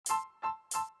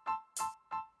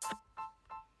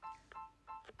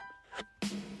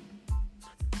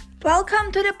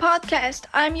Welcome to the podcast.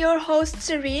 I'm your host,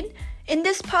 Serene. In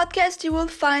this podcast, you will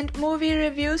find movie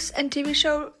reviews and TV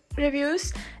show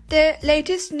reviews, the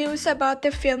latest news about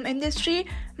the film industry,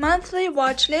 monthly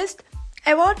watch list,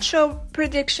 award show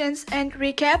predictions and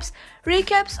recaps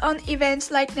on events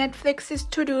like Netflix's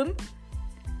Tudum.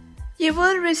 You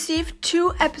will receive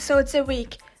 2 episodes a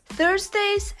week,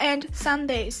 Thursdays and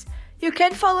Sundays. You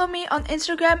can follow me on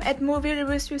Instagram at Movie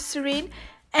Reviews with Serene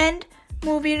and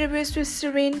Movie Reviews with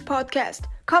Serene podcast.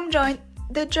 Come join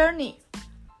the journey.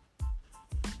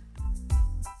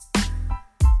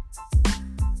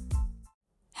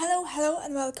 Hello,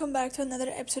 and welcome back to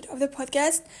another episode of the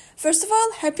podcast. First of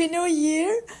all, Happy New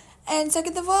Year. And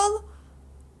second of all,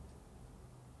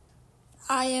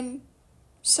 I am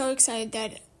so excited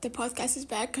that the podcast is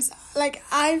back because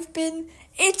I've been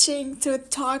itching to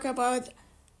talk about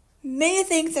many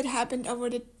things that happened over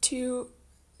the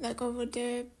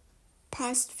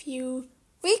past few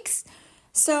weeks.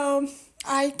 So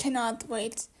I cannot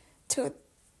wait to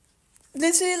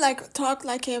literally talk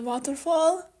like a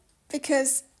waterfall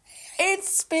because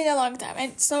it's been a long time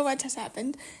and so much has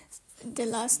happened the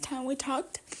last time we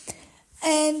talked.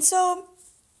 And so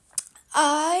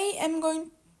I am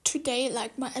going today,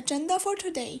 my agenda for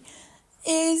today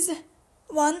is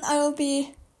one, I will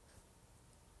be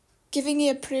giving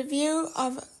you a preview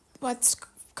of what's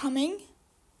coming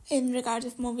in regard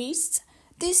of movies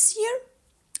this year.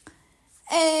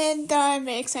 And I'm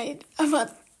very excited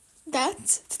about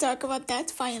that, to talk about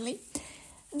that finally.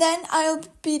 Then I'll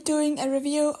be doing a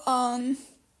review on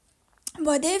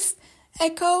What If,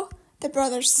 Echo, The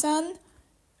Brother's Son,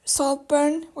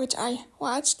 Saltburn, which I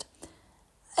watched.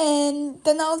 And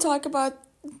then I'll talk about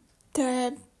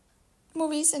the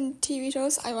movies and TV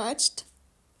shows I watched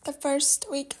the first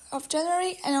week of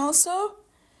January and also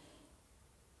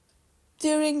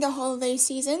during the holiday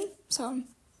season. So,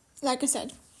 like I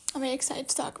said, I'm very excited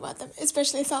to talk about them,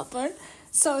 especially Saltburn.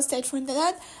 So stay tuned to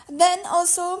that. Then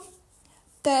also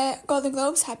the Golden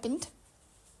Globes happened.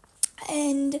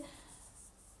 And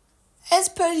as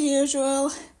per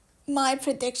usual, my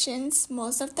predictions,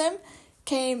 most of them,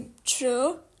 came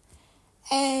true.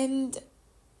 And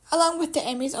along with the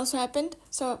Emmys also happened.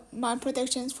 So my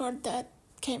predictions for that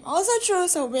came also true.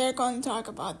 So we're going to talk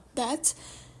about that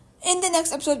in the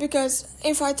next episode, because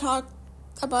if I talk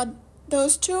about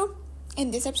those two in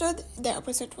this episode, the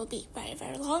episode will be very,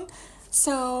 very long.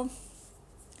 So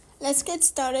let's get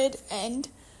started and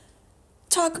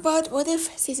talk about What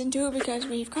If Season 2, because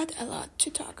we've got a lot to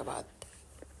talk about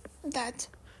that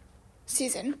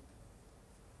season.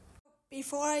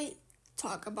 Before I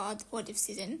talk about What If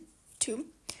Season 2,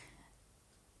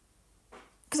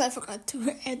 because I forgot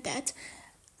to add that,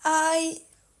 I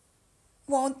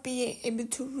won't be able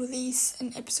to release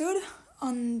an episode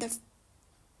in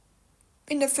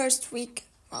the first week,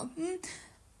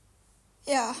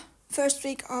 first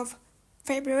week of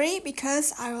February,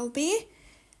 because I will be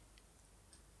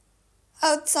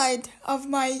outside of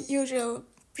my usual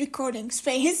recording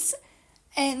space,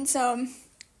 and so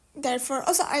therefore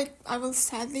also I will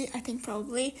sadly, I think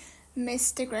probably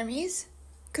miss the Grammys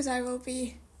because I will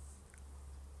be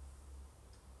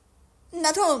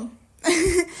not home.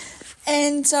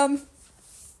 And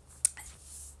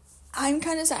I'm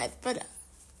kind of sad, but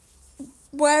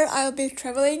where I'll be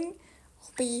traveling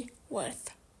will be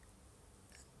worth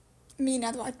me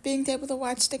not being able to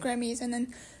watch the Grammys and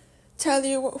then tell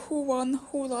you who won,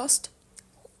 who lost.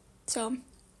 So,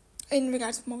 in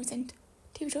regards to movies and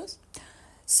TV shows.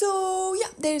 So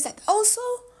yeah, there's that. Also,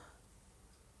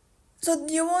 so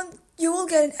you will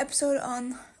get an episode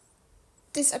on.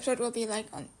 This episode will be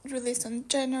released on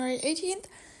January 18th.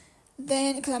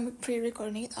 Then, because I'm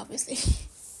pre-recording it, obviously.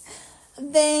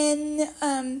 Then,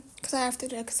 because I have to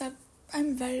do it, because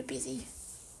I'm very busy.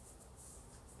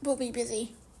 Will be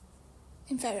busy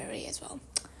in February as well.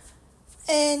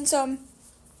 And so,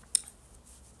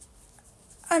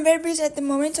 I'm very busy at the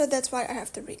moment, so that's why I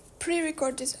have to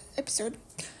pre-record this episode.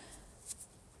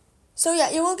 So yeah,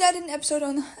 you will get an episode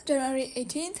on January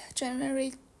 18th,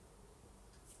 January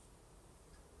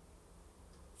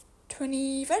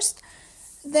 21st.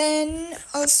 Then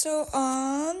also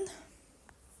on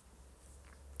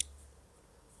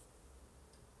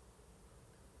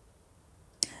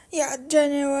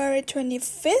January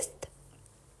 25th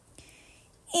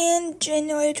and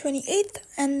January 28th,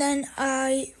 and then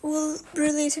I will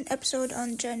release an episode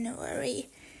on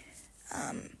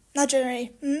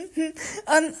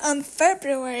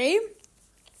February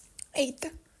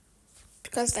 8th,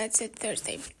 because that's it,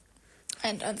 Thursday.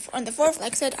 And on the 4th,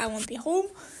 like I said, I won't be home,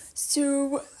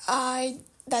 so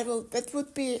that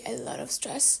would be a lot of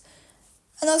stress.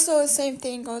 And also, the same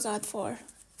thing goes out for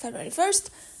February 1st.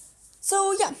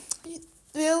 So yeah, it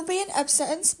will be an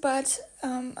absence, but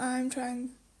I'm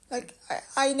trying. Like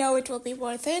I know it will be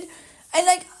worth it, and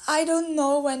like I don't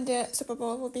know when the Super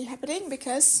Bowl will be happening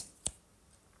because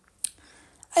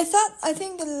I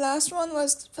think the last one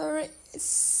was February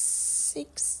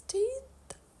 16th,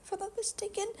 if I'm not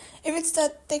mistaken. If it's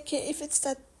that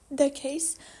the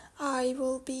case, I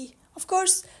will be of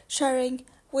course sharing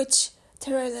which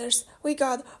trailers we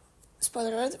got.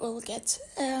 Spoiler alert: we'll get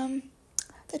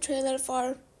the trailer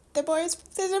for the boys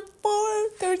Super Bowl,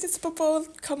 the Super Bowl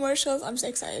commercials. I'm so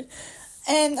excited.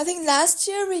 And I think last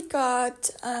year we got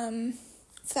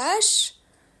Flash,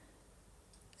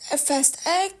 Fast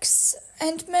X,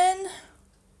 Ant-Man,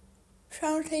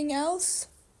 something else.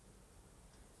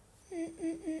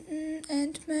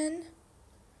 Ant-Man,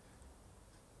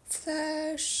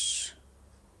 Flash,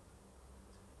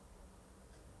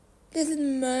 Little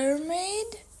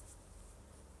Mermaid.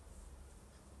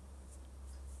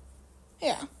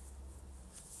 Yeah.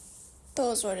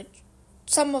 Those were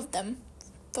some of them.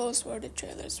 Those were the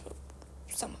trailers.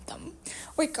 Some of them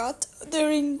we got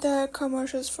during the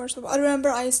commercials. First of all, I remember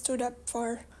I stood up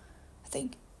for, I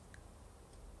think,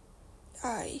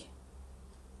 I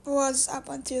was up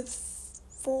until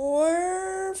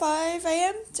 4-5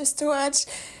 a.m. just to watch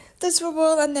the Super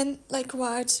Bowl and then like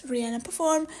watch Rihanna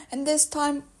perform. And this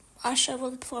time Usher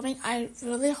will be performing. I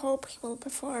really hope he will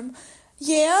perform.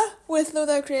 Yeah, with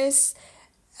Ludacris,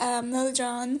 Lil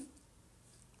Jon,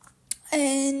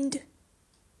 and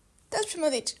that's pretty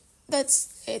much it.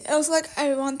 That's it. I was like,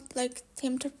 I want like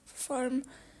him to perform.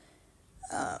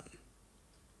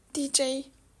 DJ,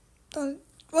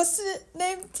 what's the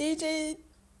name? DJ.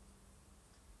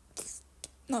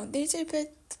 No, DJ.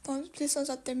 But please don't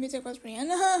stop the music was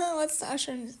Rihanna. What's the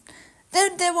Usher?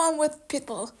 The one with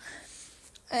Pitbull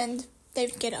and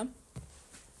David Guetta.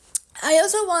 I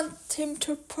also want him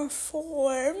to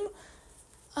perform.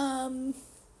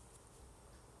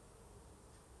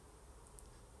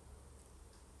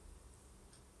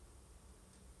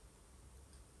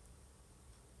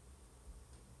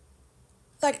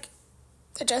 Like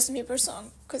a Justin Bieber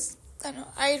song, because I don't know,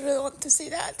 I really want to see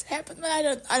that happen, but I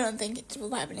don't think it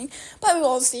will be happening. But we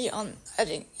will see on, I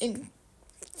think, in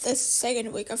the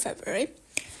second week of February.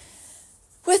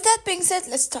 With that being said,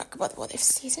 let's talk about What If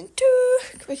Season 2,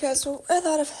 because a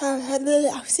lot of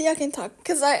see I can talk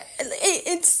because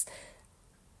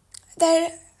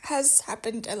there has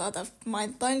happened a lot of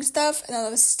mind blowing stuff, and a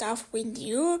lot of stuff we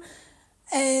knew,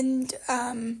 and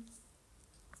a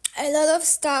lot of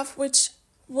stuff which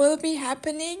will be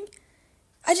happening.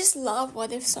 I just love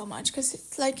What If so much because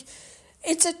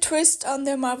it's a twist on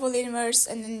the Marvel universe,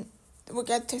 and then we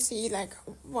get to see like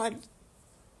what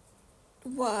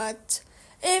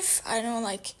if, I don't know,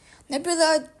 like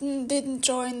Nebula didn't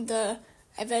join the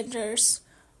Avengers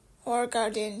or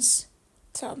Guardians.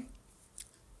 So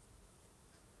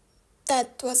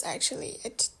that was actually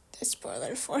a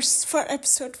spoiler for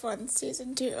episode 1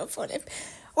 season 2 of What If,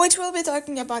 which we'll be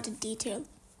talking about in detail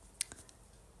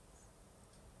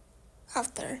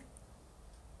after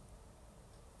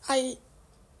I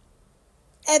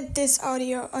add this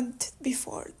audio on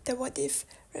before the What If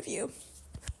review.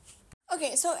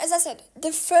 Okay, so as I said,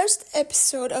 the first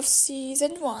episode of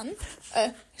season 1,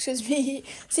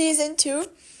 season 2,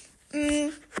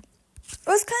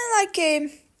 was kind of like a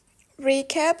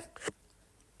recap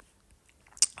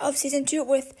of season 2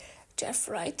 with Jeff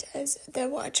Wright as the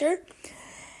Watcher.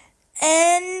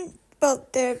 And, well,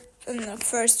 the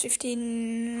first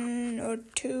 15 or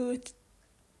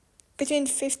between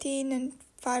 15 and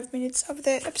 5 minutes of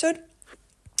the episode.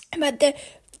 But the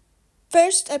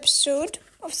first episode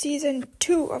of season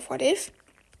 2 of What If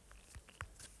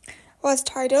was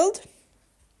titled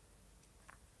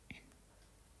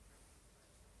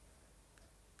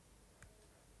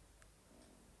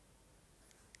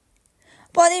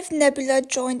What If Nebula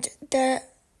Joined the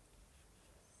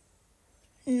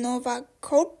Nova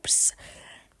Corps?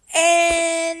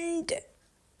 And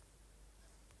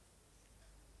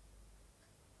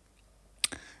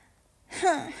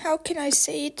how can I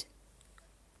say it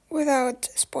without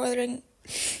spoiling?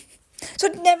 So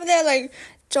Nebula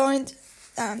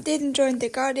didn't join the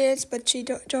Guardians, but she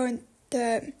joined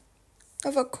the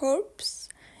Nova Corps.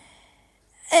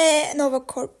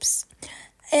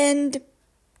 And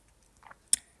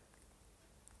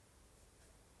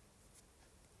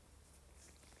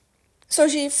so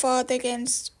she fought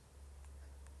against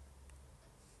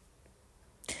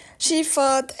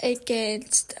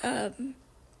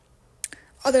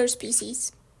other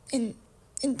species in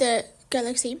the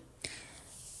galaxy.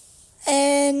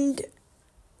 And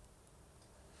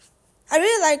I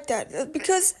really like that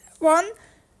because, one,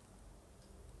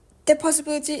 the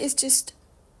possibility is just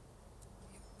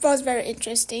was very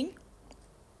interesting.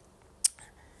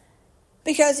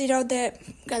 Because, the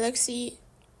galaxy,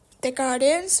 the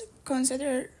Guardians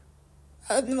consider,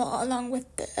 along with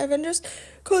the Avengers,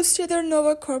 consider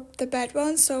Nova Corp the bad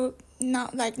one. So now,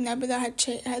 like, Nebula had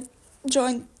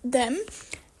joined them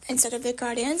instead of the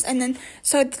Guardians. And then,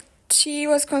 so she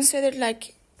was considered,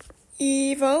 like,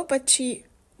 evil, but she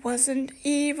wasn't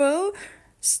evil.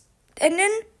 And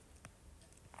then,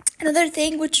 another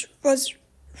thing which was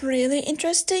really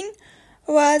interesting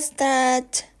was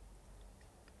that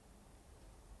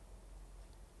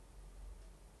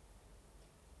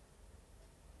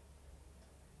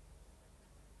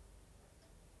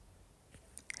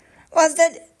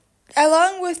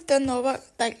along with the Nova,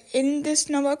 like in this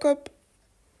Nova Corp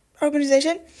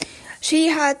organization, she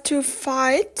had to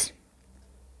fight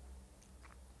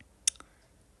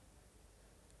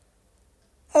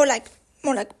or like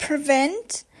more like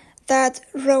prevent that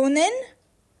Ronin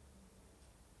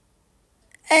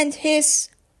and his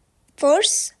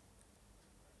force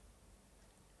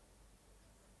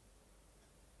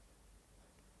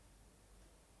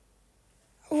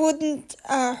wouldn't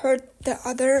hurt the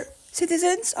other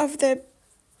citizens of the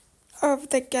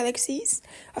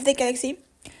galaxy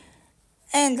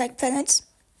and like planets.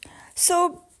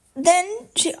 So then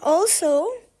she also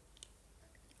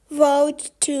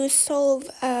vowed to solve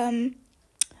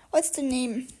what's the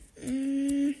name?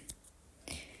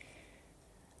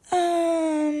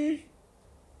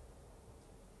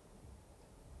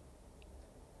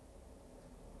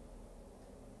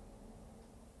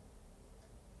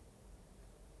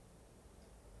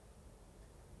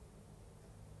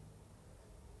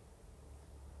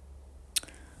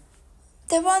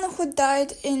 The one who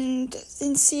died in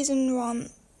season 1.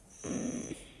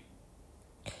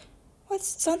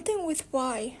 What's something with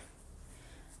Y?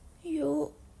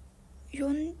 Yodu?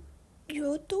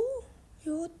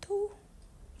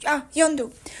 Ah,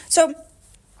 Yondu. So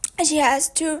she has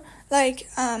to like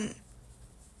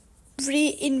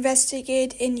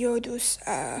reinvestigate in Yodu's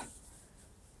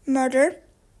murder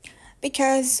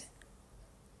because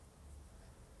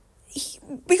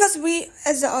we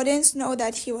as the audience know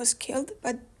that he was killed,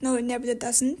 but no, Nebula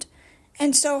doesn't.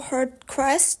 And so her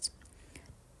quest,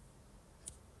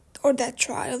 or that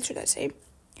trial should I say,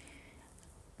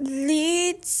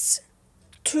 leads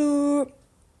to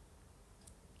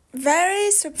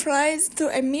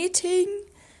a meeting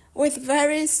with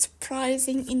very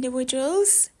surprising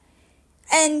individuals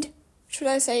and, should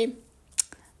I say,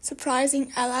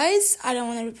 surprising allies. I don't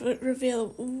want to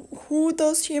reveal who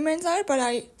those humans are, but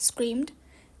I screamed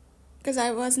because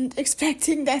I wasn't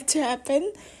expecting that to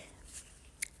happen.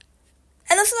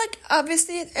 And also, like,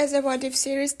 obviously, as a What If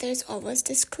series, there's always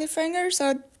this cliffhanger,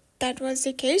 so that was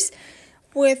the case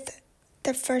with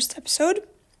the first episode.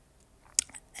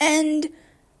 And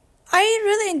I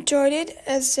really enjoyed it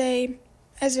as a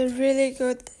really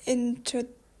good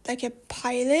like a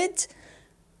pilot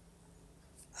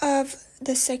of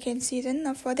the second season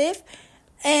of What If.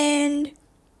 And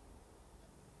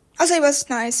also it was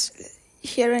nice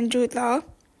hearing Jude Law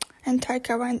and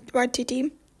Taika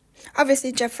Waititi.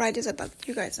 Obviously Jeff Wright is about,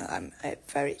 you guys know I'm a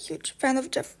very huge fan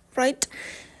of Jeff Wright.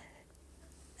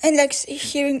 And like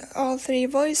hearing all three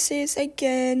voices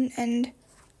again, and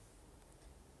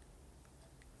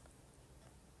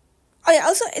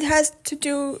also it has to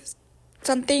do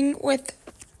something with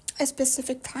a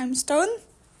specific time stone,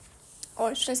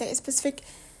 or should I say a specific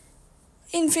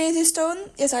Infinity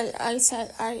Stone. Yes, I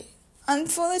said I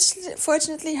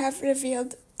unfortunately have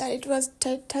revealed that it was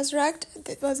Tesseract.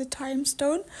 It was a time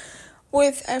stone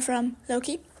from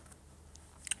Loki.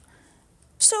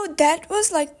 So that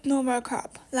was like Nova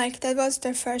Corp. Like that was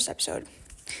the first episode.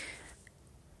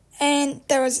 And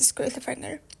there was this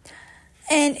cliffhanger.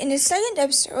 And in the second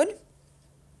episode,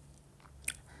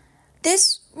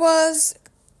 this was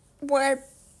where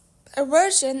a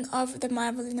version of the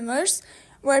Marvel Universe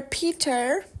where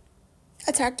Peter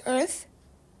attacked Earth.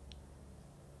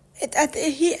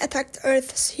 He attacked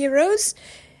Earth's heroes,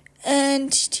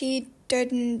 and he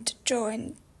didn't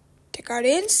join the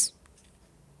Guardians.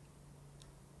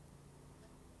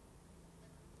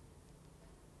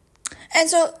 And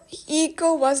so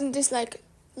Ego wasn't this like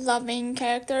loving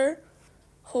character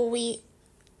who we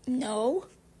know.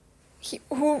 He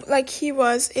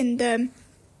was in the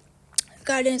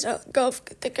Guardians of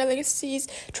the Galaxy's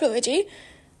trilogy,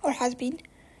 or has been.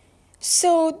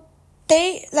 So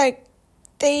they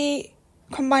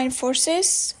combine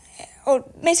forces, or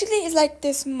basically it's like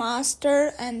this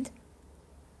master and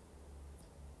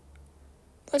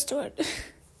what's the word?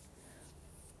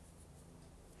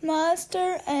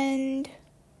 Master and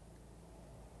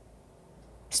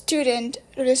student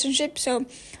relationship. So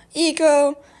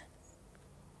Ego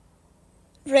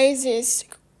raises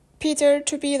Peter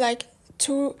to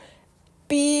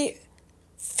be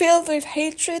filled with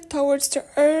hatred towards the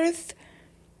earth,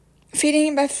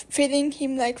 feeding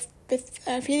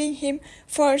him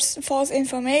false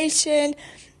information.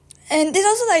 And this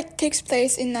also takes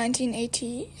place in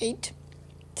 1988.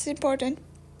 It's important,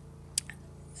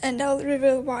 and I'll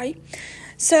reveal why.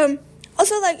 So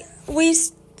also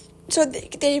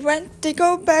they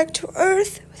go back to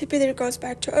Earth. Peter goes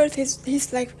back to Earth. He's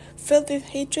filled with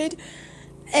hatred,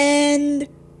 and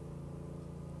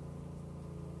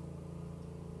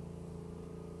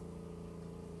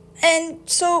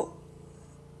so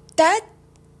that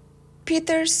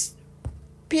Peter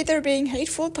being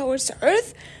hateful towards the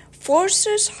Earth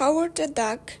forces Howard the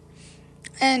Duck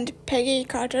and Peggy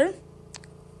Carter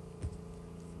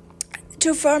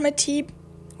to form a team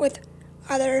with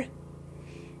other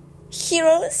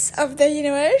heroes of the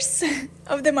universe,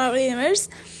 of the Marvel Universe,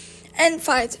 and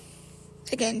fight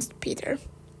against Peter,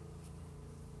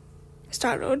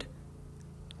 Star-Lord.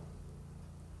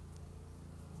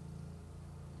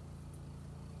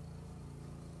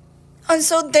 And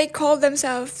so they call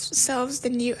themselves the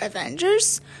New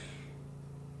Avengers.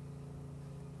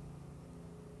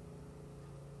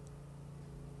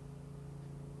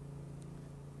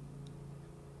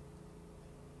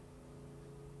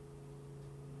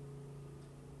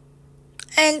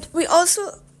 And we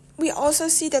also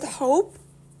see that Hope,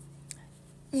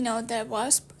 the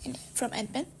Wasp from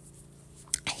Ant-Man,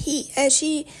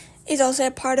 she is also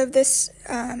a part of this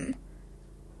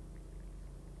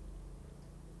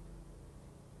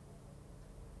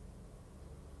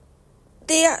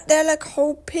they're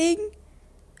hoping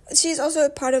she's also a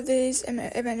part of these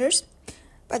Avengers,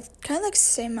 but kind of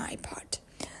semi part.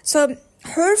 So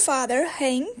her father,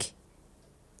 Hank,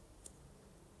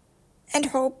 and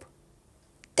Hope,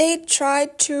 they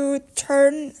tried to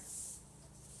turn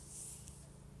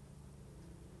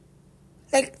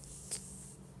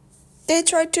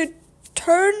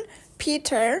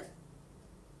Peter.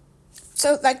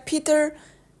 So Peter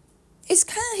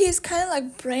he's kind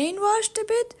of brainwashed a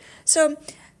bit. So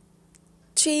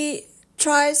she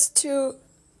tries to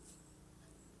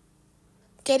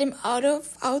get him out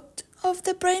of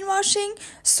the brainwashing.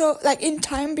 So in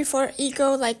time before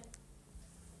Ego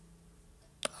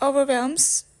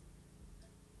overwhelms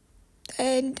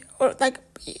or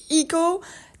Ego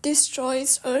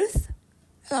destroys Earth.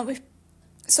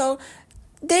 So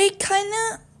they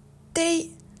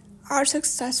are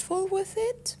successful with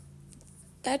it.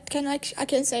 That I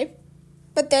can say.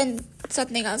 But then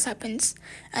something else happens,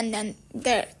 and then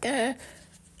the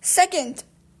second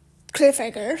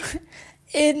cliffhanger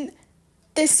in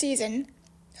this season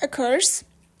occurs.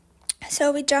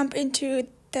 So we jump into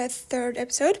the third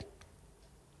episode.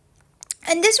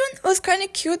 And this one was kind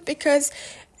of cute because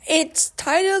it's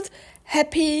titled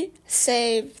Happy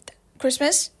Saved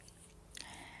Christmas.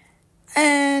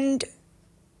 And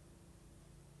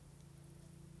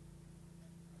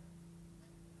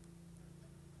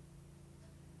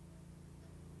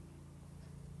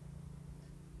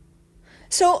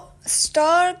so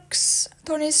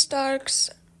Tony Stark's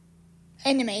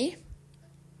enemy,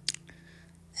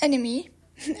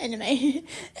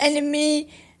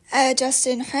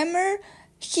 Justin Hammer,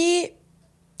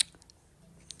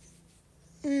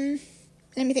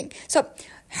 let me think. So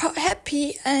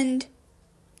Happy and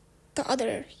the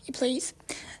other employees,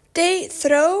 they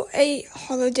throw a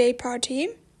holiday party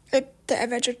at the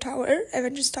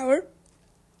Avengers Tower,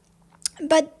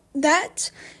 but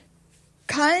that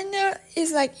kind of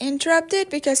is interrupted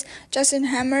because Justin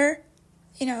Hammer,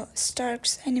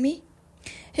 Stark's enemy,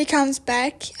 he comes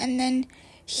back, and then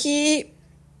he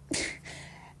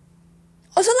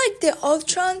also the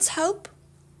Ultrons help.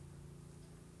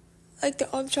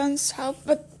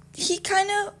 But he kind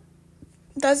of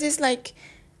does this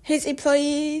his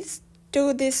employees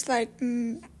do this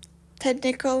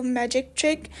technical magic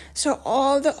trick, so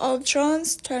all the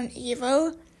Ultrons turn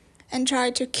evil and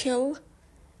try to kill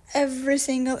every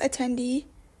single attendee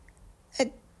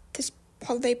at this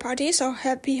holiday party. So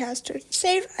Happy has to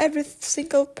save every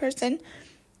single person.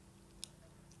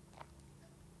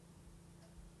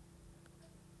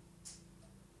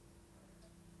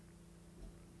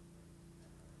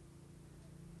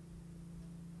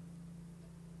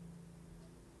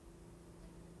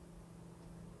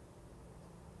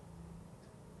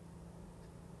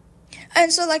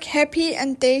 And so Happy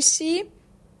and Daisy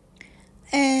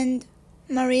and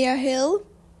Maria Hill,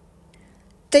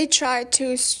 they try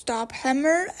to stop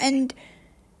Hammer,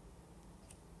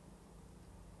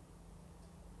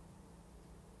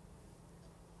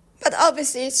 but But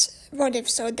obviously, it's what if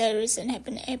so there is an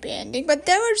happy ending. But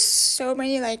there were so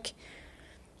many like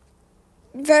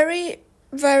very,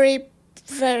 very,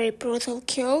 very brutal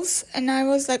kills, and I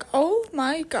was like, oh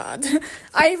my god.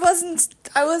 I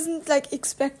wasn't like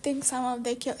expecting some of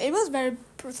the kill. It was very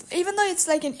brutal, even though it's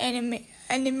like an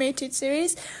animated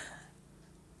series.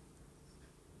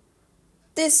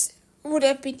 This would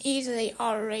have been easily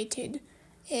R-rated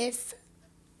if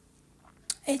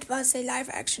it was a live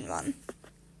action one.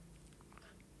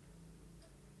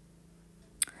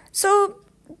 So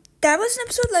that was an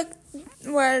episode like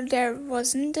where there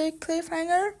wasn't a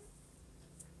cliffhanger.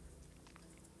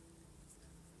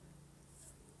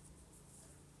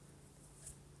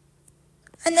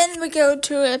 And then we go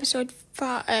to episode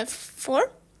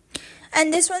 4.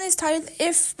 And this one is titled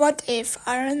What If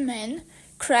Iron Man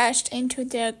Crashed into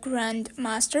their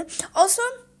Grandmaster. Also,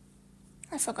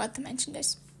 I forgot to mention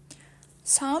this.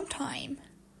 Sometime.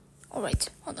 Oh wait,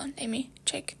 hold on, let me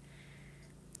check.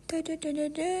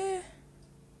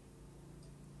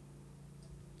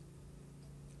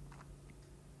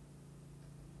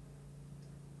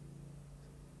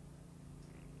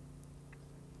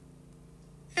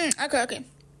 Okay.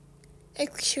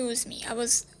 Excuse me, I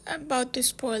was about to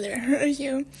spoiler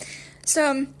you.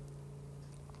 So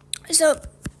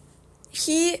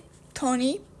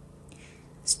Tony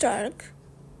Stark,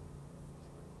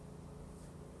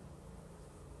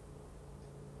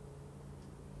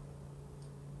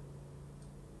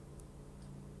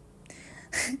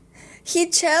 he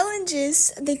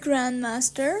challenges the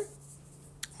Grandmaster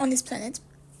on this planet.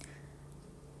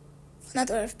 Not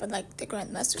Earth, but like the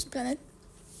Grandmaster's planet.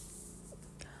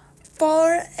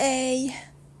 For a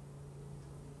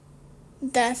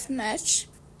death match.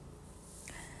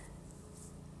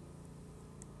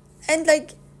 And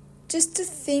like, just to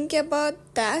think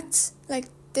about that, like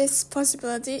this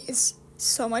possibility is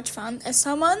so much fun. As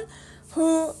someone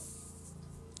who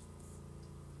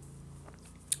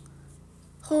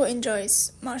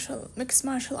enjoys mixed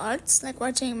martial arts, like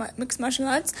watching mixed martial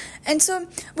arts. And so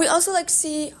we also like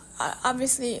see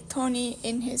obviously Tony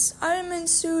in his Iron Man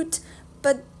suit,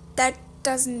 but that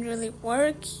doesn't really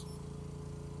work.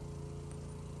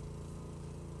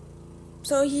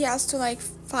 So he has to like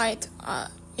fight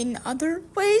in other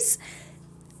ways.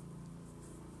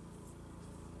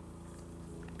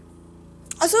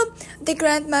 Also, the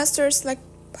Grandmasters, like,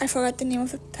 I forgot the name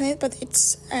of the planet, but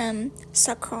it's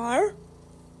Sakaar.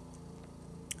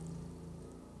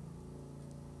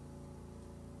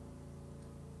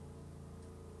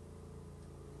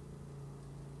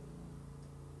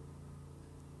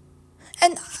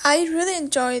 And I really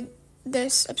enjoyed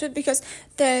this episode because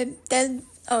the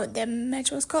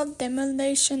match was called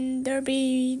Demolition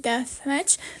Derby Death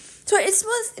Match. So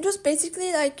it was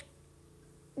basically like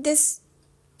this.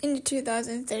 In the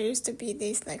 2000s, there used to be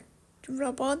these like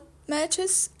robot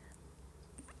matches.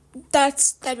 That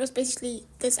was basically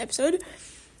this episode,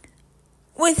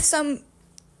 with some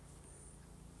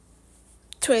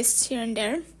twists here and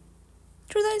there.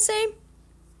 Should I say?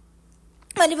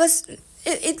 But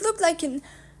it looked like a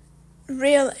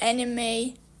real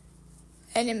anime,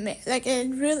 like a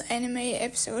real anime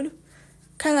episode,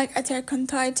 kind of like Attack on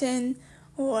Titan,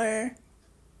 or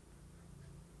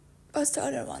what's the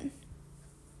other one?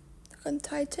 Attack on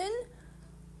Titan.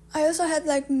 I also had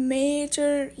like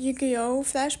major Yu-Gi-Oh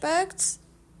flashbacks.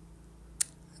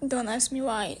 Don't ask me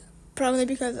why. Probably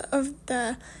because of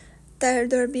the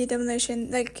Derby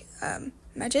Demolition like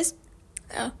matches.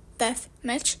 Death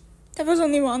match. There was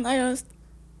only one.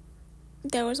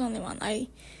 There was only one. I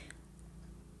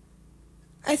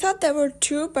thought there were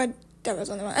two, but there was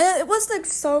only one. And it was like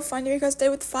so funny because they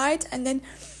would fight, and then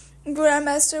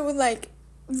Grandmaster would like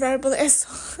verbally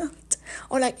assault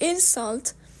or like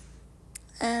insult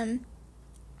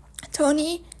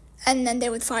Tony, and then they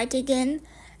would fight again,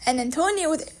 and then Tony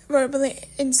would verbally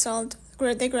insult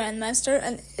the Grandmaster,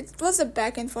 and it was a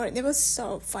back and forth. It was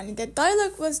so funny. The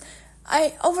dialogue was,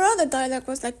 overall the dialogue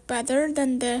was like better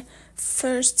than the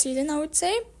first season, I would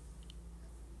say.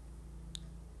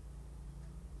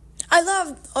 I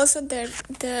loved also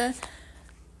the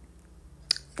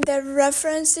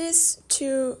references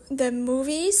to the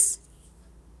movies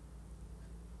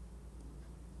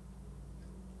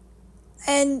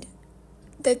and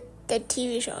the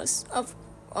TV shows of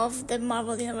the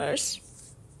Marvel Universe.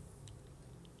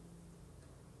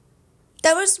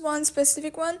 There was one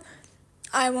specific one.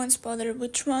 I won't spoiler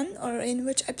which one or in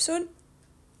which episode,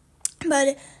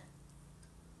 but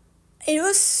it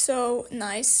was so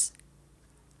nice.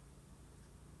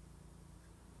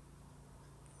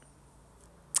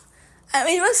 I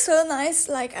mean, it was so nice.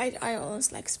 Like I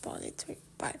almost like spoiled it,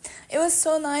 but it was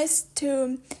so nice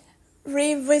to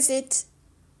revisit,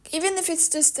 even if it's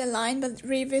just a line, but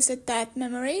revisit that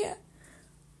memory.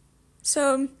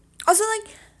 So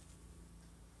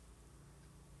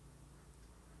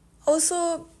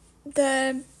also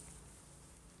the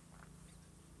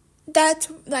that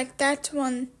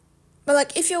one, but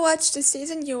like if you watch the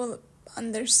season you will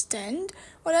understand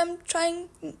what I'm trying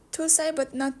to say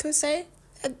but not to say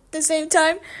at the same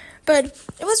time. But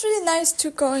it was really nice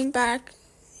to going back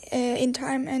in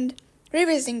time and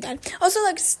revisiting that. Also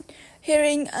like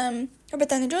hearing Robert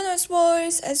Downey Jr.'s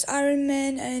voice as Iron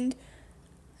Man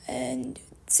and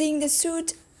seeing the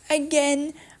suit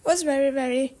again was very,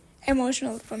 very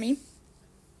emotional for me.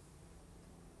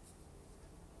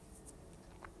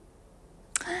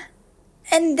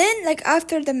 And then, like,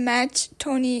 after the match,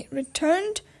 Tony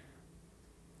returned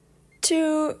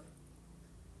to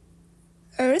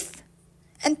Earth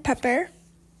and Pepper.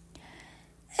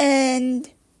 And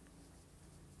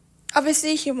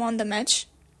obviously he won the match.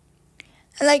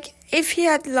 Like, if he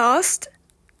had lost,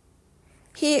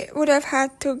 he would have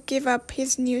had to give up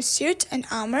his new suit and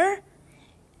armor.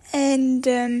 And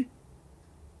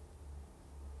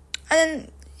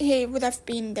he would have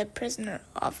been the prisoner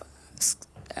of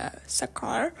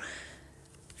Sakaar.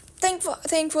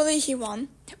 Thankfully he won,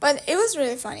 but it was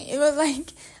really funny. It was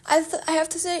like I have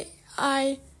to say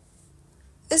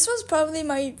this was probably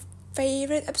my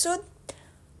favorite episode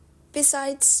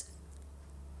besides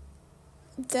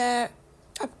the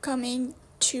upcoming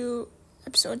 2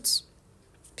 episodes,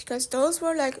 because those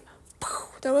were like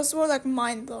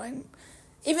mind blowing.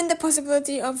 Even the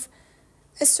possibility of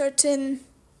a certain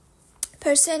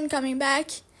person coming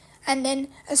back and then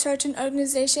a certain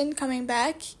organization coming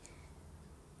back.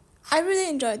 I really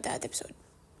enjoyed that episode.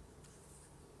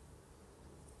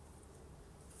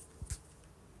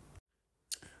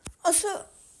 Also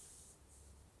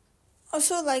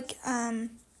like there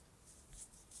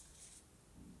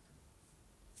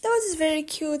was this very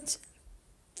cute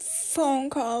phone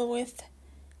call with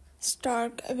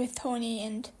Stark, with Tony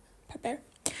and Pepper.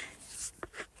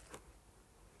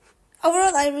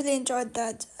 Overall, I really enjoyed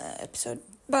that episode.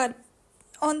 But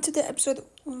on to the episode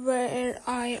where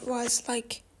I was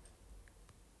like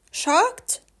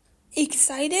shocked,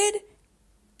 excited,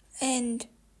 and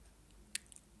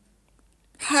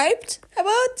hyped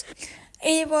about.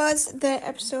 It was the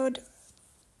episode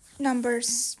number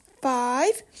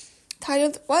 5,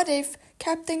 titled "What If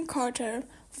Captain Carter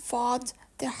Fought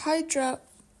the Hydra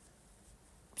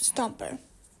Stomper?"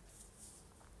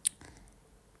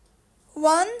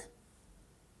 One,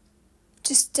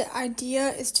 just the idea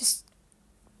is just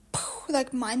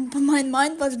like my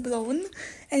mind was blown,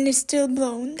 and it's still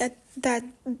blown that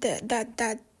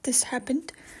this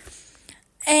happened.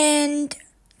 And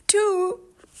 2,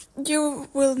 you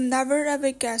will never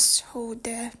ever guess who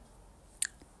the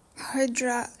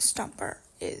Hydra Stomper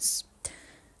is.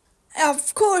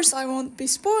 Of course, I won't be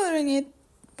spoiling it,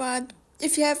 but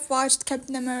if you have watched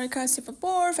Captain America Civil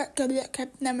War,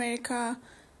 Captain America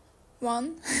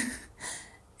 1,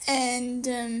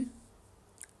 and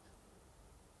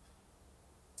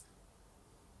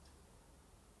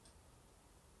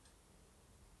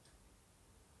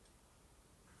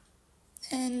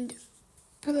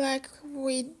Black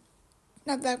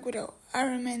Widow,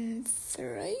 Iron Man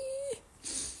 3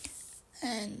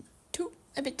 and 2,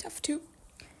 a bit of 2,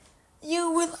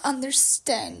 you will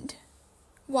understand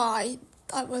why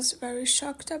I was very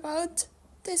shocked about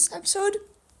this episode.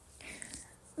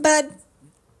 But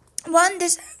one,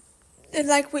 this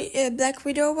Black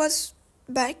Widow was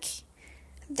back,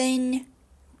 then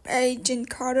Agent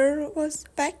Carter was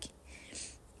back,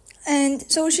 and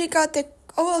so she got the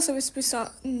also we saw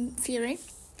Fury,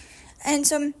 and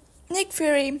so Nick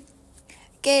Fury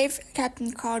gave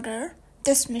Captain Carter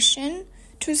this mission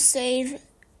to save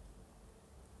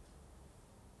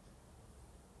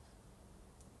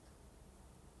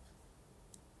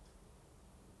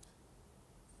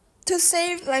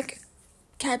like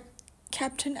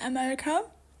Captain America,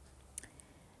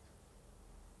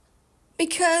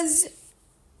 because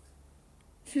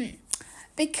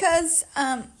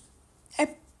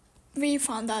we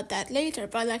found out that later,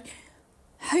 but like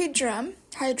Hydra,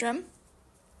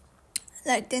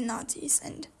 like the Nazis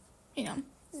and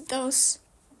those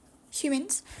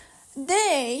humans,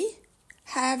 they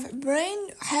had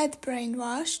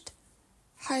brainwashed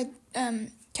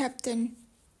Captain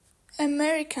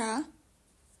America,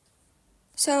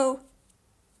 so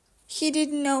he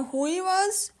didn't know who he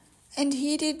was, and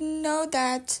he didn't know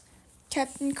that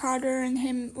Captain Carter and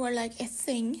him were like a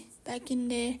thing back in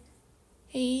the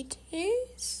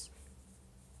 80s?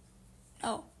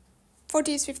 No,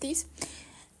 40s, 50s.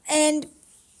 And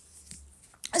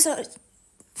so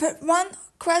one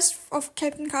quest of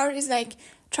Captain Carter is like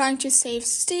trying to save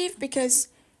Steve because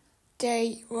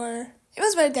it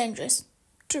was very dangerous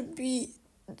to be,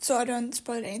 so I don't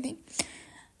spoil anything.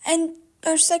 And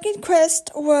our second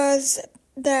quest was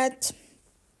that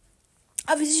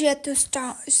obviously she had to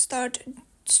stop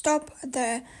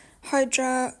the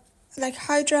Hydra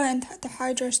and the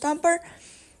Hydra Stomper.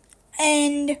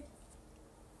 And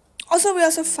also we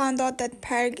also found out that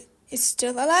Peg is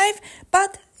still alive,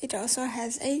 but it also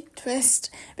has a twist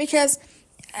because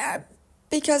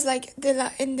like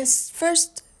in this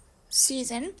first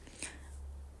season,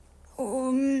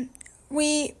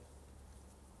 we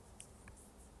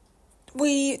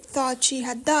thought she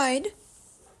had died,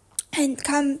 and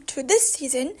come to this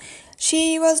season,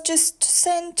 she was just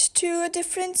sent to a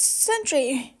different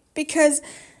century because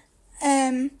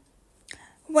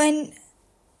when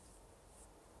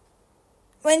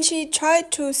she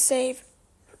tried to save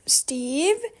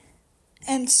Steve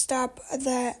and stop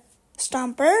the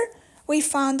Stomper, we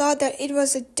found out that it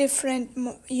was a different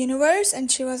universe,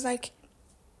 and she was like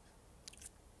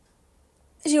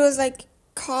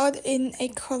caught in a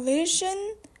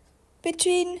collision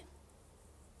between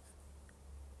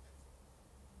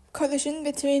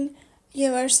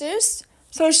universes.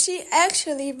 So she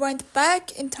actually went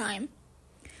back in time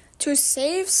to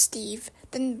save Steve,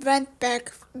 then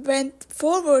went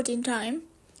forward in time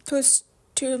to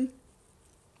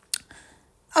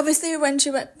obviously when she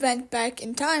went back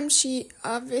in time, she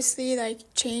obviously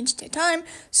changed the time.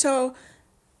 So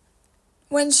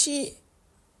when she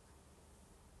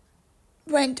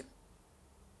went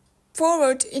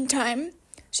forward in time,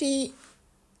 she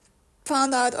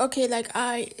found out, she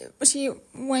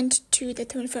went to the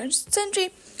 21st century,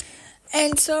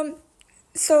 and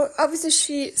so obviously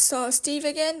she saw Steve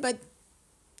again, but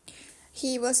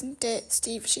he wasn't the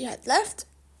Steve she had left.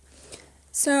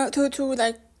 So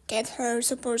to get her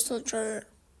super soldier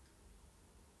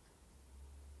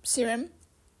serum.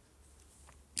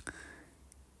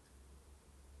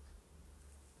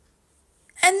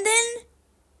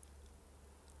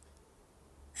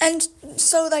 And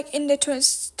so in the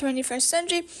 21st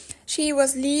century, she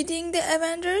was leading the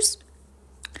Avengers,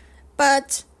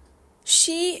 but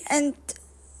she and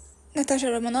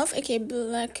Natasha Romanoff, aka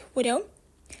Black Widow,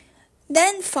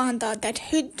 then found out that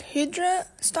Hydra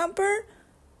Stomper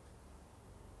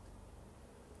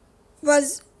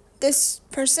was this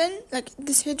person,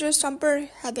 this Hydra Stomper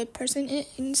had a person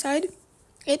inside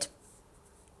it.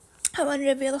 I won't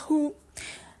reveal who.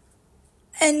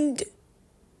 And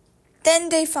then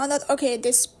they found out, okay,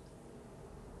 this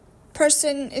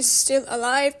person is still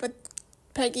alive, but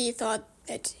Peggy thought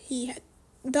that he had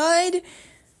died.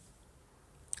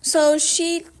 So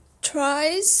she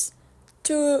tries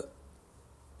to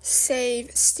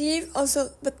save Steve,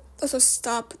 but also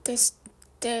stop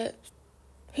the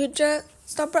Hydra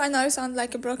Stomper. I know I sound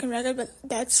like a broken record, but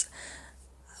that's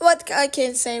what I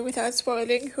can say without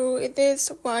spoiling who it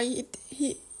is, why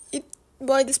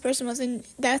why this person was in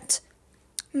that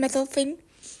metal thing.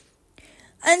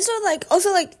 And so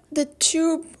the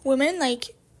two women,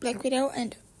 Black Widow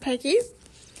and Peggy,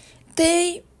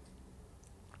 they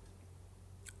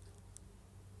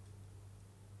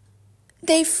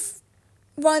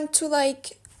want to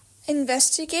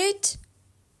investigate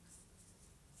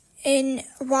in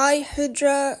why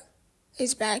Hydra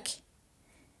is back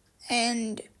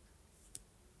and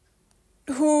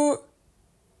who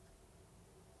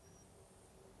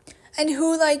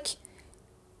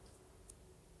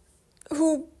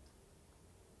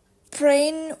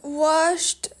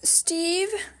brainwashed Steve.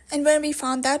 And when we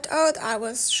found that out, I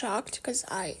was shocked because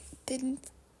I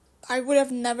would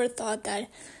have never thought that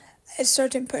a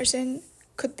certain person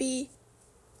could be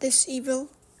this evil.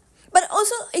 But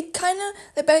also, it kind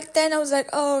of, back then I was like,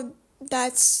 oh,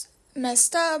 that's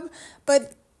messed up.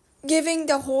 But giving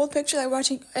the whole picture,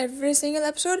 watching every single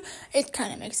episode, it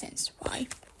kind of makes sense why.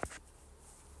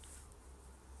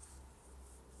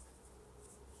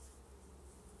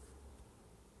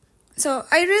 So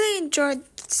I really enjoyed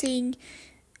seeing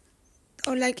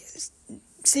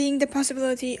the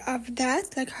possibility of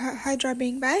that, Hydra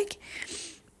being back.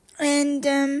 And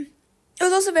it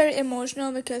was also very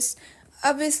emotional because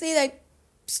obviously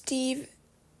Steve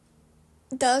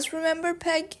does remember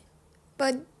Peg,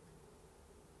 but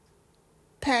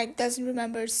Peg doesn't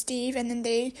remember Steve, and then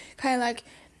they kind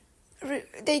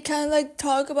of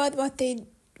talk about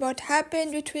what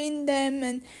happened between them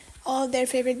and all their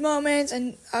favorite moments.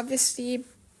 And obviously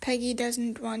Peggy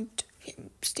doesn't want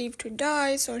Steve to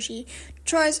die, so she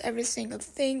tries every single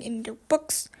thing in the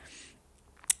books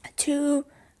to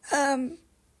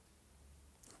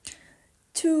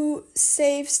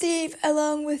save Steve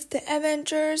along with the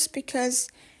Avengers, because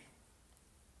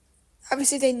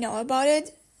obviously they know about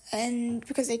it, and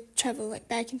because they travel like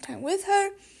back in time with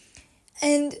her.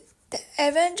 And the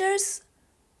Avengers,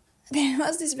 there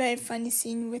was this very funny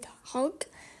scene with Hulk,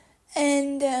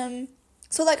 and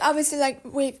so like obviously like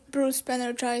Bruce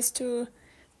Banner tries to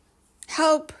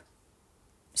help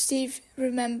Steve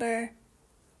remember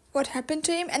what happened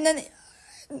to him, and then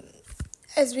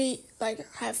as we like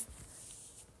have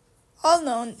all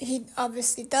known, he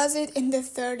obviously does it in the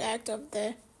third act of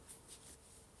the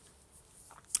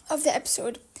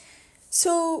episode.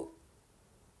 So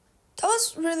that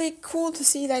was really cool to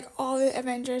see like all the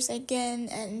Avengers again,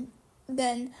 and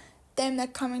then them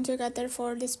like coming together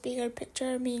for this bigger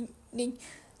picture, meaning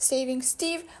saving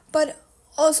Steve. But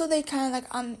also they kind of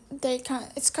like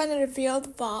it's kind of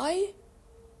revealed why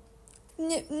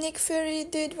Nick Fury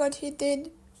did what he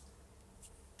did.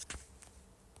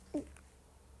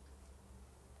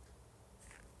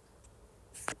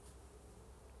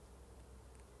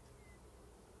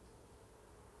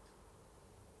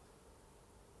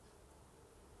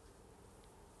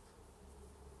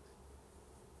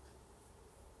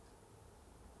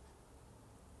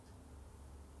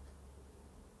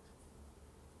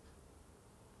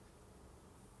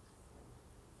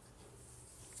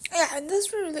 Yeah,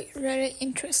 that's really, really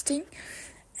interesting.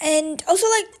 And also,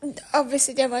 like,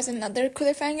 obviously there was another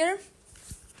cliffhanger.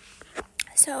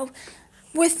 So,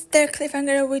 with the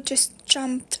cliffhanger, we just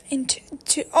jumped into...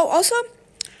 also,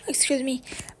 excuse me,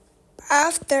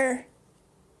 after...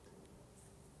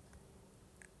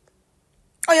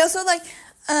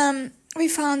 we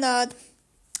found out,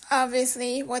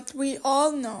 obviously, what we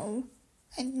all know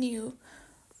and knew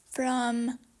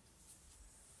from...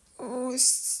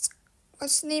 what's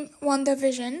the name?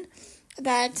 WandaVision,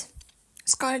 that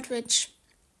Scarlet Witch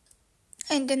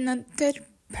and another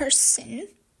person,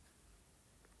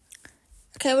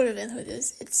 okay, we'll reveal who it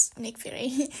is. It's Nick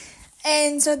Fury.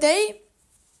 And so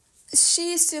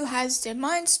she still has the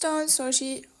Mind Stone, so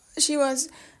she was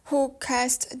who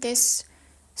cast this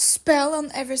spell on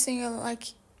every single,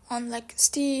 like, on like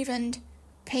Steve and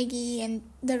Peggy and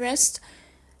the rest.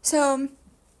 So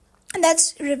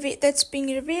that's being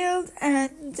revealed,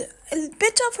 and a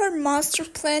bit of her master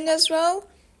plan as well.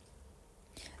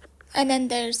 And then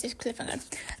there's this cliffhanger.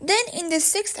 Then in the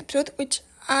 6th episode, which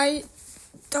I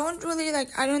don't really like,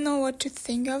 I don't know what to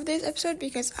think of this episode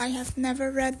because I have never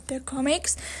read the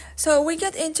comics. So we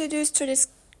get introduced to this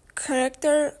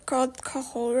character called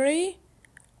Kahori,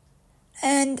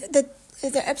 and the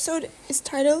episode is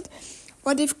titled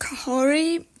 "What if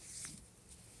Kahori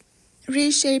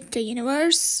reshaped the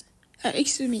universe?"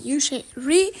 Reshaped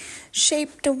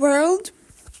the world.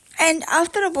 And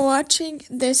after watching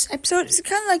this episode, it's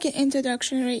kind of like an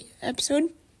introductory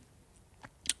episode,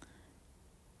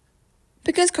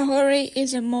 because Kahori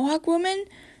is a Mohawk woman,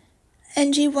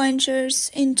 and she ventures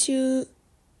into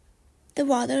the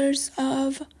waters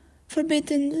of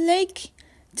Forbidden Lake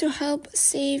to help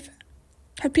save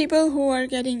her people who are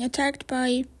getting attacked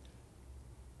by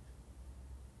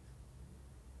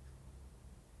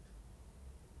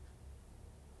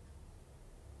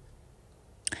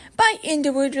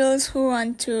individuals who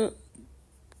want to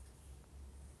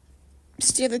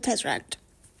steal the Tesseract,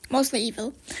 mostly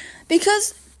evil.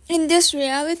 Because in this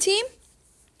reality,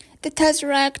 the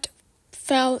Tesseract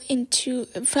fell to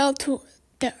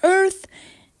the earth,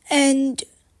 and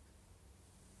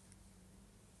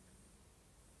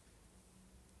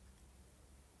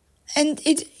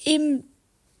it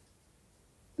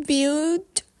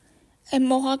imbued a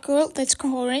Mohawk girl, that's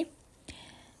Kahori,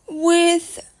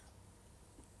 with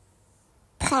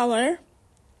power,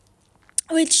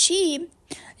 which she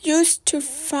used to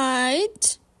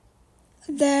fight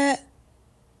the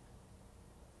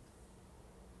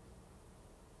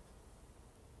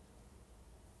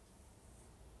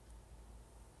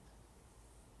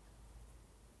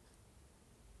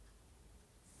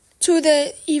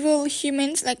evil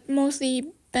humans, like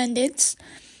mostly bandits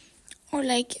or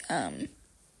like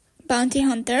bounty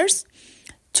hunters,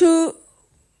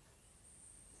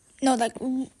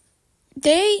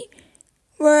 they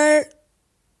were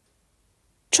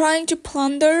trying to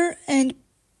plunder and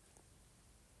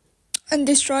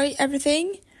destroy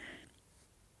everything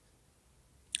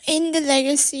in the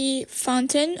Legacy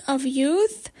Fountain of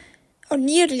Youth, or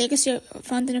near the Legacy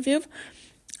Fountain of Youth,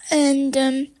 and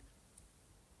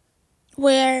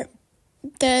where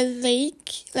the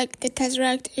lake, like the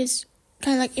Tesseract, is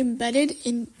kind of like embedded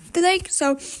in the lake.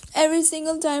 So every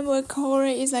single time where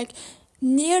Kahori is like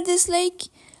near this lake,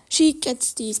 she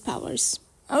gets these powers.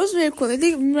 That was really cool. It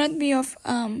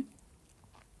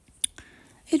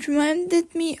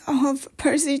reminded me of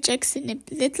Percy Jackson a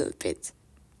little bit.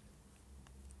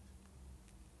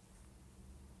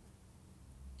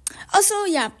 Also,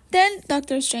 yeah, then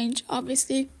Doctor Strange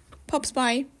obviously pops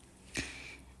by,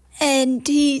 and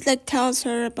he like tells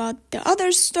her about the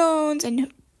other stones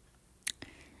and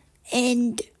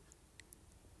and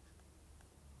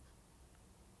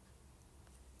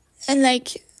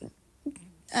like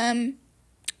and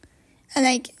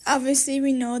like obviously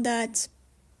we know that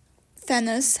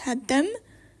Thanos had them,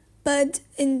 but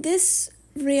in this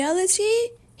reality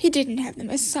he didn't have them.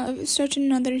 A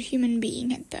certain other human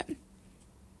being had them.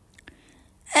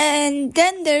 And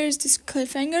then there's this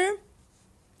cliffhanger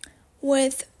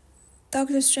with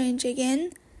Doctor Strange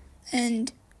again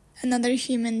and another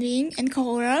human being and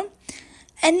Cora.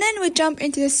 And then we jump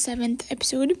into the 7th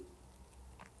episode,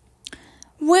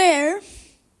 where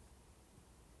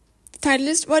the title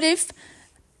is What If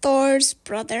Thor's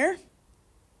brother,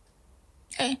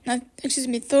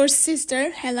 Thor's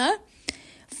sister, Hela,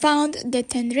 found the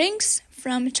 10 rings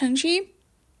from Shang-Chi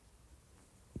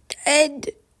and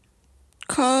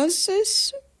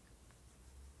causes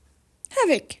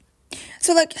havoc.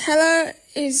 So like Hela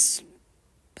is,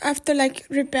 after like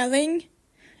rebelling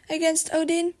against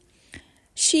Odin,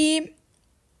 she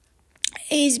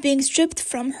is being stripped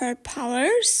from her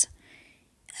powers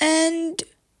and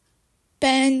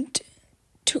bent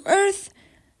to Earth,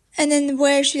 and then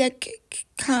where she like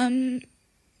comes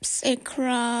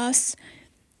across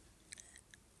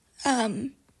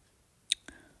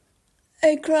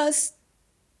across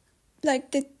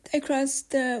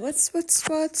the what's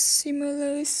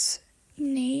Simulu's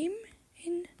name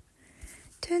in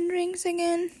 10 Rings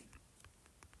again?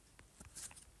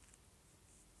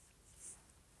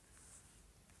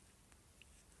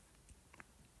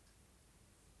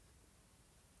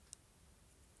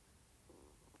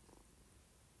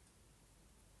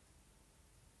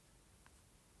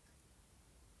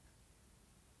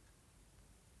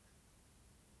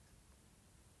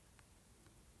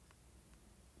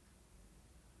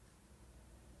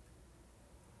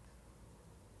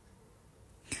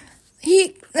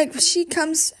 She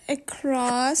comes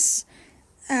across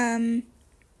the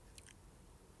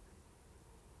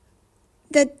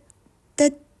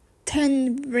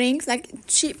 10 rings. Like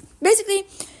she basically,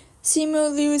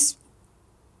 Simu Liu's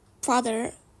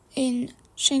father in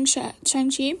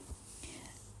Shang-Chi,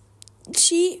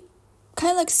 she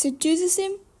kind of like seduces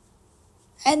him,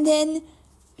 and then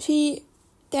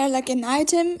they're like an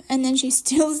item, and then she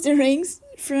steals the rings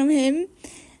from him,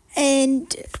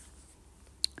 and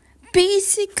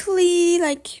basically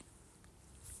like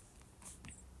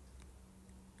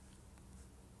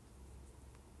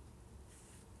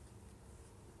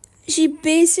she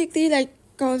basically like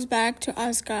goes back to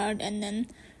Asgard and then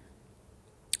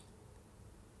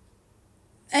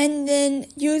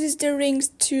uses the rings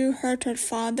to hurt her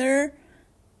father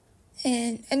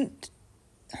and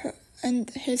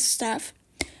his staff,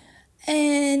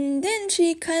 and then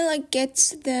she kind of like gets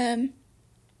the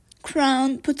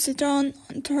crown, puts it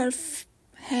onto her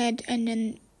head, and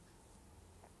then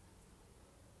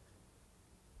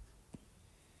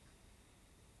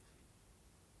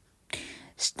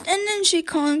she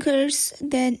conquers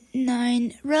the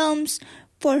 9 realms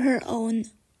for her own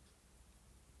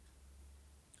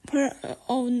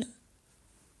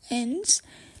ends.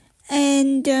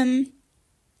 And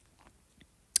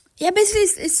basically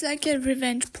it's like a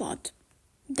revenge plot.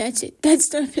 That's it. That's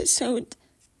the episode.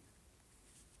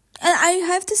 And I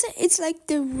have to say it's like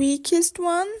the weakest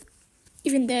one,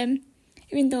 even though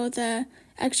the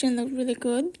action looked really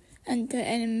good and the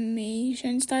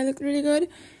animation style looked really good,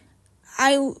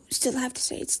 I still have to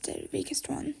say it's the weakest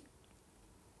one.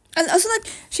 And also like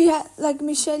she had like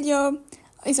Michelle Yeoh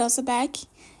is also back,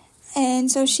 and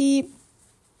so she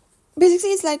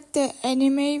basically is like the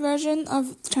anime version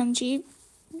of Shang-Chi,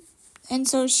 and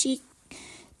so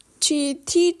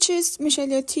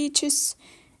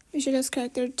Michelle's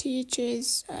character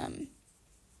teaches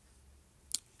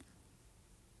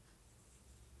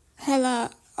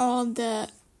Hela all the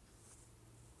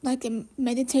like the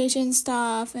meditation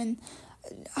stuff and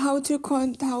how to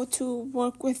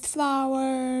work with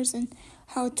flowers and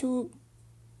how to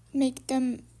make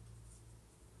them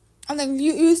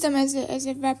use them as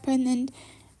a weapon and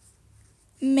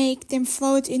make them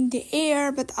float in the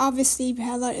air. But obviously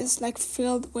Hela is like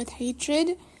filled with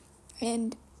hatred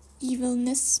and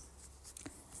evilness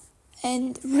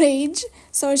and rage,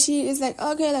 so she is like,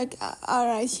 okay, like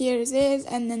alright, here it is,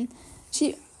 and then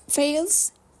she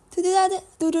fails to do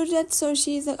that, so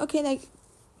she's like, okay, like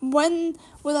when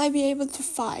will I be able to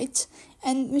fight?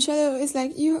 And Michelle is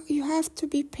like, you have to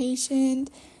be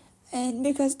patient, and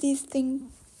because these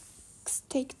things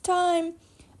take time.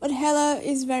 But Hela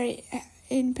is very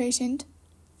impatient,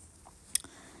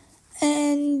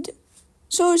 and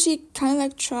So she kind of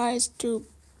like tries to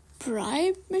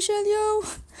bribe Michelle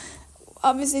Yeoh.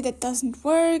 Obviously that doesn't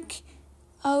work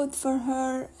out for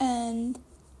her, and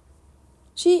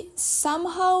she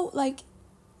somehow like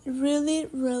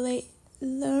really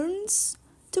learns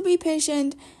to be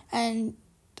patient and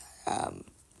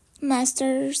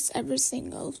masters every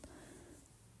single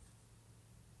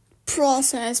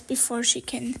process before she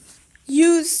can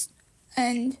use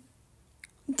and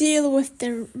deal with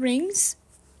the rings.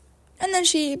 And then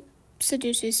she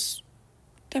seduces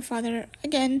the father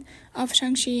again of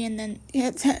Shang-Chi, and then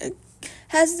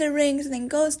has the rings, and then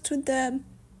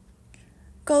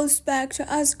goes back to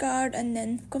Asgard, and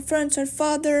then confronts her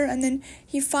father, and then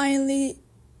he finally,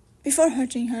 before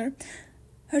hurting him,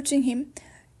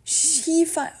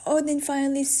 Odin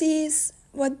finally sees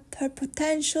what her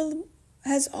potential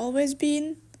has always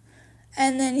been,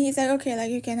 and then he's like, okay, like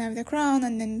you can have the crown,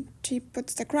 and then she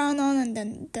puts the crown on, and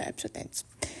then the episode ends.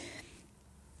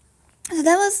 So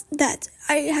that was that.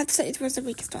 I have to say it was the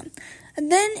weakest one.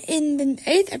 And then in the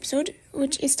 8th episode,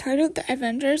 which is titled The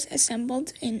Avengers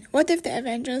Assembled in... What if the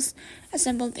Avengers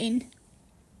Assembled in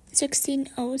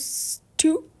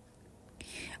 1602?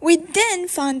 We then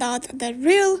found out the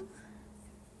real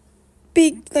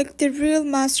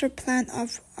master plan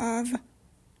of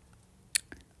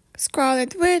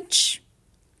Scarlet Witch.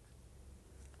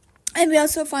 And we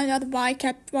also find out why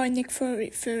Nick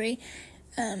Fury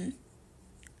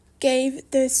gave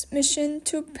this mission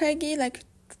to Peggy, like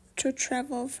to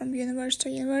travel from universe to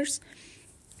universe.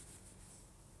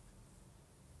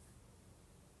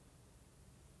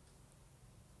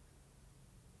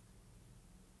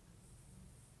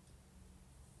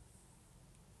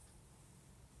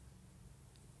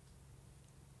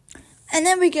 And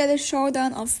then we get a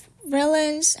showdown of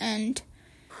villains and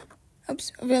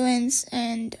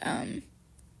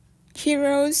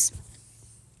heroes.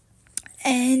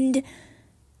 And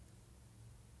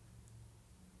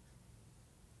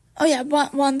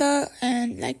Wanda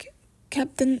and like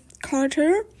Captain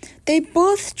Carter, they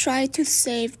both try to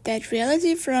save that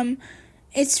reality from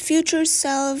its future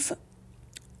self,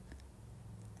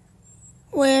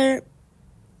 where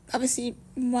obviously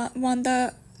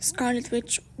Scarlet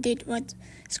Witch did what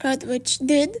Scarlet Witch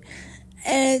did.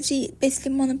 She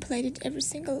basically manipulated every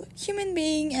single human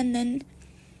being, and then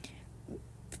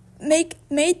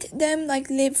made them like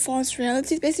live false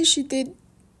realities. Basically, she did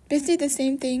the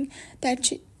same thing that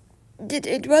she did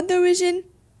in WandaVision.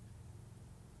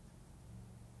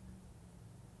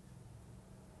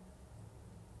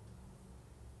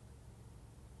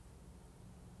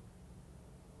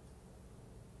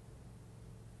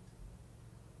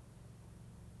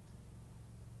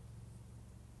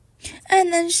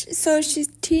 And then she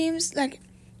teams like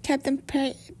Captain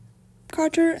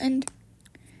Carter and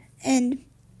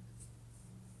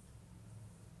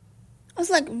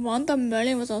also like Wanda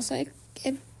Merlin was also a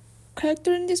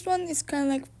character in this one. It's kind of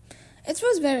like, it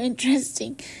was very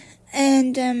interesting.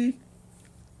 And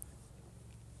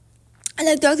I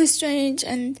like Doctor Strange,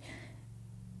 and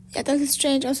Doctor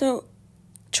Strange also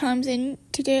chimes in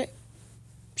to the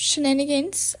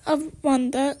shenanigans of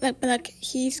Wanda, like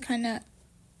he's kind of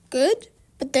good,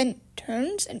 but then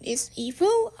turns and is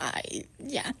evil.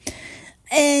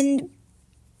 And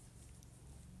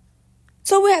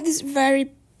so we have this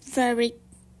very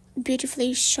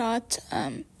beautifully shot,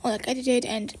 edited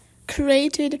and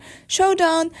created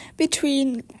showdown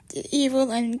between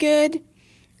evil and good.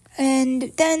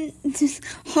 And then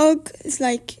Hulk is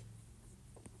like,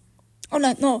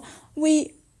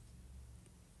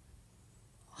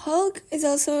 Hulk is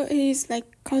also, he's like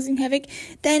causing havoc.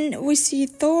 Then we see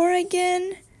Thor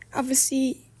again,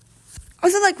 obviously.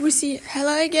 Also, like, we see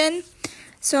Hela again.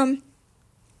 So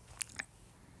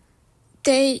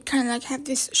they kind of like have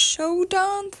this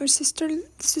showdown for sister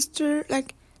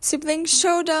like sibling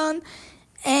showdown.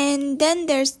 And then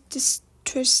there's this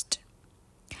twist,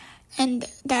 and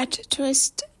that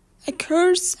twist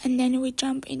occurs, and then we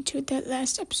jump into the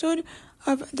last episode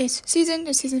of this season,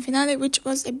 the season finale, which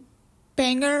was a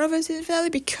banger of a season finale,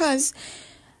 because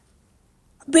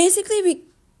basically we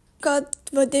got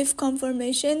what if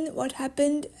confirmation what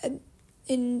happened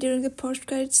during the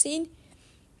post-credit scene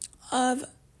of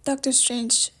Doctor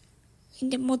Strange in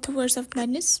the Multiverse of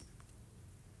Madness,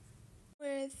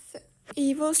 with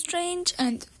Evil Strange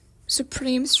and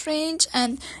Supreme Strange.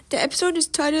 And the episode is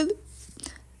titled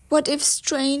What If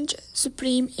Strange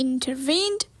Supreme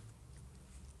Intervened.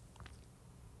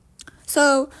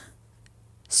 So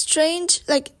Strange,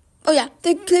 the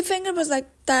cliffhanger was like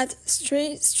that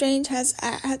Strange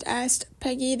had asked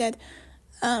Peggy that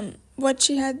what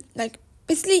she had, like,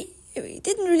 basically he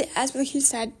didn't really ask, but he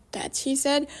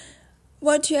said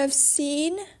what you have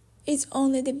seen is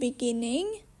only the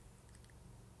beginning.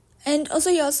 And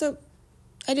also he also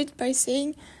ended by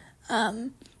saying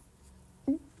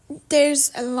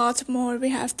there's a lot more we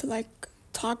have to like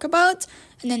talk about.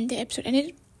 And then the episode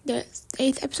ended, the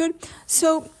 8th episode.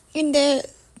 So in the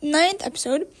 9th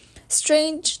episode,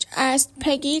 Strange asked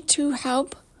Peggy to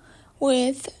help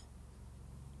with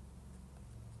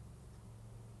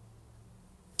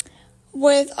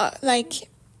like,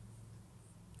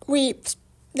 we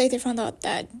later found out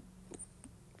that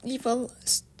Evil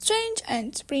Strange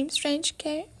and Supreme Strange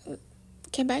came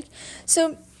back.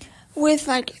 So with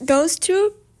like those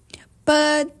two,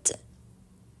 but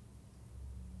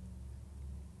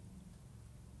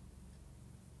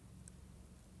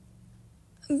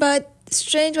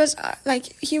Strange was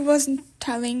like, he wasn't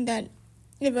telling that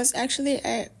it was actually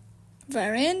a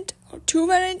variant or two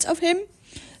variants of him.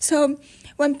 So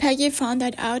when Peggy found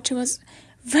that out, she was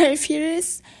very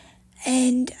furious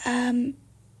and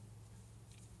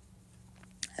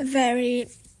very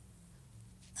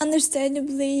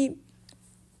understandably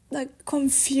like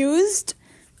confused.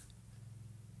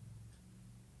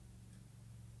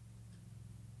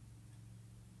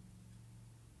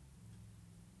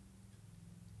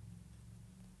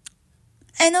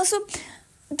 And also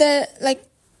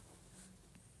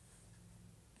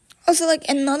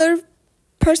another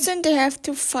person they have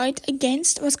to fight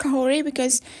against was Kahori,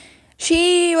 because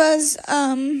she was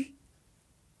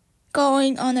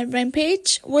going on a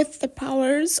rampage with the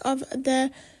powers of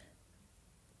the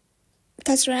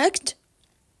Tesseract,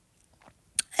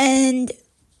 and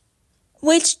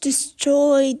which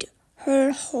destroyed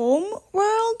her home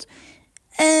world.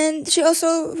 And she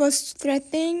also was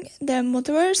threatening the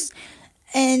multiverse,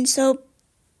 and so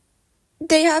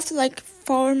they have to like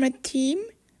form a team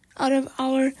out of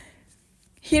our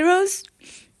heroes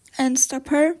and stop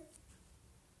her.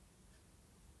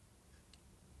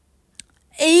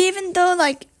 Even though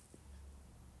like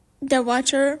the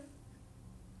Watcher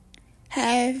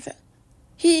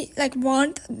he like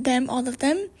warned them, all of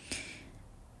them,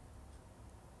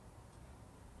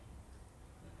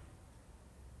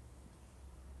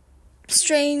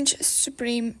 Strange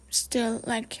Supreme still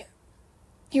like,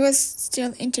 he was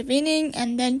still intervening.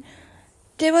 And then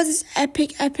there was this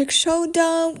epic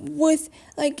showdown with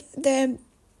like the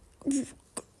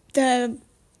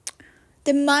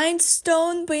Mind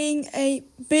Stone being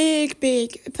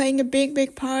playing a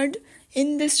big part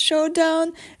in this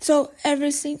showdown. So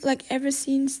every single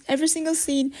scene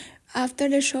after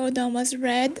the showdown was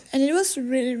red, and it was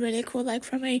really, really cool, like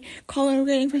from a color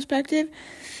grading perspective.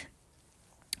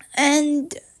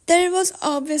 And there was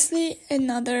obviously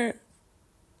another,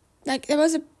 like there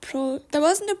wasn't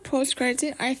a post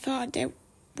credit. I thought there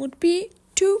would be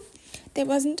two. There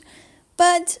wasn't,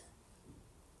 but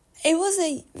it was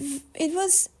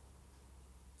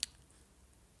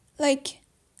like,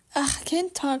 I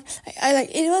can't talk. I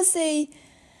like, it was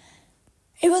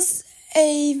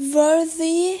a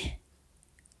worthy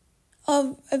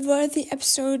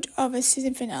episode of a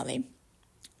season finale.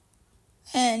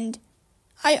 And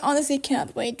I honestly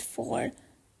cannot wait for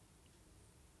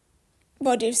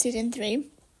What If Season 3.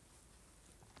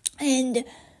 And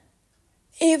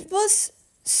it was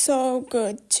so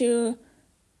good to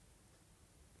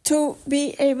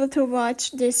be able to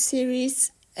watch this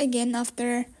series again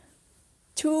after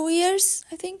 2 years,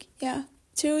 I think. Yeah,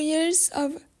 2 years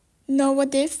of no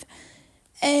What If.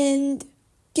 And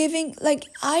giving, like,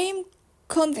 I am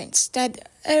convinced that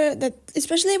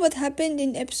especially what happened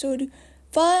in episode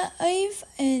 5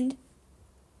 and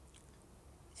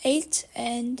 8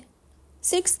 and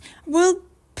 6 will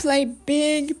play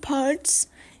big parts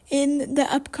in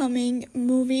the upcoming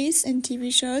movies and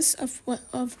TV shows of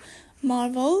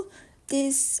Marvel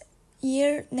this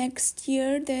year, next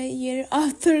year, the year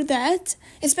after that,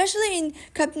 especially in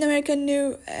Captain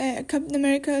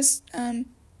America's A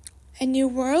New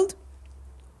World.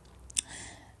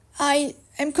 I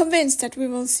am convinced that we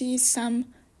will see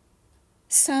some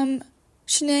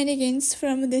shenanigans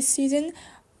from this season,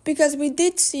 because we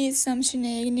did see some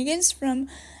shenanigans from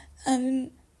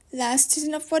last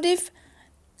season of What If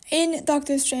in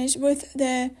Doctor Strange with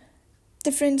the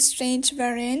different Strange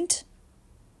variant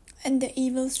and the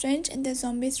evil Strange and the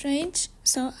zombie Strange.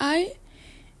 So I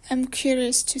am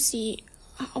curious to see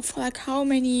how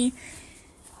many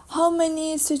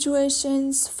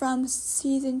situations from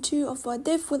season 2 of What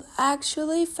If will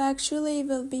actually factually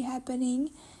will be happening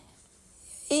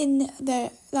in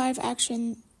the live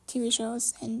action TV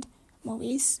shows and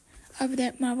movies of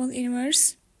the Marvel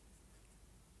Universe.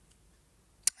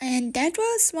 And that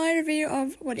was my review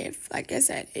of What If. Like I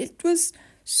said, it was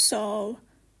so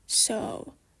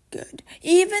good.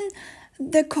 Even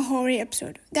the Kahori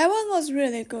episode. That one was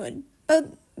really good.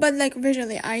 But like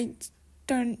visually, I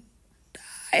don't.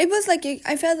 It was like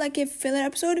I felt like a filler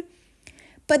episode.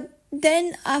 But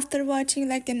then after watching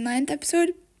like the 9th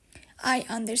episode, I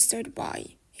understood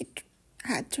why it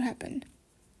had to happen.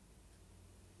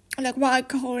 Like why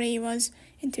Kahori was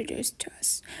introduced to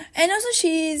us. And also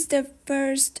she is the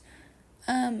first,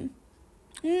 well,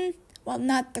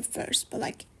 not the first, but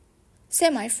like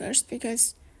semi-first,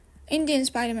 because Indian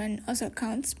Spider-Man also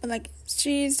counts, but like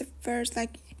she is the first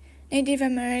like Native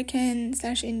American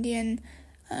 / Indian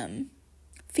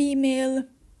female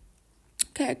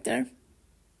character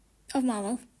of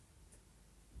Marvel.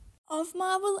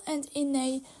 And in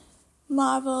a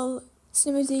Marvel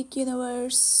Cinematic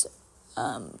Universe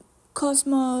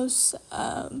Cosmos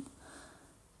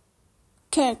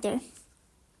character,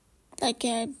 like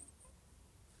a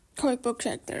comic book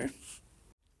character.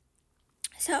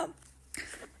 So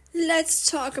let's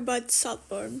talk about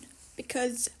Saltburn,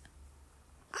 because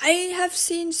I have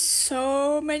seen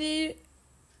so many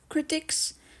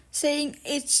critics saying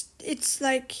it's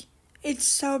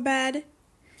so bad,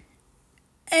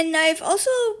 and I've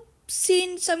also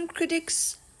seen some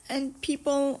critics and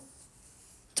people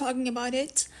talking about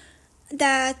it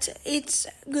that it's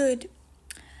good.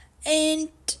 And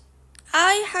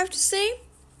I have to say,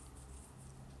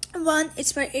 one,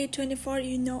 it's by A24.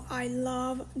 You know I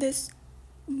love this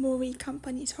movie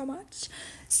company so much.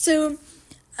 So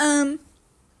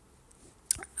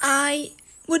I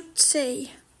would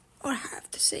say, or have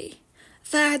to say,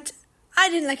 that I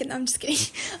didn't like it. No, I'm just kidding.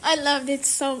 I loved it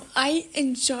so. I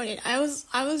enjoyed it. I was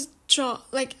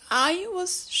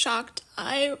shocked.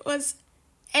 I was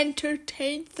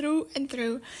entertained through and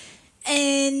through,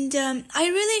 and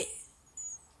I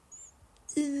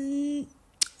really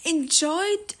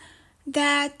enjoyed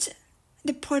that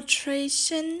the portrayal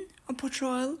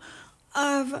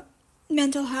of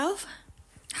mental health,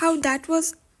 how that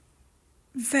was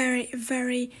very,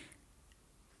 very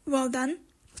well done.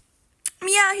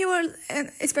 Yeah, he was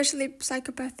especially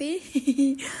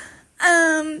psychopathy,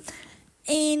 and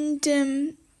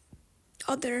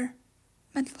other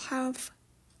mental health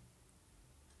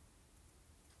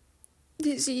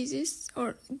diseases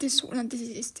or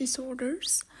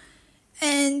disorders,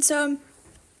 and so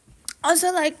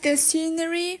also like the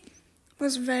scenery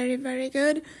was very, very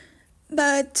good,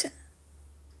 but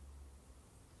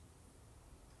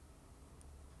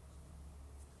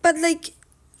like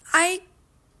I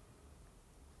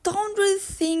don't really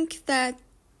think that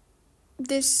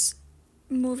this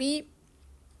movie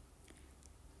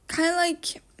kind of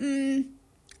like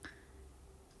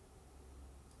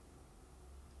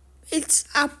it's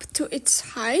up to its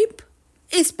hype,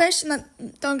 especially,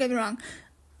 don't get me wrong,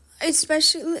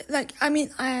 especially like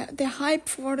the hype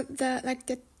for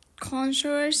the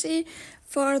controversy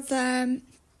for the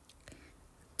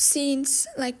scenes,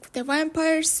 like the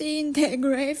vampire scene, the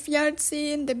graveyard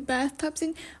scene, the bathtub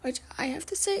scene, which I have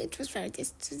to say it was very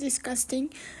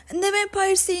disgusting. And the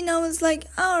vampire scene, I was like,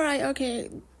 alright, okay,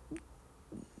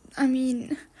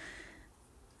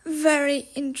 very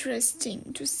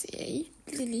interesting to say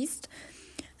the least.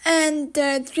 And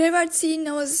the graveyard scene,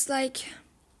 I was like,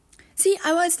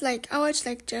 I watched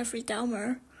Jeffrey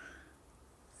Dahmer,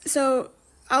 so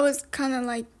I was kind of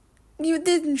like, you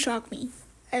didn't shock me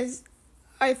as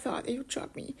I thought it would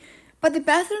shock me, but the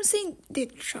bathroom scene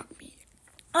did shock me.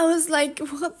 I was like,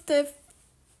 what the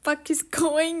fuck is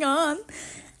going on?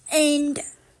 And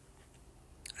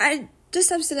I just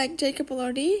have to say, like, Jacob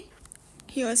Elordi,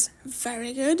 he was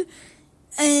very good,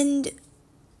 and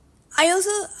I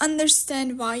also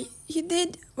understand why he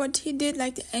did what he did.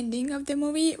 Like, the ending of the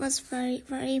movie was very,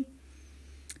 very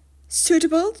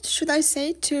suitable, should I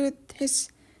say, to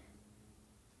his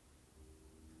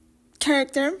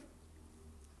character.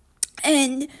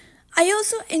 And I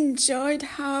also enjoyed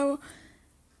how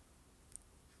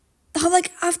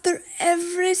like after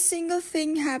every single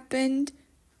thing happened,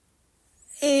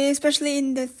 especially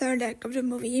in the third act of the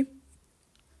movie,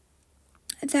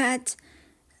 that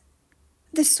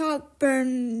the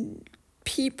Saltburn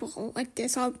people, like the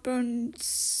Saltburn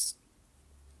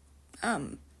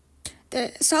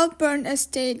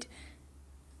estate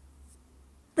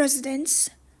residents,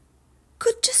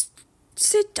 could just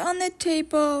sit on a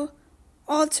table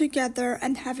all together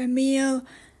and have a meal,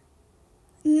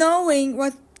 knowing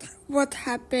what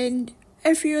happened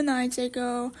a few nights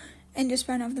ago in the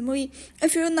span of the movie, a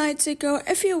few nights ago,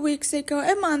 a few weeks ago,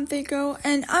 a month ago,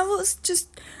 and I was just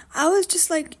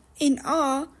like in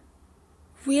awe,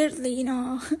 weirdly in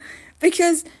awe,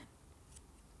 because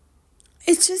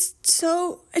it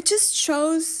just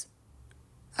shows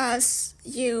us,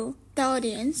 the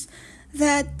audience,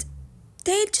 that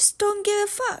they just don't give a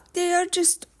fuck. They are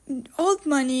just old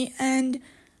money and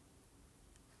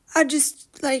are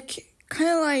just like kind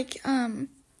of like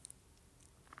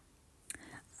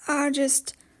are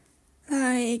just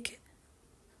like,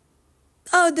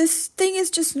 oh, this thing is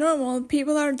just normal.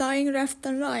 People are dying left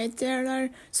and right. There are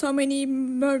so many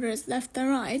murders left and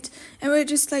right, and we're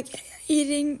just like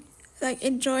eating, like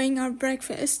enjoying our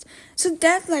breakfast. So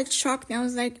that like shocked me. I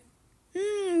was like,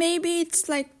 maybe it's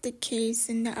like the case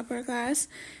in the upper class.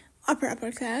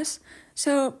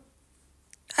 So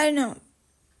I don't know.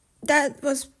 That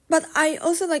was, but I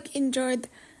also like enjoyed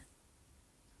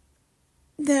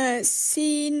the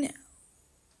scene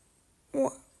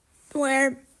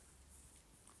where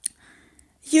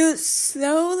you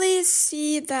slowly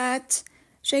see that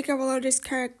Jacob Elordi's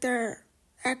character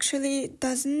actually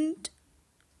doesn't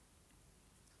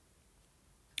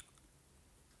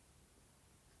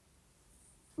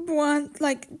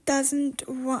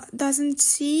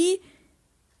see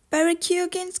Barry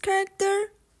Keoghan's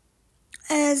character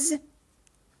as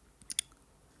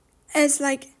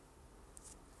like,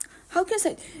 how can I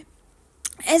say,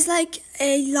 as like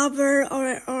a lover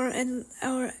or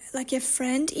like a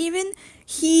friend. Even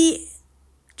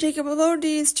Jacob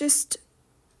Elordi is just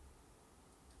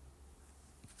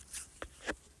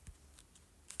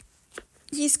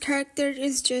his character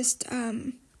is just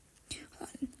I'm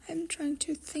trying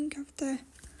to think of the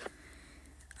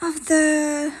of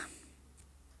the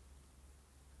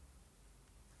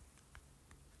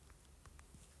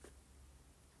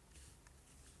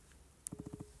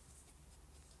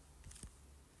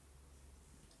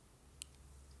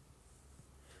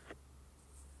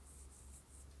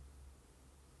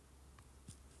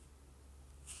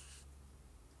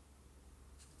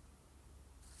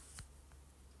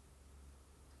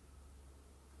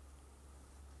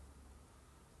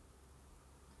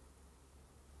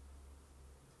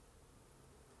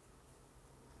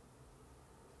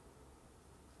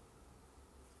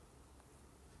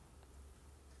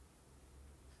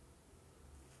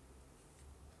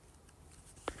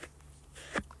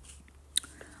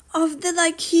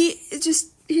like he's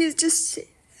just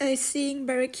seeing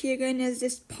Barry Keoghan as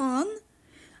this pawn,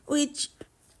 which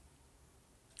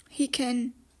he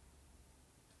can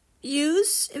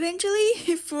use eventually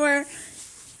for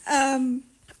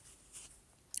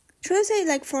should I say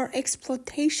like for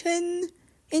exploitation,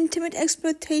 intimate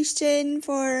exploitation,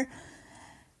 for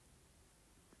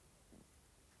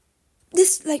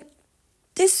this. Like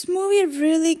this movie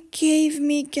really gave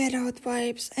me Get Out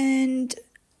vibes, and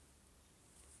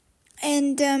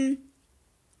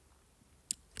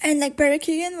like Barry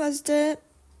Keoghan was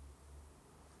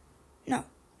not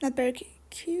Barry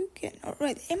Keoghan. Oh,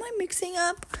 right, am I mixing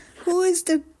up? Who is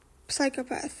the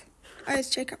psychopath? It's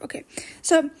Jacob. Okay,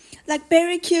 so like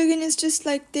Barry Keoghan is just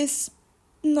like this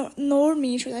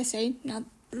normie, should I say, not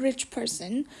rich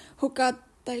person who got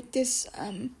like this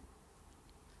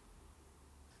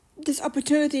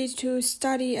opportunity to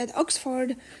study at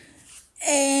Oxford,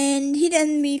 and he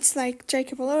then meets like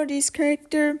Jacob Elordi's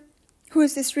character, who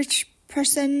is this rich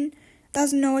person,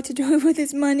 doesn't know what to do with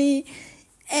his money,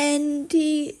 and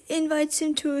he invites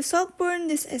him to Saltburn,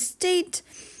 this estate,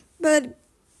 but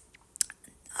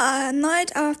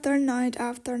night after night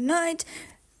after night,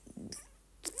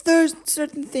 there's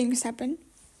certain things happen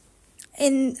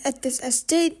at this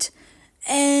estate,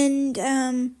 and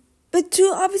but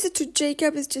to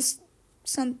Jacob is just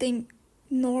something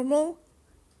normal,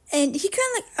 and he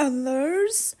kind of like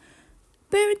allures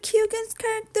Barry Keoghan's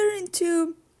character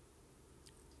into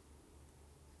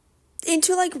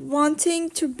like wanting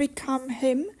to become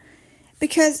him,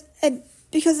 because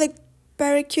like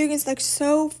Barry Keoghan is like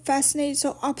so fascinated,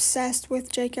 so obsessed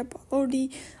with Jacob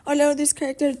Elordi's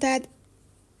character that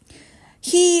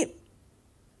he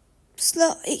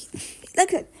slowly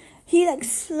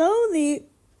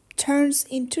turns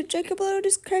into Jacob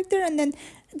Elordi's character, and then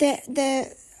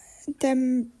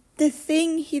the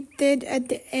thing he did at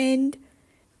the end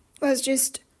was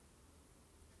just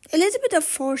a little bit of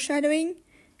foreshadowing.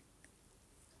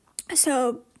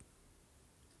 So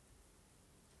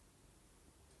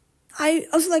I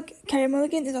also like Carey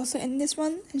Mulligan is also in this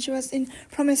one, and she was in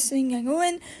Promising Young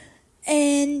Woman,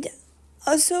 and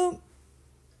also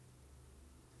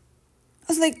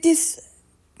like this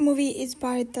movie is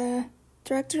by the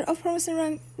director of Promising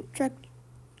Young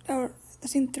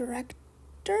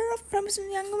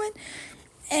Woman,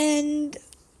 and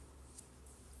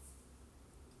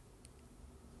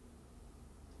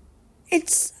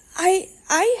it's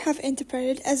I have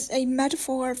interpreted as a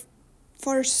metaphor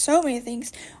for so many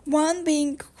things. One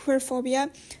being queerphobia,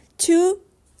 two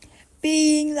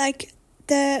being like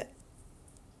the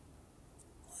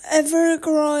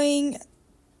ever-growing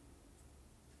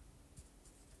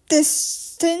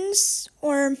distance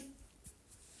or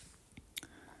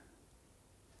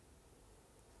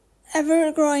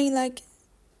ever growing like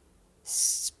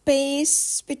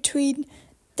space between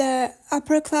the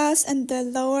upper class and the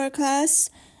lower class,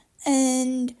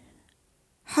 and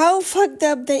how fucked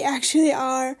up they actually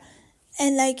are,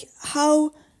 and like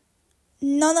how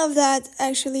none of that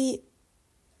actually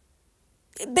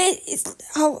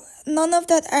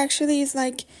is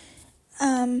like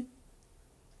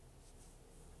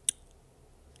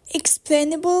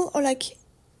explainable or like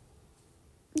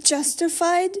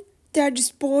justified. They are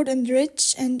just bored and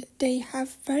rich, and they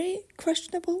have very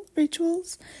questionable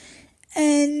rituals,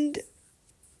 and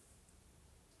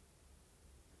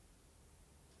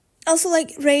also like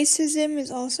racism is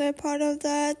also a part of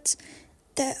that.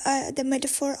 The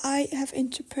metaphor I have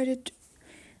interpreted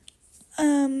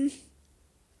along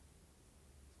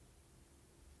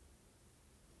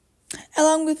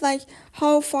with like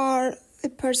how far a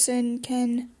person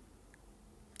can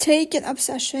take an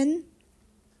obsession,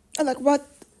 or like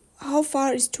how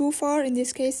far is too far in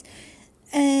this case,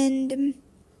 and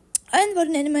what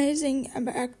an amazing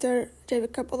actor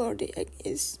David Capaldi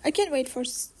is. I can't wait for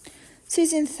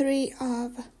season 3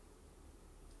 of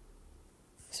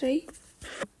 3.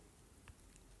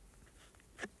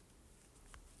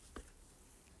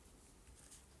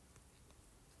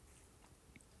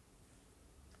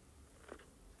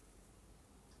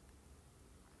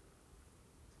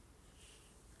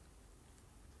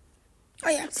 Oh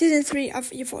yeah, season 3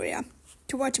 of Euphoria,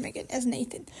 to watch him again as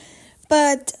Nathan.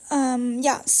 But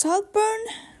yeah, Saltburn,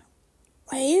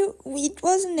 it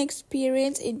was an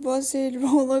experience. It was a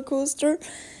roller coaster,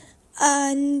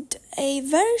 and a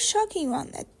very shocking one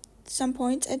at some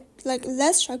point, like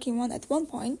less shocking one at one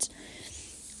point.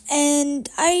 And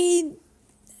I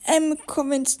am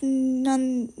convinced not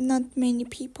many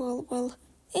people will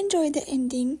enjoy the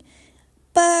ending,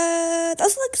 but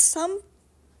also like some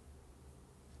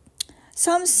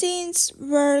scenes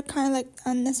were kind of like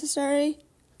unnecessary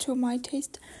to my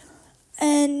taste,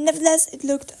 and nevertheless it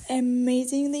looked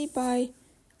amazingly by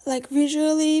like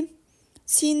visually,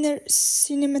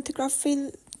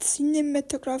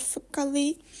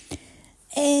 cinematographically,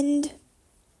 and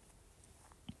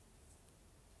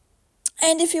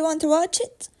if you want to watch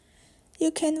it,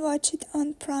 you can watch it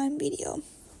on Prime Video,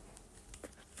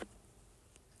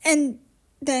 and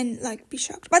then like be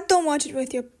shocked, but don't watch it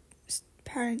with your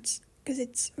parents because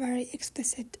it's very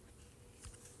explicit.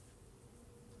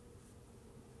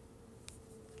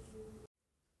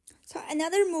 So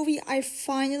another movie I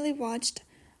finally watched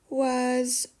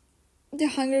was The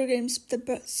Hunger Games: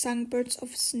 The Songbirds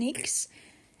of Snakes,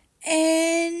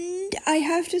 and I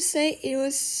have to say it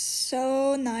was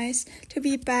so nice to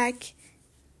be back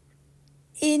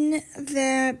in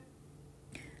the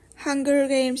Hunger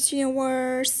Games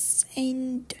universe,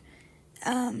 and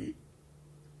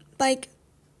like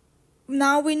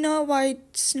now we know why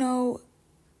Snow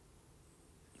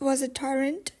was a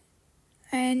tyrant,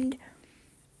 and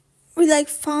we like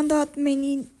found out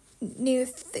many new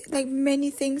many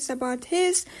things about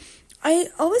his. I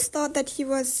always thought that he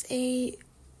was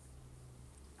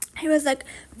like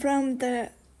from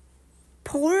the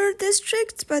poorer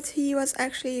districts, but he was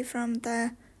actually from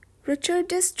the richer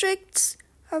districts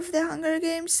of the Hunger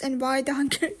Games, and why the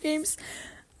Hunger Games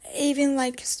even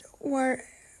like were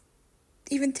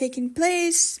even taking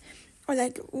place, or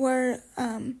like were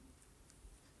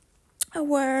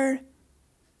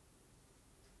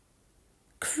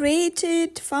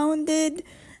created, founded.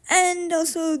 And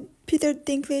also Peter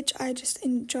Dinklage, I just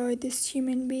enjoyed this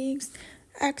human being's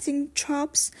acting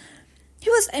chops. He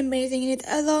was amazing in it,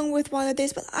 along with Viola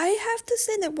Davis. But I have to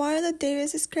say that Viola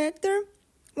Davis's character,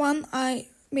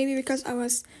 maybe because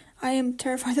I am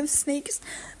terrified of snakes,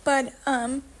 but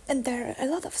and there are a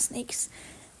lot of snakes,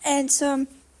 and so,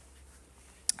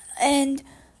 and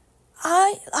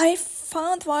I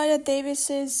found Viola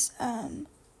Davis's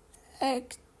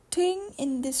acting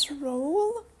in this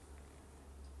role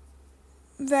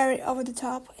very over the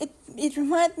top. It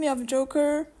reminded me of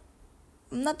Joker,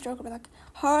 not Joker, but like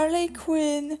Harley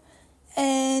Quinn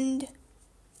and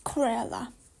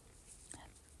Cruella.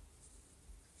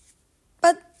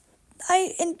 But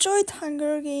I enjoyed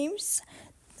Hunger Games,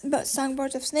 but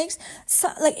Songbirds of Snakes.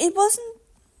 So like it wasn't.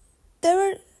 There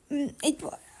were it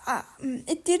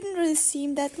didn't really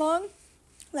seem that long,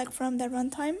 like from the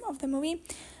runtime of the movie,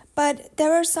 but there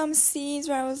were some scenes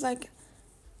where I was like,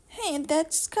 hey,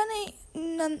 that's kind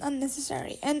of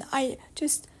unnecessary, and I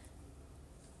just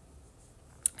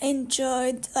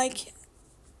enjoyed like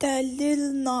the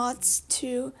little nods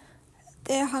to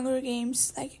the Hunger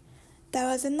Games. Like there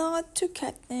was a nod to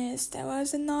Katniss, there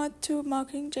was a nod to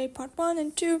Mockingjay Part 1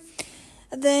 and 2,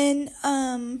 Then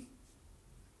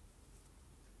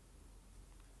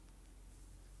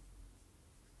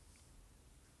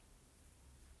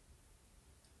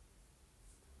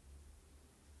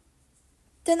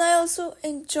I also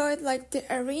enjoyed like the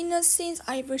arena scenes.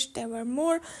 I wish there were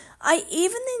more. I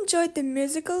even enjoyed the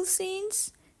musical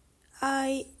scenes.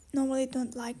 I normally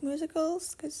don't like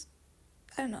musicals because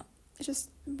I don't know, it's just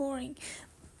boring.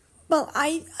 Well,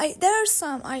 I there are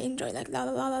some I enjoy like La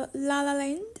La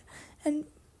Land, and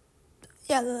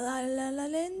yeah, La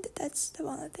Land. That's the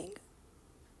one I think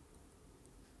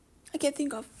I can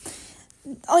think of.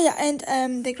 Oh yeah,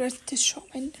 and The Greatest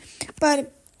Showman.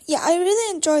 But yeah, I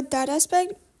really enjoyed that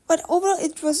aspect. But overall,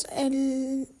 it was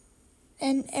an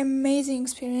amazing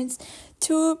experience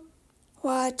to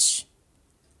watch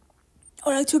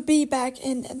or like to be back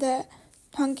in the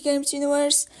Hunger Games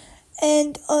universe,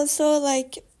 and also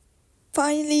like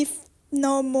finally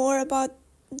know more about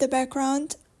the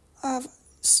background of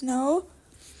Snow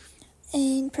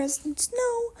and President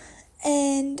Snow,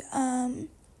 and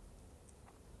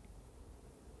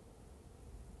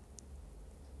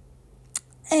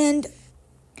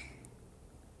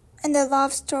and the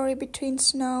love story between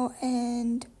Snow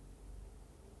and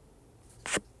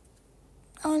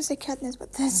I want to say Katniss,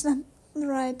 but that's not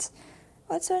right.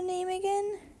 What's her name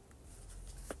again?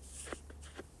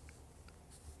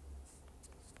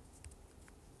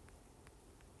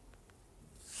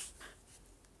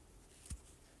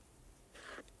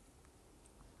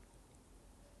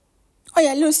 Oh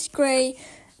yeah, Lucy Gray,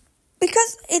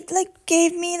 because it like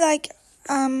gave me like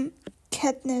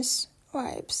Katniss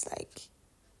vibes, like,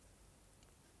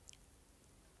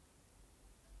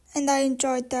 and I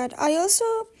enjoyed that. I also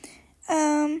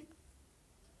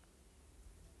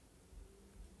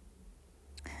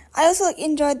like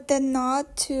enjoyed the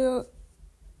nod to,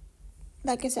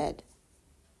 like I said,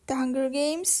 the Hunger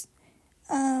Games,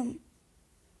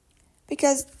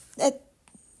 because at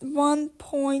one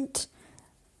point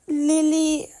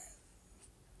Lily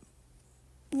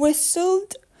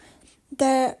whistled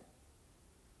the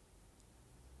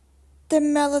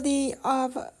melody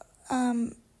of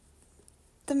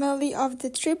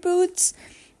the tributes,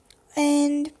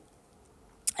 and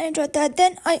I enjoyed that.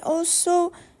 Then I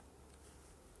also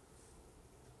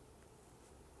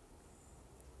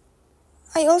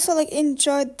like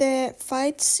enjoyed the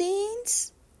fight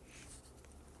scenes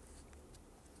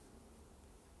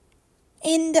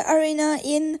in the arena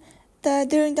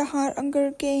during the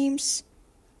Hunger Games.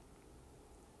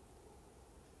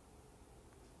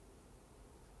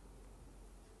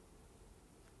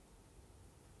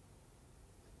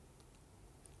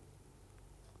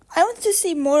 I wanted to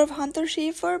see more of Hunter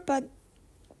Schafer, but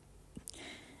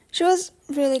she was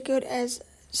really good as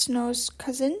Snow's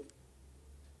cousin,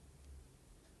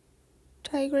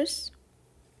 Tigress.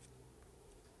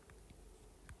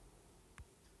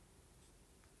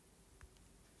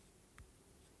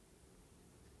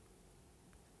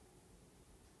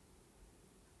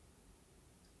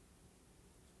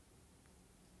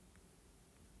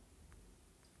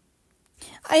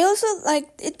 I also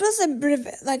liked it was a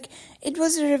revenge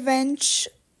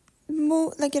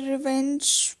a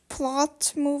revenge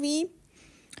plot movie,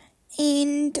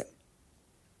 and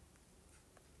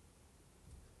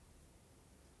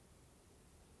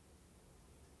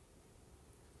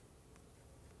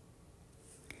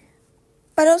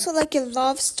but also like a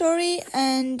love story,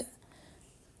 and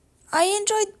I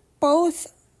enjoyed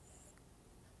both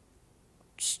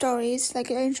stories.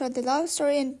 Like I enjoyed the love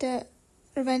story and the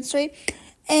revenge story,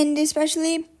 and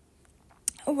especially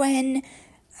when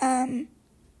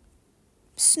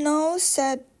Snow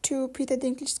said to Peter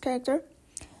Dinklage's character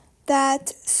that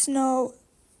Snow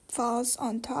falls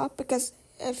on top, because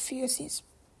a few scenes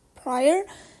prior,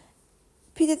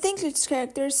 Peter Dinklage's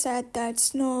character said that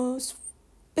Snow's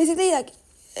basically like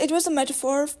it was a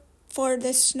metaphor for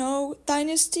the Snow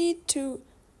dynasty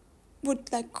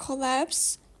would like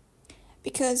collapse,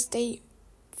 because they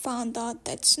found out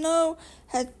that Snow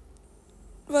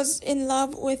was in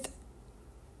love with,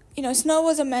 Snow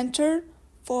was a mentor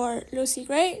for Lucy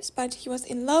Gray, but he was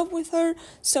in love with her,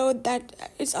 so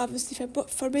that is obviously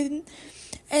forbidden.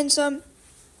 And so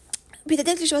Peter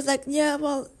Dinklage was like, yeah,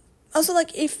 well, also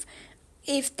like if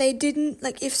they didn't,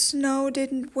 like if Snow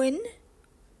didn't win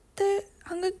the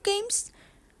Hunger Games,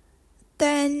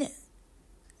 then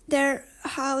their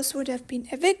house would have been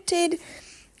evicted.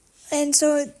 And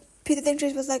so Peter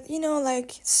Dinklage was like,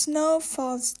 like Snow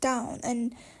falls down,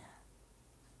 and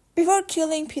before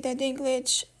killing Peter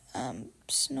Dinklage,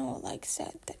 Snow like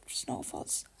said that Snow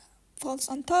falls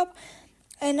on top,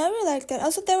 and I really like that.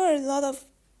 Also,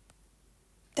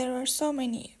 there were so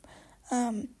many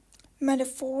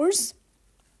metaphors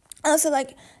Also,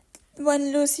 like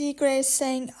when Lucy Gray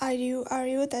sang Are You,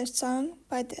 that song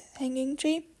by the Hanging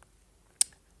Tree,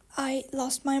 I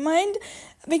lost my mind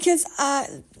because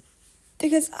I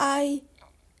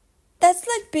that's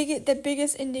like the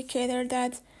biggest indicator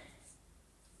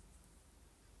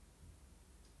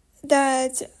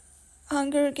that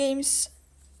Hunger Games,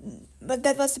 but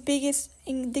that was the biggest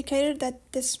indicator that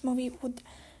this movie would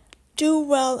do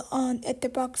well on at the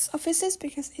box offices,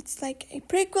 because it's like a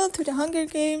prequel to the Hunger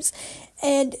Games,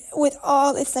 and with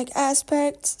all its like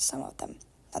aspects, some of them,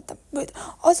 not them, but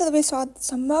also we saw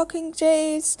some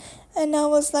Mockingjays, and I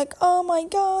was like, oh my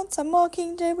god, some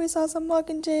Mockingjay, we saw some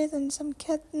Mockingjays and some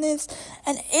Katniss,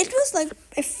 and it was like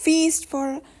a feast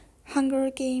for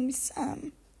Hunger Games,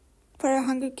 for a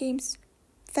Hunger Games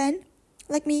fan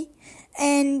like me,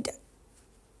 and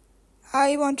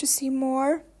I want to see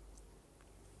more.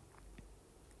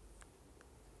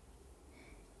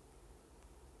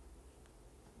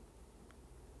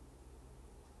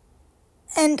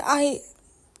 And I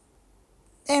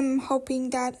am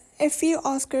hoping that a few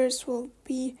Oscars will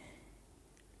be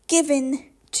given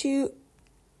to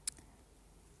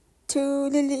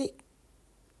Lily,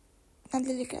 not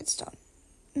Lily Gladstone,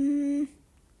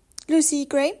 Lucy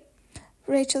Gray,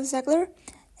 Rachel Zegler,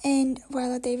 and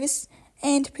Viola Davis,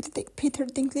 and Peter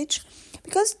Dinklage,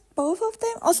 because both of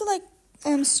them, also like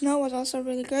Snow was also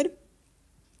really good.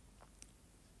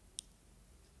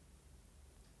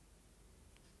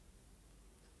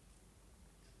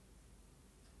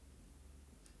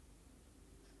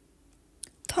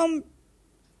 Tom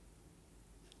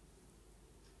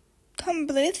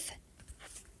Blyth.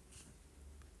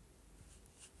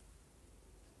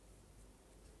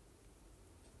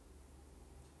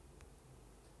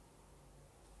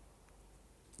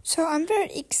 So I'm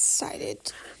very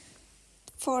excited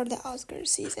for the Oscar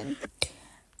season,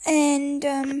 and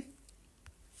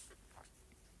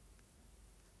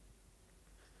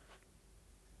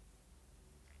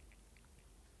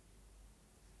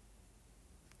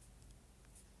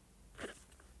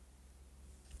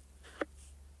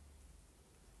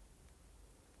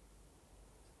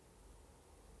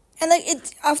like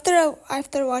it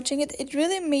after watching it, it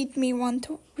really made me want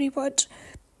to rewatch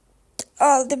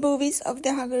all the movies of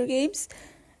the Hunger Games.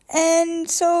 And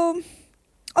so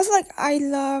also like I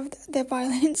loved the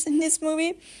violence in this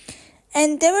movie,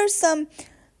 and there were some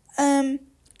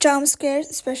jump scares,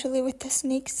 especially with the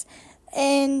snakes,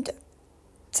 and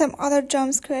some other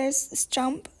jump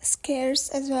scares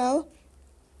as well.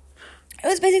 It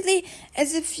was basically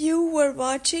as if you were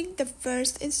watching the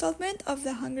first installment of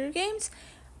the Hunger Games,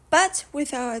 but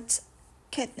without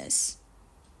Katniss,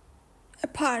 a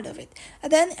part of it. And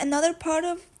then another part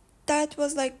of that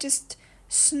was like just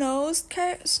Snow's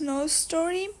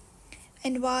story,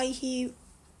 and why he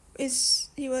was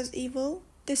evil.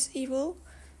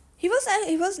 He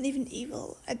wasn't even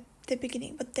evil at the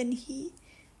beginning, but then he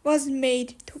was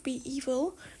made to be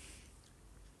evil.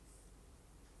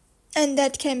 And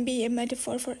that can be a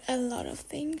metaphor for a lot of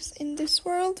things in this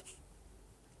world.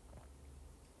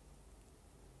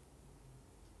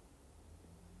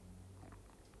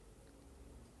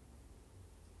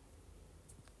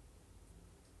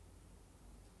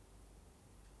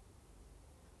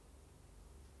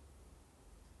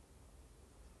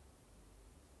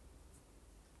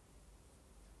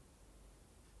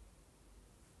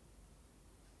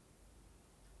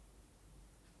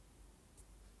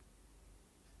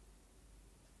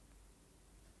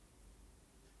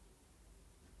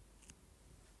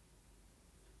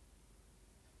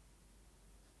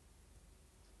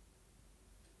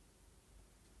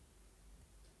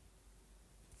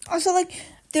 Also, like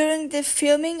during the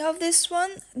filming of this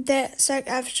one, the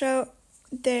SAG-AFTRA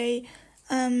they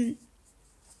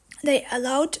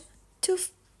allowed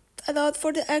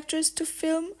for the actors to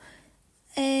film,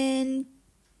 and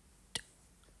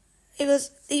it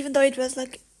was, even though it was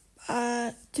like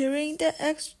during the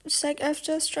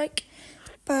SAG-AFTRA strike,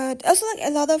 but also like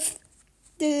a lot of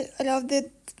the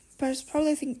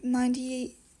probably I think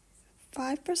 95%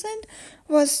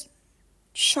 was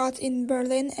shot in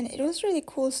Berlin, and it was really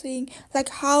cool seeing like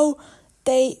how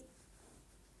they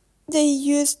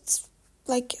used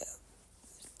like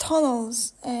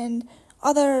tunnels and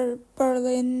other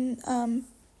Berlin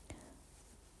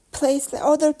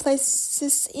other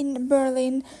places in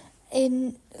Berlin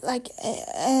in like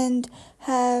and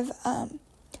have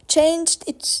changed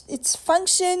its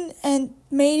function and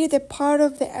made it a part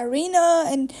of the arena,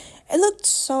 and it looked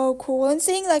so cool. And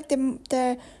seeing like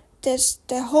the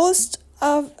host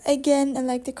of again, and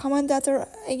like the commentator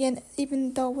again,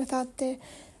 even though without the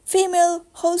female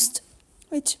host,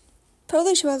 which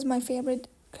probably she was my favorite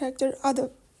character out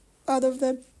of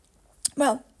the,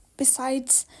 well,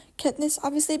 besides Katniss,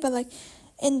 obviously, but like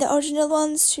in the original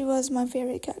ones, she was my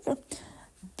favorite character.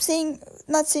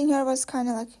 Not seeing her was kind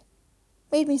of like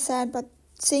made me sad, but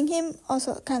seeing him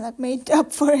also kind of like made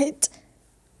up for it.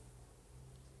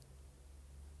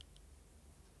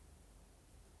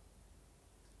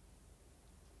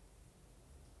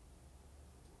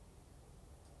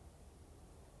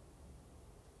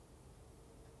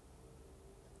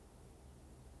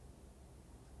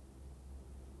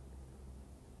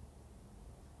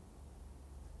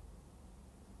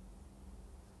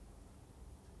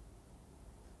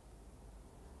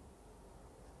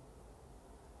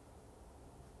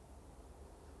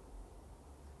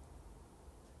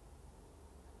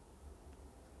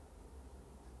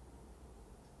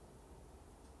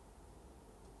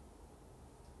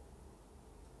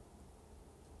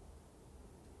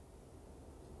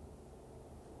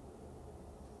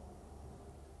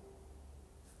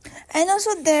 And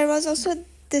also there was also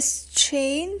this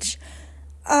change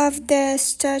of the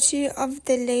statue of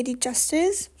the Lady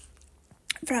Justice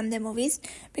from the movies,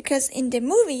 because in the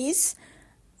movies,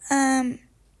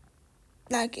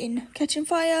 like in Catching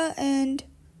Fire and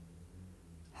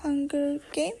Hunger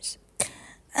Games,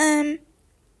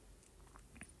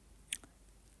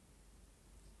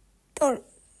 or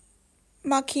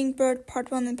Mockingbird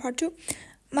Part 1 and Part 2,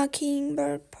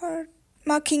 Mockingjay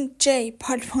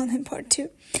Part 1 and Part 2,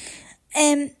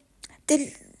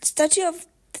 the statue of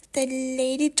the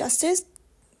Lady Justice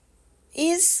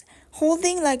is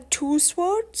holding like two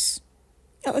swords.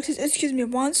 Excuse me,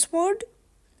 one sword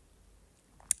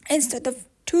instead of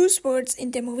two swords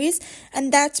in the movies,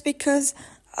 and that's because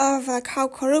of like how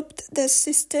corrupt the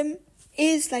system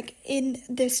is, like in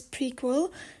this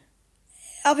prequel.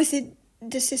 Obviously,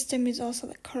 the system is also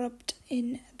like corrupt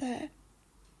in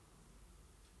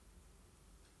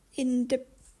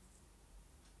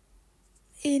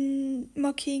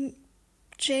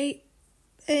Mockingjay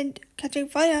and Catching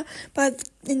Fire, but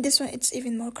in this one it's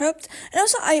even more corrupt. And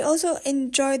also I also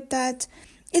enjoyed that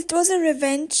it was a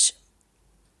revenge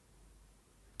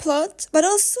plot, but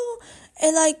also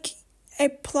a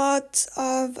plot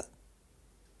of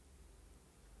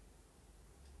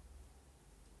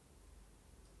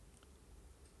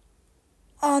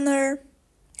honor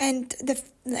and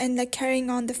like carrying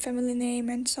on the family name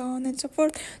and so on and so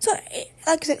forth. So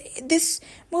like I said, this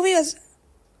movie was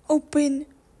open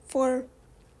for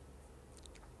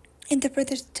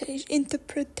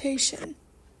interpretation.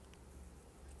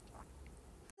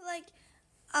 Like,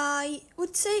 I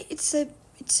would say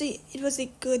it was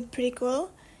a good prequel,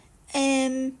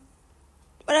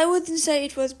 but I wouldn't say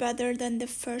it was better than the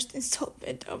first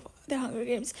installment of the Hunger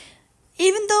Games,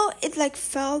 even though it like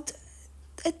felt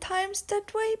at times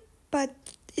that way, but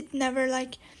it never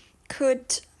like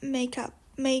could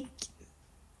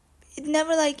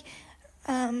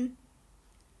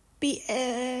be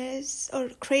as or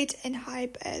create and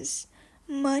hype as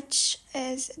much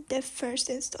as the first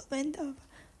installment of the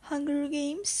Hunger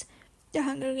Games,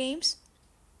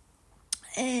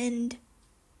 and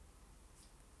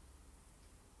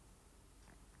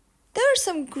there are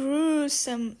some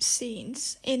gruesome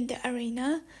scenes in the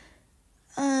arena,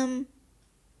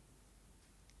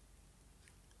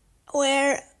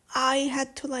 where I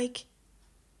had to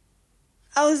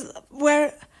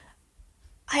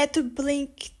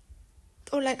blink,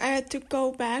 or like I had to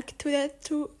go back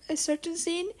to a certain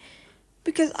scene,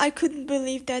 because I couldn't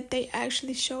believe that they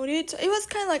actually showed it. So it was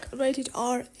kind of like rated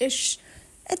R-ish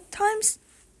at times,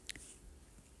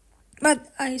 but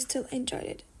I still enjoyed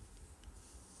it.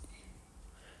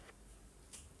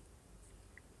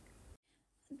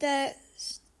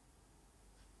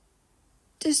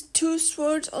 These two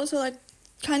swords also like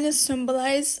kind of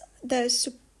symbolize that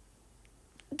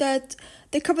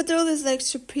the capital is like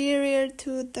superior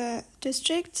to the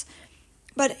districts,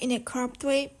 but in a corrupt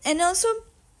way. And also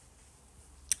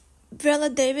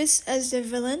Viola Davis as the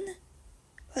villain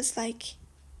was like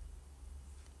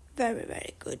very,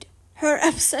 very good. Her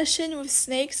obsession with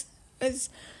snakes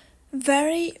was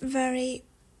very, very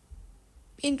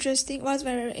interesting.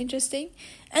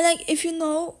 And like if you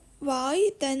know why,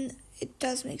 then it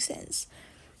does make sense.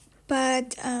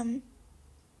 But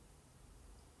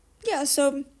yeah,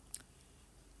 so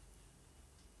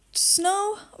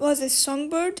Snow was a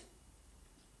songbird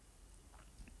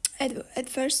at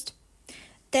first,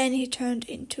 then he turned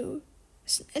into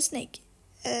a snake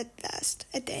at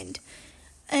the end.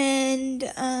 And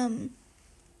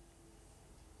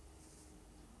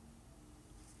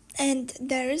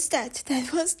there is that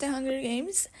was the Hunger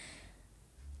Games,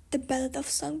 the Ballad of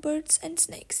Songbirds and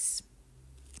Snakes.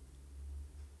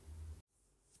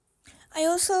 I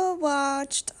also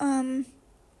watched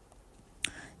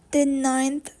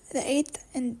the 8th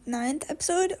and 9th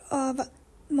episode of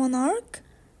Monarch,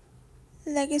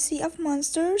 Legacy of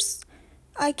Monsters.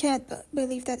 I can't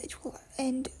believe that it will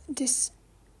end this.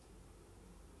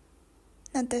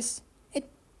 Not this. It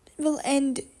will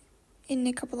end in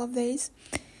a couple of days.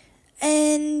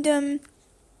 And I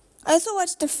also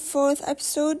watched the 4th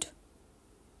episode.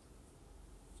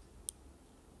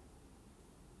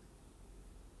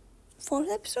 Fourth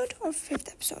episode or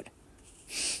 5th episode?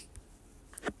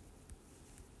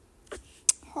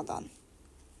 Hold on.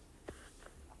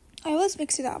 I always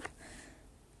mix it up.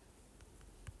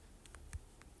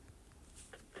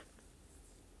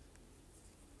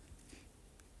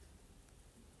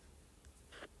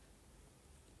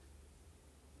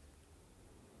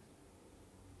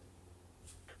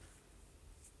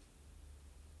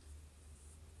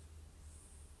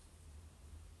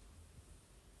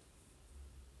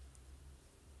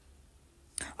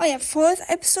 Oh yeah, 4th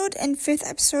episode and 5th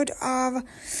episode of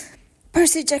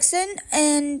Percy Jackson.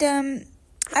 And I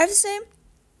have to say,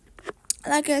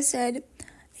 like I said,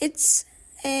 it's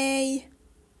a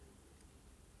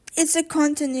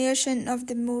continuation of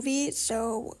the movie.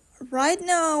 So right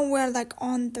now we're like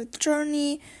on the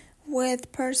journey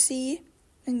with Percy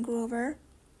and Grover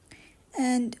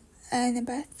and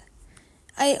Annabeth.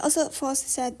 I also falsely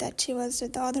said that she was the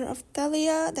daughter of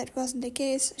Thalia. That wasn't the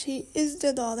case. She is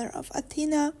the daughter of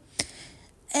Athena.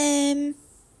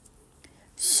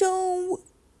 So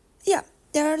yeah,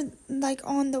 they're like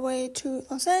on the way to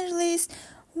Los Angeles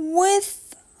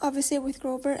with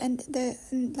Grover, and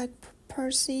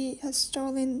Percy has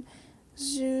stolen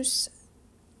Zeus'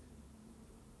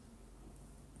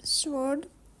 sword,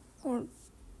 or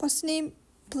what's the name?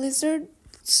 Blizzard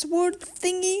sword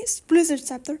thingy, Blizzard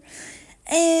scepter.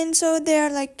 And so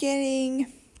they're like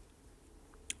getting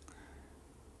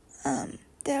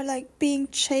they're like being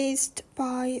chased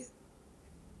by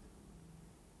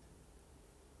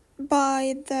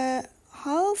the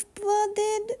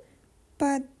half-blooded,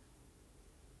 but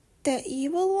the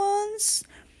evil ones.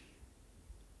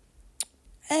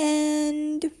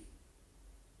 And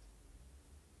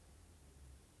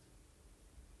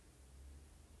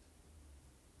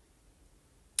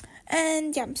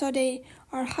yeah, so they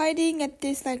are hiding at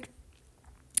this, like,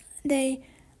 they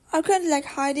are kind of like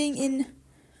hiding in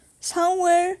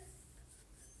somewhere.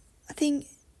 I think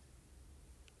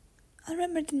I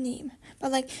remember the name,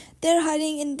 but like they're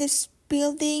hiding in this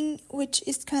building, which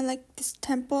is kind of like this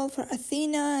temple for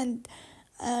Athena, and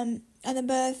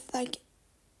Annabeth, like,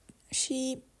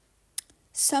 she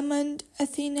summoned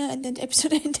Athena, and then the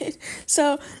episode ended.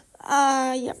 So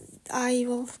yeah, I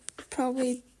will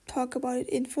probably talk about it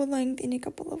in full length in a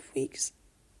couple of weeks,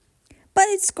 but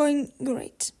it's going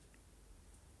great.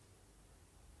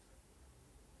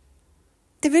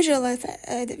 The visual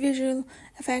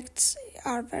effects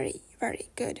are very, very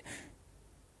good.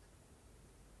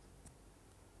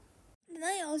 And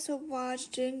I also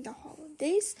watched during the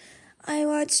holidays. I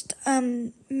watched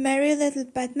Merry Little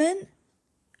Batman.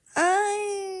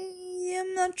 I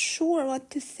am not sure what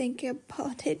to think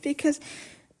about it, because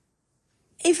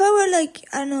if I were like,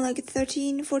 I don't know, like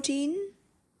 13, 14,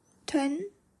 10,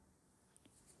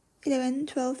 11,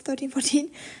 12, 13,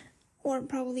 14, or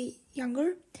probably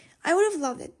younger, I would have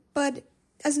loved it. But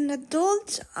as an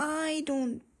adult, I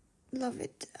don't love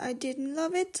it. I didn't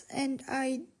love it, and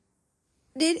I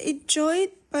did enjoy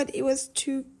it, but it was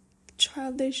too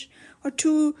childish, or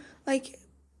too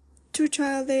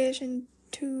childish and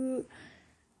too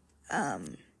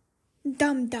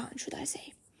dumbed down, should I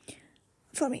say,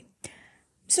 for me.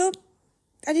 So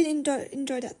I didn't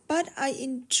enjoy that, but I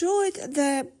enjoyed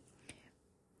the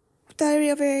Diary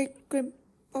of a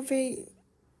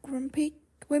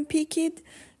Wimpy Kid,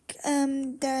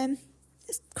 the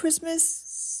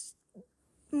Christmas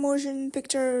motion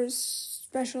pictures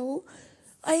special.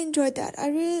 I enjoyed that. I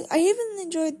even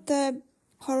enjoyed the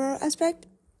horror aspect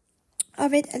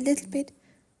of it a little bit.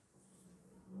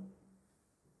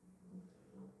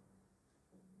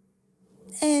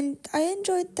 And I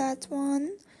enjoyed that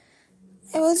one.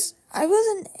 It was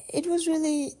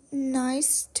really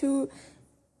nice to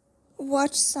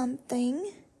watch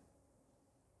something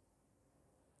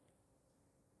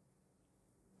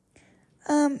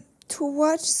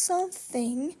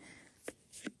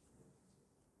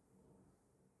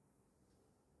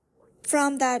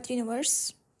from that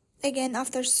universe again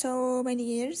after so many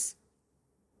years.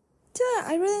 So yeah,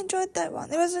 I really enjoyed that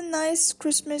one. It was a nice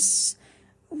Christmas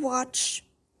watch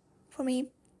for me.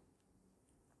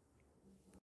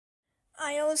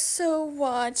 I also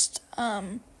watched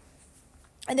the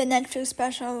Netflix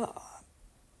special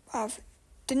of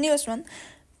the newest one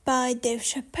by Dave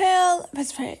Chappelle. It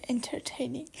was very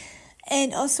entertaining.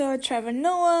 And also Trevor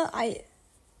Noah.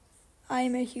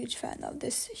 I'm a huge fan of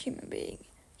this human being.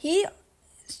 He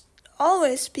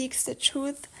always speaks the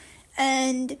truth,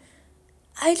 and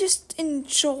I just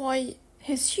enjoy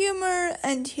his humor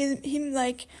and him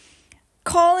like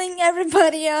calling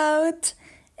everybody out,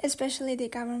 especially the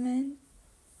government.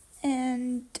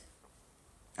 And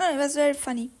it was very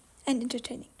funny and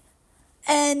entertaining.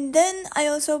 And then I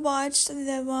also watched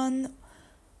the one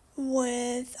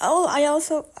with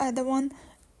the one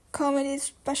comedy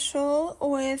special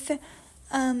with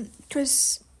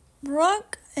Chris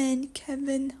Rock and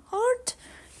Kevin Hart.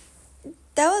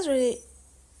 That was really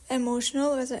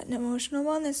emotional. It was an emotional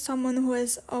one. As someone who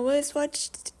has always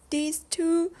watched these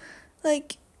two,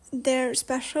 like their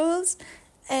specials,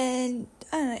 and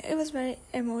I don't know, it was very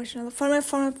emotional from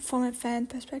my fan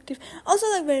perspective. Also,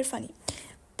 like very funny.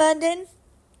 But then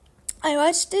I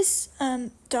watched this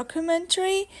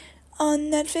documentary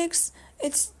on Netflix.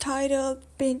 It's titled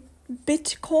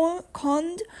Bitcoin,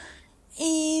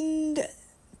 and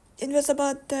it was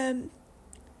about the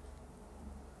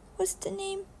what's the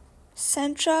name?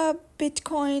 Centra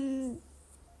Bitcoin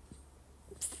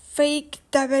fake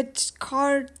debit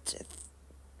card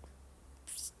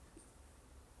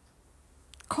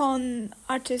con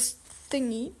artist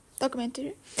thingy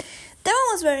documentary. That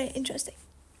one was very interesting.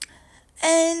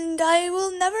 And I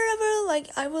will never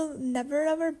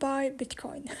ever buy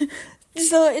Bitcoin.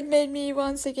 So it made me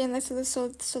once again like solidify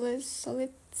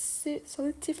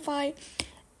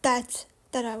that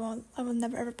I will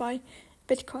never ever buy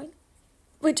Bitcoin,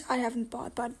 which I haven't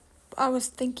bought, but I was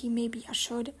thinking maybe I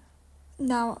should.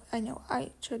 Now I know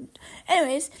I shouldn't.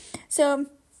 Anyways, so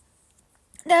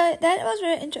that was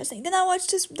very interesting. Then I watched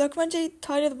this documentary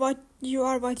titled "What You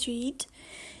Are, What You Eat,"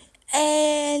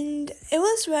 and it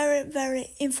was very,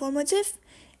 very informative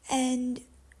and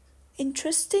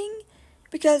interesting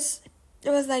because it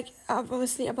was like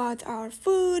obviously about our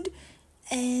food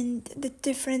and the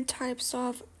different types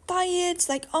of diets,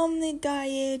 like omni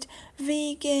diet,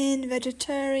 vegan,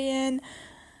 vegetarian,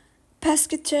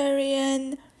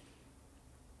 pescatarian.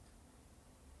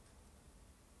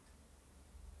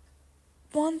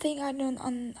 One thing I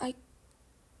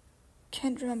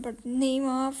can't remember the name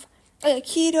of,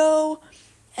 keto,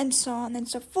 and so on and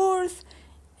so forth.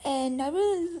 And I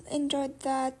really enjoyed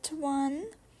that one.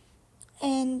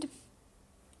 And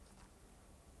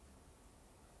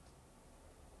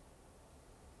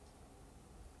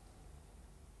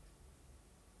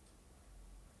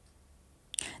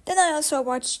then I also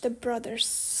watched The Brother's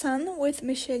Son with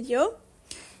Michelle Yeoh.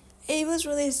 It was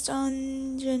released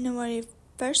on January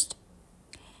 1st.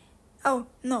 Oh,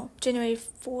 no, January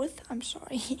 4th. I'm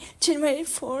sorry. January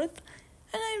 4th.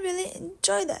 And I really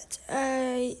enjoyed that.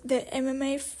 The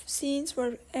MMA scenes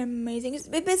were amazing. It's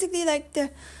basically like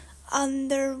the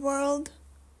underworld.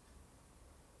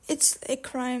 It's a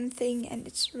crime thing and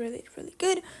it's really, really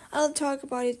good. I'll talk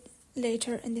about it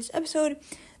later in this episode.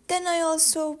 Then I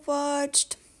also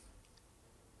watched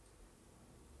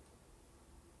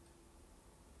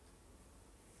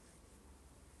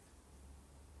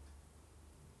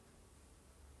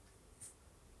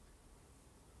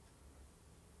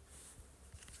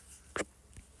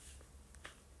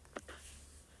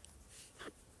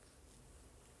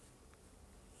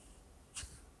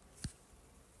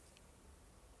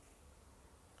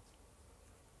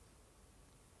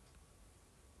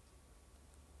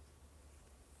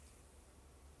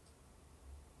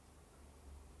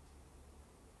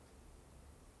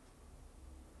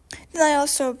Then I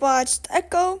also watched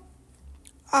Echo.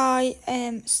 I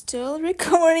am still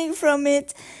recovering from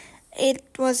it. It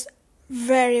was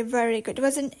very, very good. It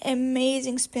was an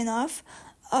amazing spin-off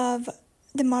of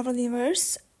the Marvel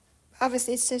Universe.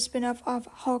 Obviously, it's a spin-off of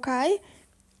Hawkeye.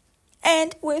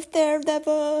 And with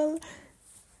Daredevil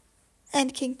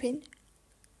and Kingpin.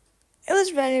 It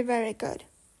was very, very good.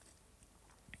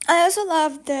 I also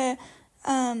loved the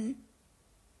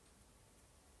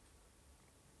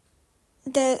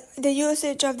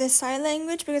usage of the sign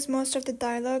language, because most of the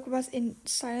dialogue was in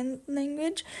sign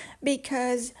language,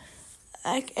 because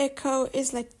Echo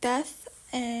is like deaf,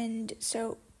 and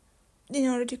so in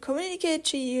order to communicate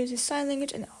she uses sign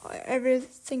language, and every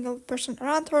single person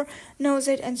around her knows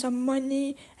it, and so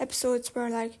many episodes were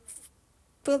like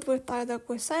filled with dialogue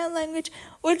with sign language,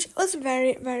 which was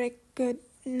very, very good,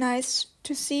 nice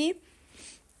to see.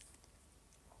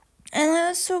 And I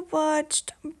also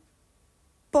watched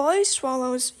Boy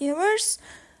Swallows Universe.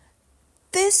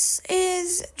 This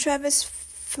is Travis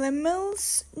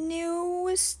Flimmel's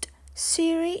newest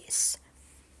series,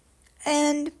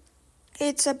 and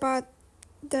it's about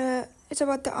the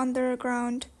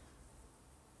underground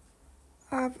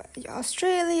of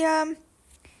Australia,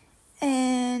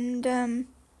 and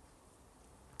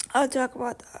I'll talk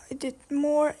about it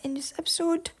more in this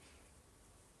episode.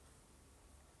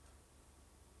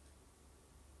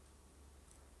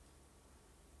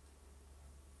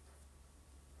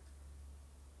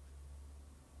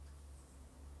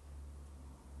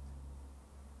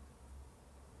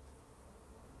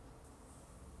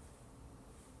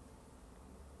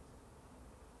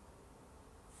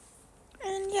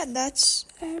 And yeah, that's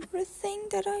everything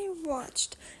that I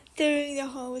watched during the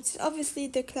holidays. Obviously,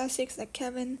 the classics like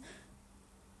Kevin,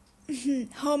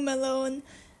 Home Alone,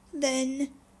 then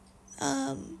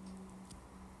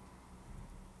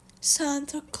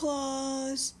Santa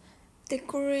Claus, The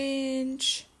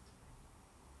Grinch.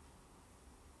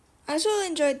 I also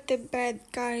enjoyed the Bad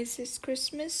Guys'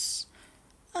 Christmas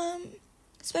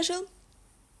special,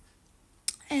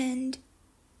 and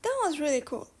that was really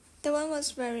cool. The one was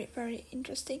very, very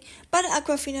interesting. But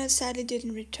Aquafina sadly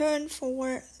didn't return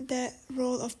for the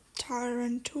role of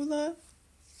Tarantula.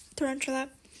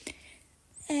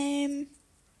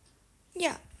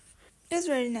 Yeah, it was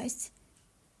very nice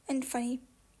and funny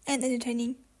and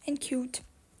entertaining and cute.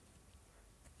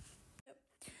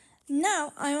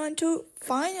 Now I want to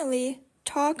finally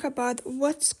talk about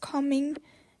what's coming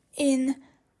in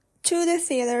to the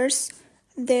theaters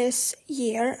this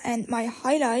year and my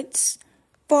highlights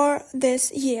for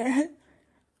this year.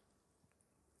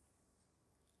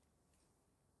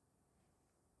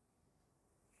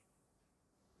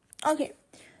 Okay,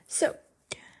 so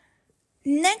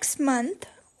next month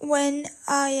when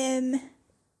I am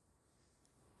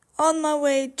on my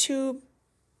way to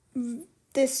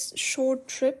this short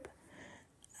trip,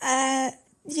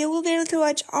 you will be able to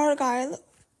watch Argyle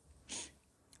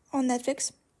on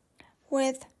Netflix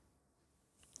with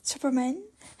Superman,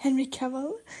 Henry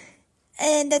Cavill,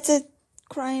 and that's a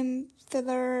crime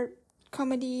thriller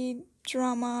comedy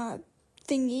drama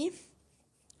thingy.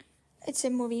 It's a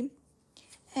movie,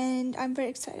 and I'm very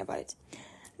excited about it.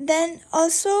 Then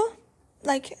also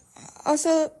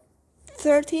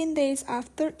 13 days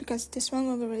after, because this one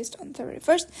will be released on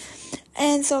 31st,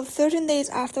 and so 13 days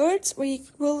afterwards we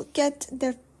will get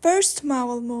the first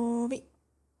Marvel movie.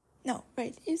 No,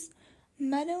 wait, is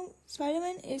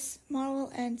Spider-Man is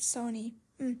Marvel and Sony.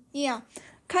 Yeah,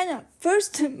 kind of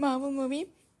first Marvel movie,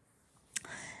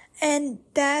 and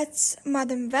that's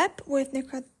Madam Web with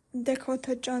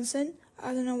Dakota Johnson.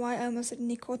 I don't know why I almost said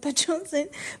Dakota Johnson,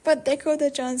 but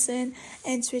Dakota Johnson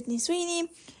and Sydney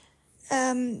Sweeney.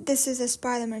 This is a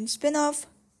Spider-Man spin-off,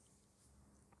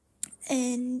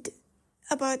 and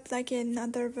about like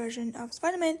another version of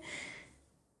Spider-Man,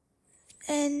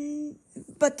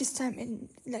 but this time in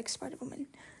like Spider-Woman.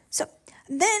 So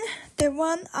then the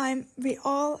one we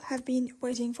all have been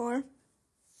waiting for,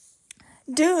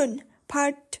 Dune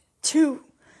Part 2.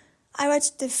 I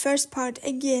watched the first part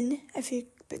again a few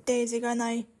days ago, and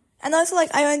I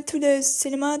went to the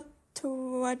cinema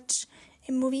to watch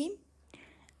a movie,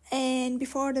 and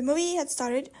before the movie had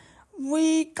started,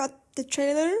 we got the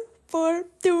trailer for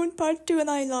Dune Part 2, and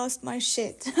I lost my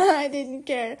shit. I didn't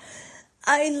care.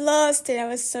 I lost it. I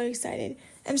was so excited.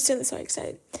 I'm still so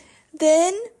excited.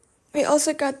 Then we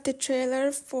also got the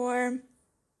trailer for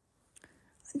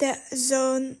the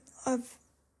Zone of...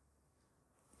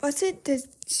 What's it? The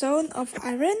Zone of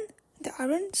Iron? The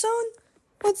Iron Zone?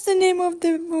 What's the name of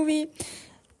the movie?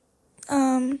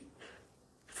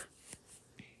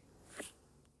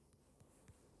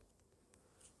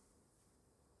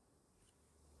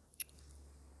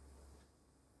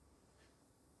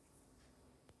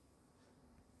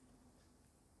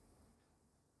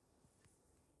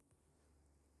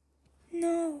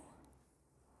 No.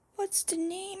 What's the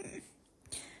name?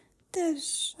 The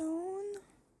Zone...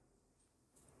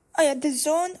 Oh yeah, The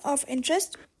Zone of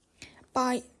Interest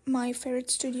by my favorite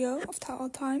studio of all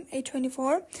time,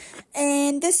 A24.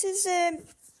 And this is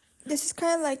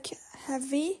kind of like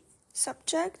heavy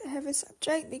subject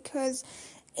because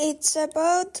it's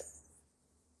about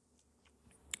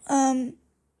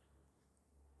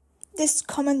this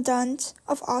commandant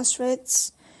of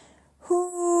Auschwitz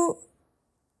who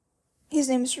his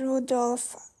name is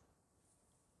Rudolf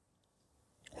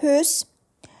Höss,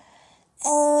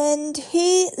 and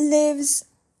he lives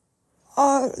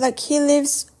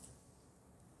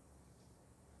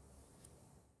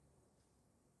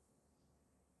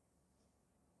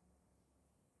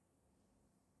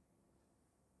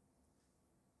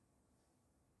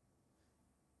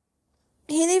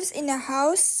in a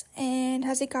house and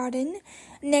has a garden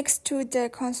next to the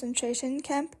concentration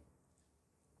camp,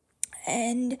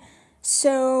 and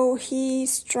so he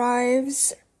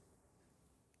strives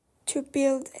to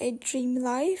build a dream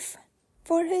life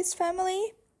for his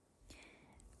family,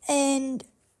 and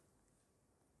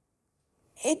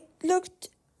it looked,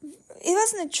 it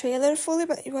wasn't a trailer fully,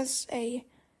 but it was a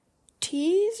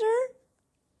teaser,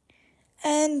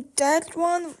 and that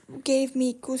one gave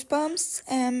me goosebumps.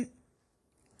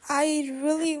 I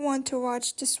really want to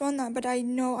watch this one, but I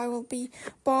know I will be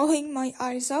bawling my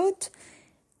eyes out.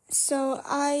 So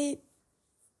I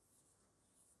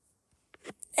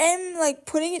am like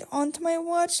putting it onto my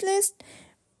watch list,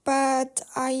 but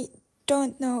I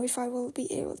don't know if I will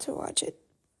be able to watch it,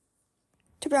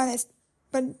 to be honest.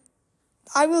 But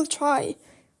I will try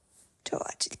to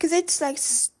watch it because it's like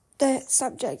the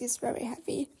subject is very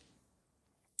heavy,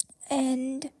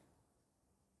 and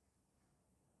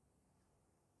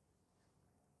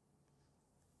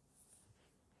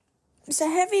it's a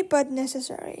heavy but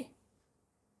necessary.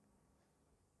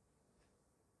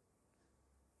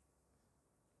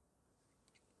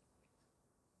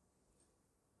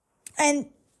 And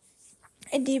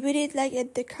it debuted like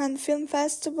at the Cannes Film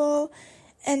Festival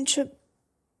and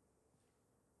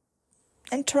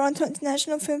Toronto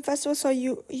International Film Festival, so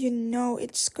you know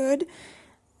it's good,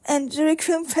 and Zurich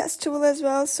Film Festival as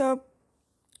well. So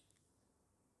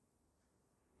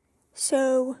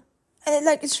and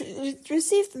it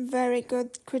received very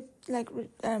good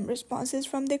responses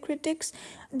from the critics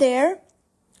there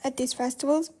at these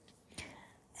festivals.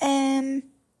 And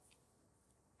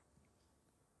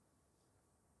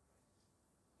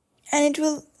it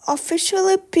will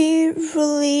officially be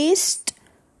released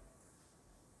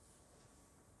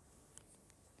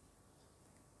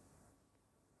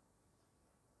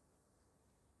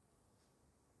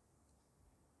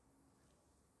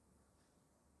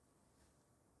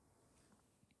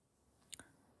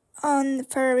on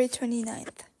February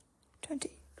 29th,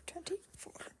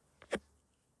 2024.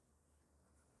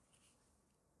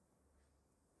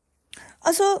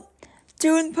 Also,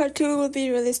 Dune Part 2 will be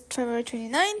released February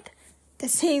 29th, the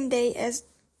same day as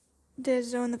the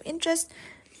Zone of Interest,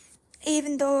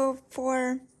 even though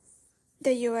for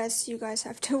the US you guys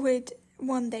have to wait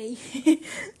one day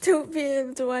to be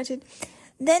able to watch it.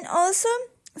 Then also,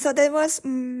 so that was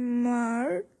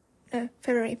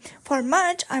February. For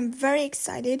March, I'm very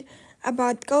excited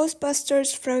about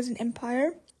Ghostbusters Frozen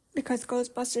Empire, because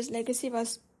Ghostbusters Legacy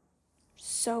was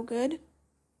so good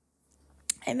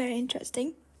and very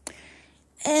interesting.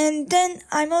 And then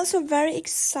I'm also very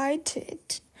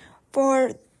excited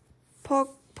for Park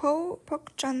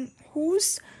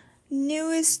Chan-wook's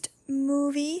newest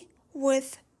movie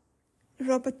with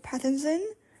Robert Pattinson,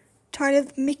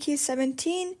 titled Mickey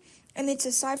 17, and it's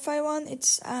a sci-fi one.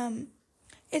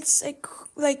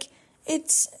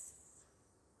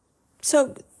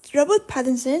 So Robert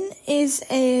Pattinson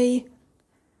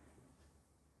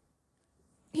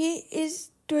he is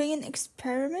doing an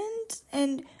experiment,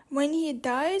 and when he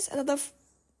dies, a lot of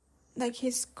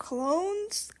his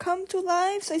clones come to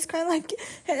life. So it's kind of like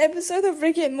an episode of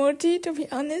Rick and Morty, to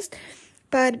be honest,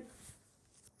 but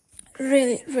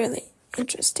really, really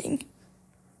interesting.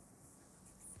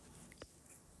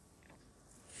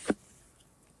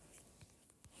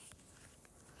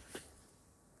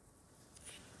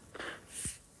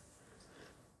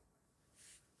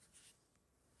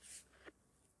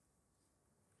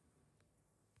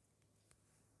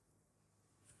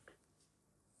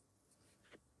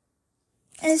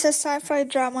 And it's a sci-fi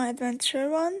drama adventure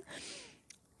one,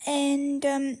 and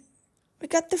we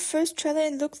got the first trailer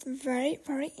and it looked very,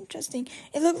 very interesting.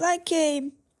 It looked like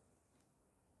it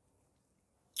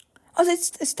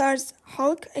stars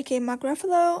Hulk, aka Mark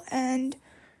Ruffalo, and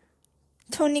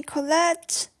Toni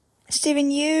Collette,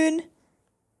 Steven Yeun,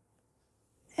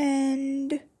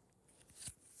 and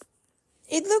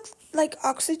it looked like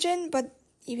Oxygen, but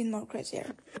even more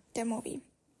crazier, the movie.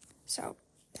 So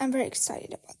I'm very excited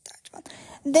about that one.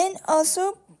 Then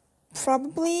also,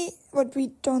 probably what we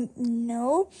don't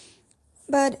know,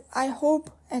 but I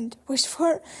hope and wish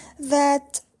for,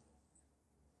 that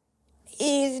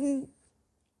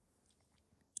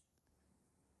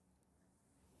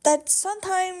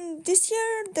sometime this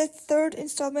year, the third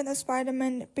installment of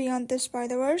Spider-Man Beyond the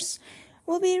Spider-Verse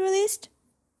will be released.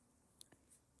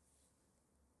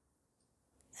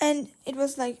 And it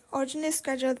was originally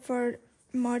scheduled for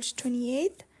March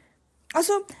 28th.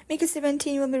 Also, Mickey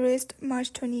 17 will be released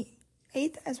March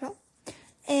 28th as well.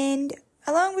 And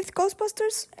along with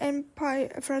Ghostbusters,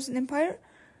 Frozen Empire.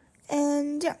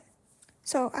 And yeah,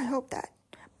 so I hope that.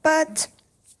 But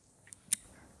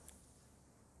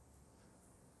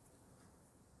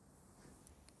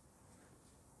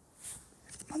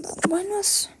when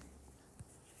was...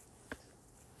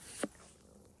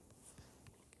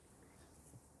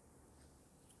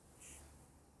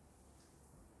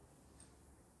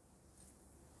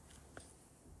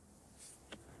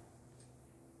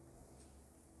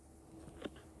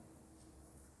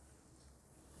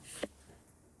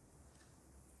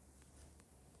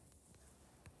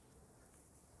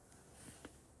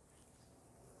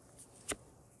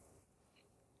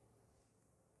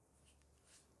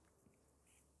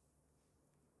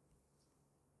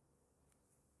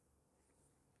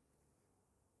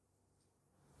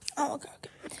 Oh, okay.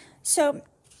 So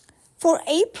for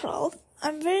April,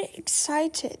 I'm very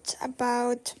excited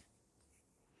about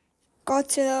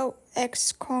Godzilla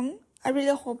X Kong. I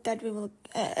really hope that we will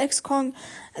X Kong,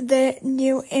 the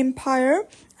new empire.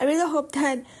 I really hope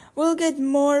that we'll get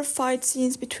more fight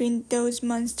scenes between those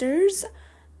monsters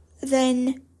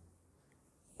than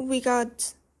we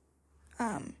got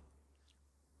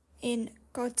in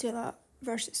Godzilla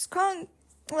vs. Kong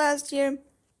last year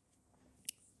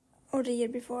or the year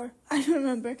before. I don't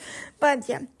remember, but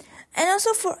yeah. And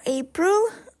also for April,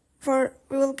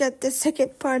 we will get the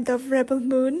second part of Rebel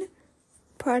Moon,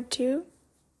 part 2.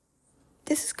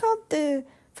 This is called the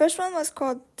first one was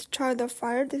called The Child of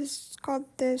Fire. This is called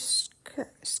the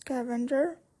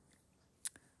Scavenger.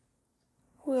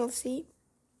 We'll see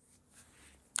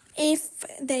if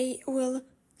they will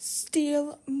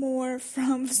steal more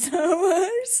from Star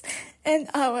Wars and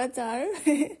Avatar.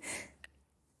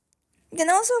 Then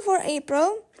also for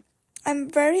April, I'm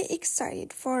very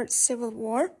excited for Civil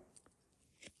War.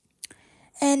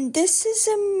 And this is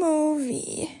a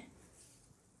movie.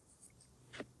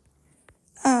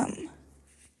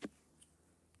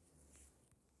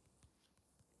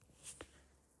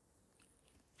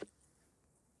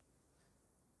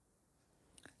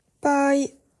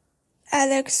 By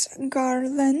Alex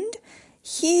Garland.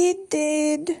 He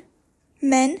did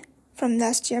Men from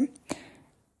last year.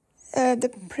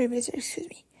 The previous year, excuse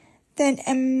me. Then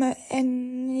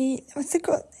what's it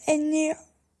called? Oh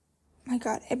my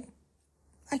god,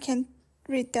 I can't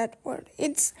read that word.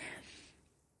 It's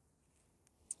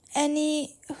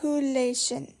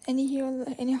annihilation.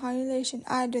 Annihilation.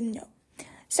 I don't know.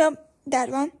 So that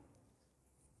one.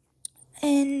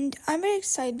 And I'm very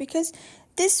excited because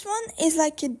this one is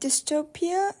like a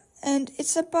dystopia, and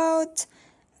it's about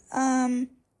in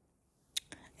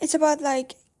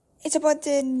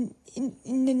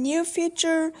the near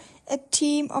future, a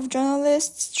team of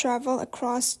journalists travel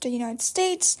across the United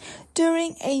States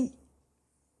during a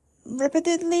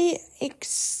repeatedly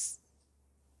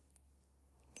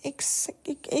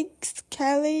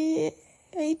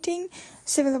escalating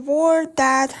civil war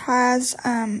that has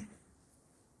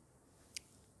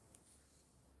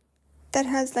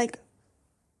like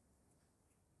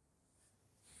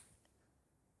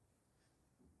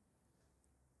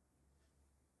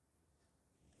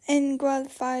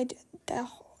engulfed the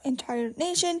entire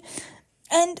nation.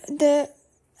 And the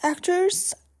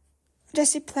actors,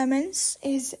 Jesse Plemons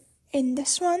is in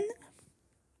this one,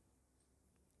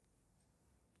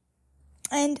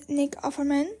 and Nick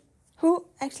Offerman, who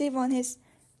actually won his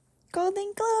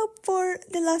Golden Globe for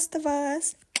The Last of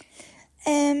Us,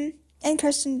 and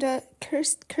Kirsten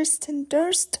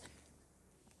Durst,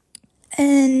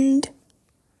 and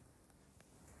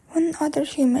one other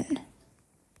human.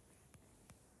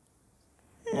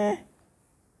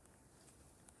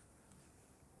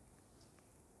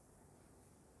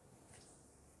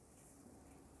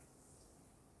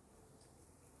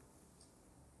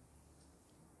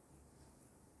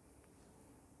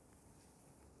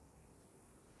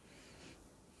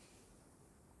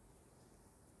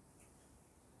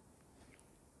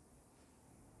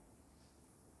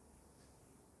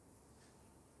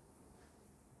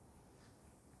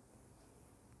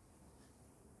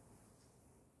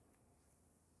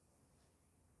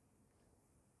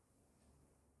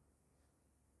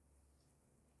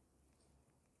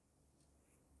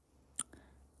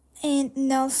 And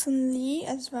Nelson Lee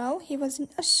as well. He was in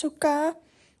Ahsoka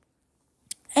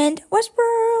and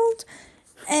Westworld.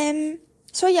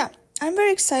 So yeah, I'm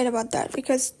very excited about that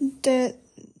because the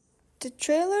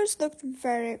trailers looked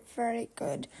very, very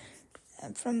good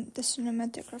from the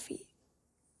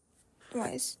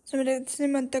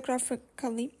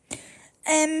cinematographically.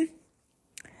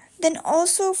 Then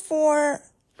also for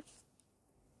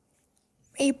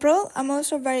April, I'm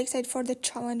also very excited for the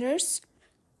Challengers,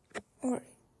 or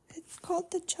it's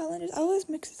called the Challengers. I always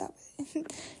mix it up.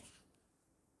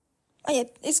 Oh yeah,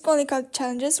 it's only called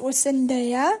Challengers with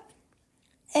Zendaya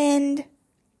and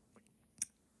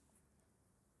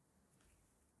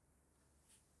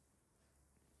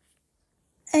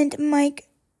Mike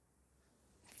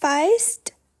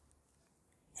Feist,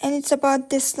 and it's about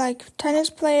this like tennis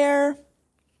player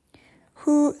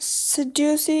who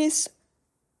seduces,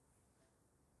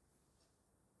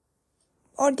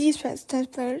 or these tennis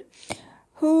players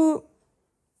who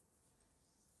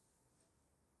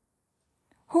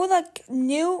like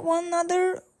knew one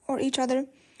another or each other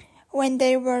when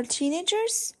they were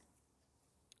teenagers,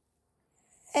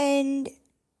 and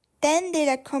then they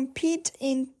like compete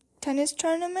in tennis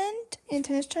tournament,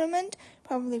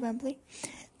 probably Wembley,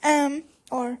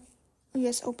 or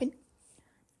US Open,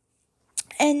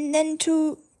 and then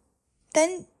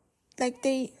like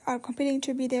they are competing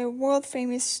to be the world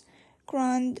famous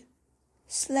Grand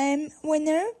Slam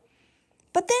winner.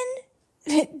 But then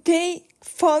they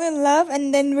fall in love,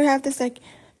 and then we have this like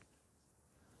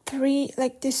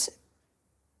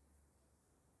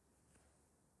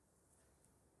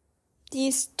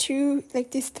these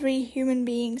three human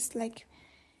beings like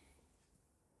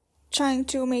trying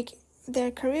to make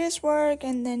their careers work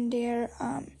and then their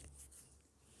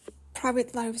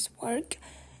private lives work.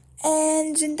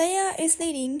 And Zendaya is the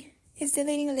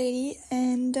leading lady,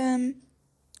 and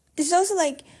this is also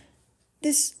like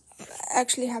this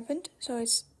actually happened, so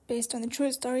it's based on a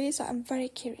true story, so I'm very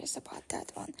curious about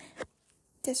that one.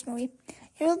 This movie,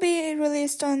 it will be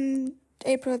released on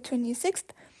April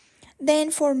 26th.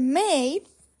 Then for May,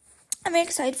 I'm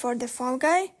excited for The Fall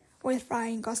Guy with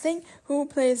Ryan Gosling, who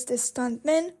plays the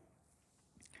stuntman.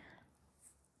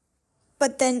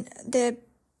 But then the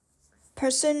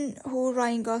person who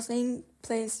Ryan Gosling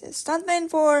plays the stuntman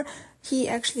for, he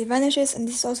actually vanishes, and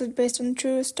this is also based on a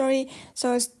true story.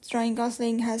 So Ryan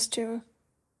Gosling has to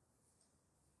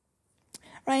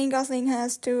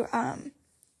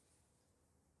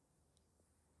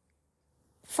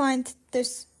find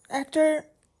this actor,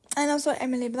 and also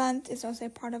Emily Blunt is also a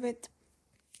part of it.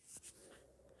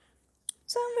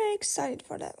 So I'm very excited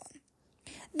for that one.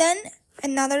 Then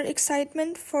another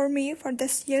excitement for me for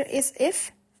this year is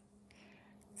If.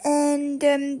 And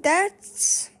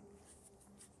this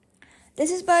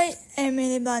is by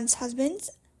Emily Blunt's husband,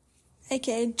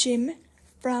 aka Jim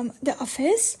from The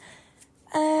Office,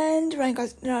 and Ryan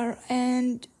Gosling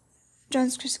and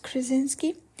John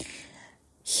Krasinski.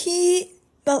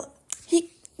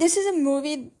 This is a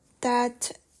movie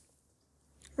that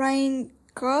Ryan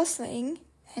Gosling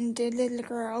and the little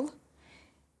girl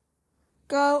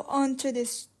go onto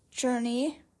this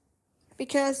journey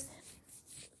because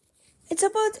it's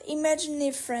about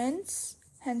imaginary friends,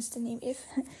 hence the name If.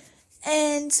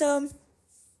 And so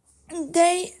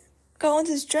they go on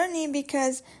this journey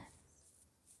because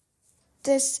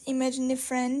this imaginary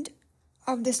friend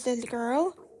of this little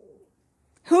girl,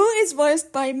 who is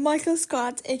voiced by Michael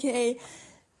Scott, aka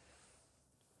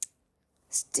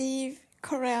Steve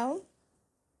Carell,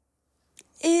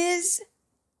 is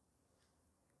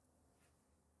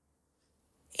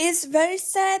very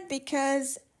sad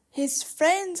because his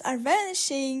friends are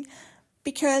vanishing,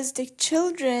 because the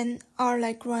children are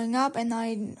like growing up and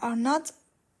are not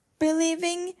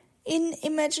believing in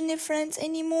imaginary friends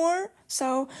anymore.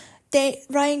 So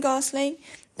Ryan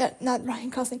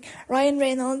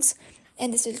Reynolds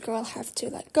and this little girl have to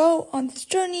like go on this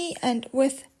journey, and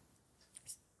with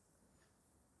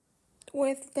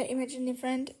the imaginary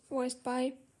friend voiced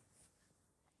by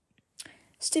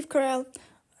Steve Carell,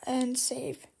 and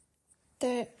save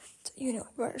the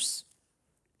universe.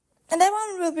 And that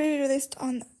one will be released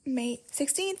on May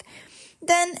 16th.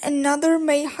 Then another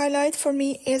May highlight for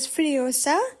me is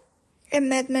Furiosa, a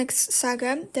Mad Max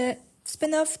saga, the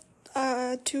spin-off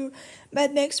to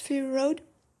Mad Max Fury Road,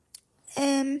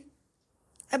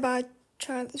 about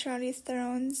Charlize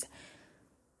Theron's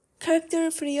character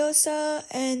Furiosa,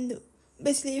 and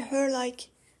basically her like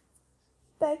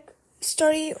back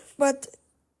story, but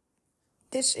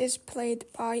this is played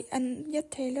by Anya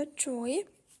Taylor-Joy.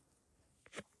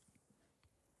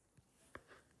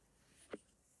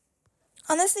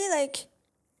 Honestly,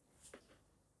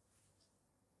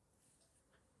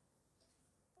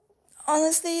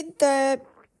 the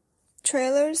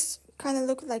trailers kind of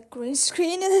look like green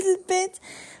screen a little bit,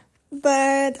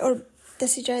 or the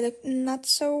CGI look not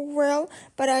so well,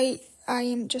 but I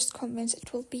am just convinced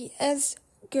it will be as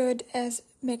good as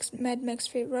Mad Max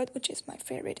Fury Road, which is my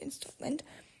favorite installment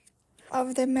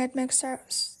of the Mad Max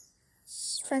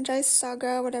franchise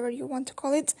saga, whatever you want to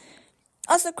call it.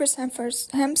 Also, Chris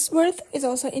Hemsworth is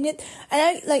also in it,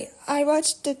 and I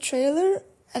watched the trailer,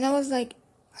 and I was like,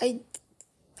 I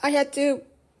had to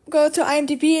go to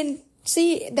IMDb and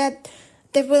see that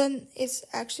the villain is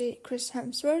actually Chris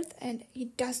Hemsworth, and he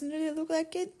doesn't really look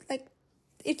like it. Like,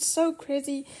 it's so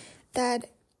crazy that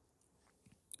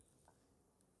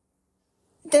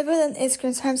the villain is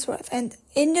Chris Hemsworth, and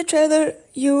in the trailer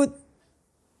you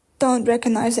don't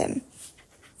recognize him.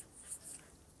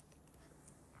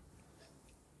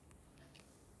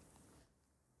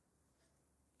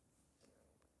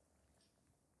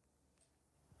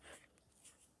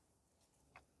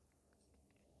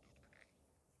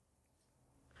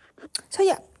 So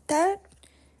yeah, that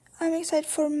I'm excited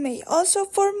for May. Also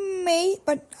for May,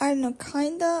 but I don't know,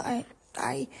 kinda,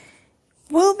 I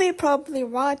will be probably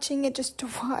watching it just to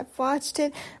I've watched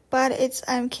it, but it's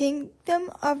Kingdom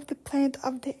of the Planet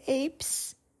of the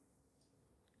Apes.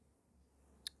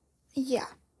 Yeah,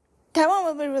 that one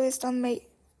will be released on May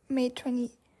May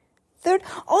 23rd.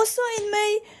 Also in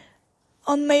May,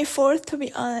 on May 4th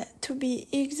to be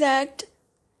exact.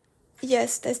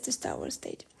 Yes, that's the Star Wars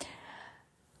date.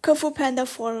 Kung Fu Panda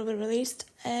 4 will be released,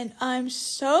 and I'm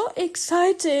so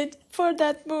excited for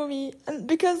that movie, and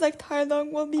because like Tai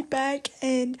Lung will be back,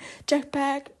 and Jack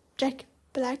Black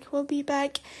will be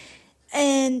back,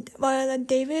 and Viola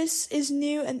Davis is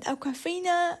new, and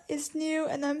Awkwafina is new,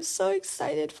 and I'm so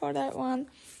excited for that one.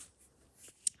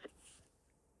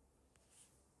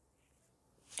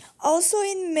 Also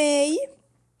in May,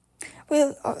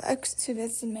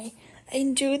 that's in May.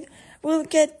 In June, we'll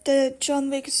get the John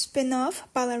Wick spin-off,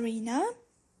 Ballerina,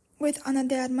 with Ana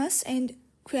de Armas and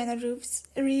Keanu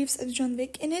Reeves as John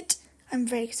Wick in it. I'm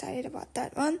very excited about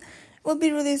that one. Will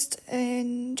be released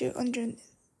on June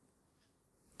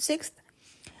 6th.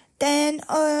 Then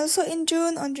also in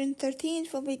June, on June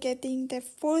 13th, we'll be getting the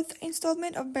 4th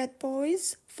installment of Bad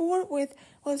Boys 4 with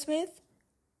Will Smith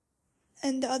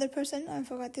and the other person, I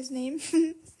forgot his name.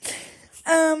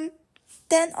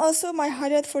 Then also my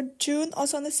highlight for June,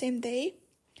 also on the same day,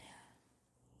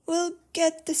 we'll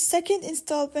get the 2nd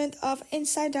installment of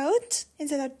Inside Out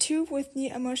 2 with new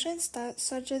emotions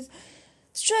such as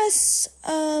stress,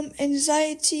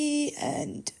 anxiety,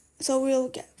 and so we'll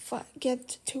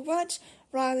get to watch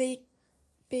Riley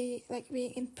being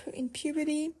in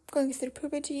puberty, going through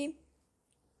puberty.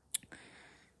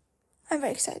 I'm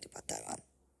very excited about that one.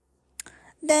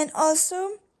 Then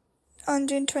also on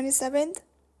June 27th,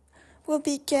 we'll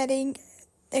be getting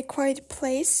A Quiet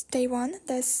Place Day 1.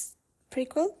 That's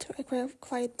prequel to A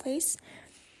Quiet Place.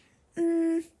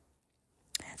 Then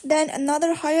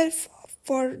another highlight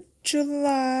for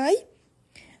July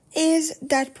is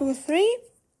Deadpool 3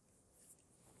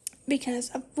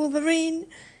 because of Wolverine,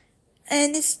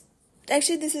 and this is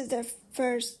the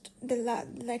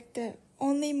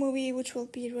only movie which will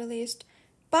be released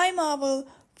by Marvel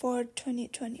for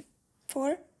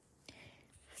 2024.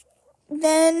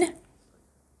 Then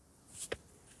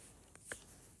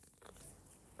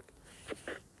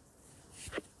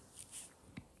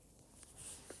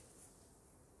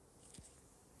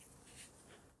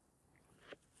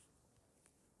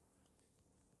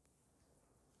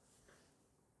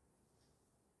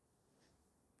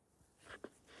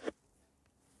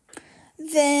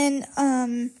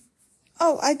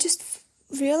I just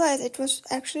realized it was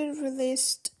actually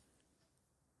released.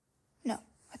 No,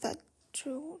 I thought it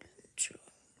will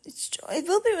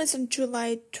be released on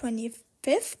July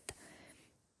 25th.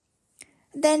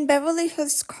 Then Beverly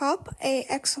Hills Cop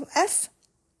AXLF.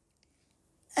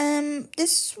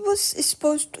 It's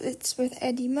with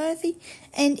Eddie Murphy,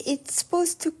 and it's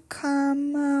supposed to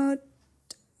come out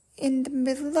in the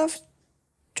middle of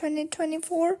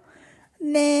 2024.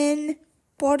 Then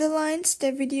Borderlands,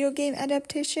 the video game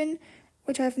adaptation,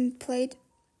 which I haven't played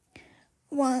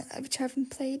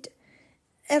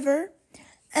ever.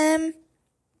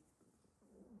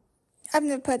 I've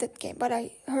never played that game, but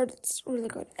I heard it's really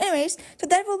good. Anyways, so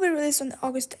that will be released on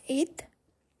August 8th.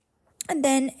 And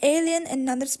then Alien,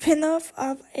 another spin-off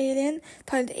of Alien,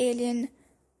 titled Alien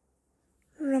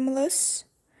Romulus,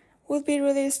 will be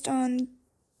released on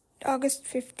August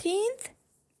 15th.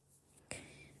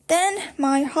 Then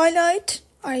my highlight,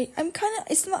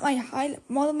 it's not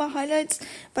one of my highlights,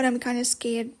 but I'm kind of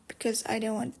scared because I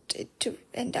don't want it to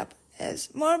end up as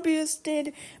Morbius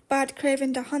did, but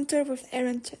Kraven the Hunter with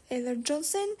Aaron Taylor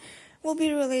Johnson will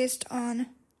be released on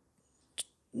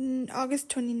August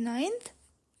 29th.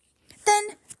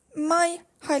 Then my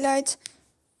highlight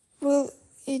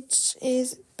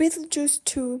is Beetlejuice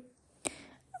 2.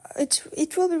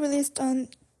 It will be released on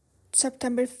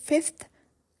September 5th.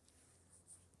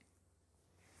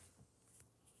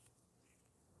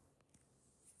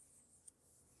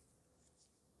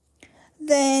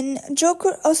 Then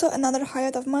Joker, also another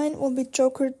highlight of mine, will be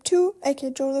Joker 2, aka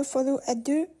Joker Folie à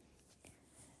Deux,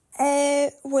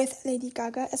 with Lady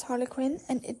Gaga as Harley Quinn,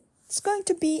 and it's going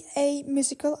to be a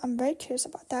musical. I'm very curious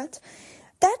about that.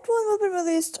 That one will be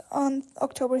released on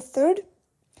October 3rd.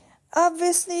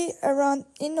 Obviously, around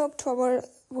in October,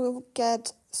 we'll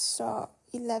get Saw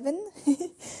 11.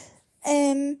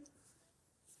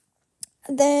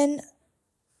 Then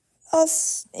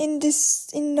us in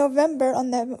November, on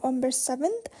November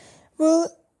 7th, we'll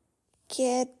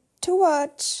get to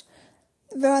watch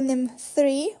Venom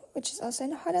 3, which is also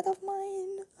a highlight of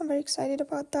mine. I'm very excited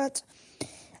about that.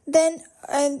 Then,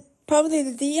 and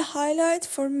probably the highlight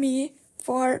for me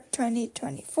for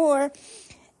 2024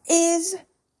 is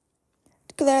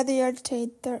Gladiator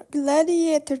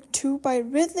 2 by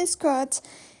Ridley Scott,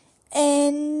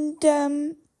 and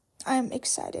I'm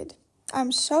excited.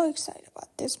 I'm so excited about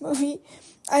this movie.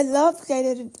 I loved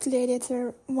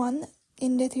Gladiator 1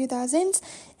 in the 2000s,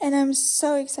 and I'm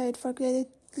so excited for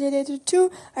Gladiator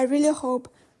 2. I really hope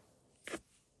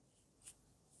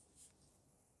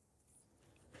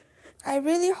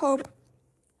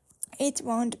it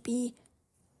won't be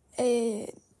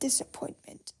a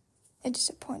disappointment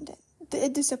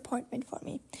for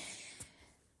me.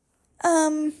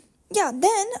 Then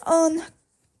on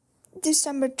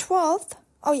December 12th,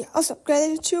 also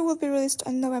Gladiator 2 will be released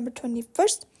on November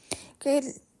 21st.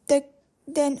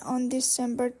 Then on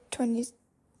December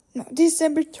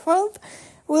 12th,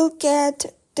 we'll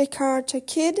get The Karate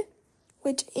Kid,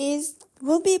 which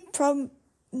will be from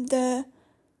a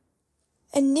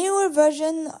newer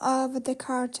version of The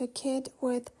Karate Kid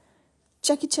with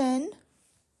Jackie Chan.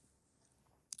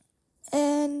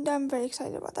 And I'm very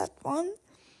excited about that one.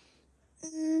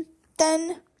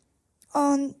 Then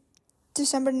on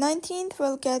December 19th,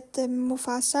 we'll get the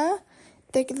Mufasa,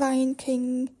 the Lion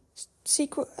King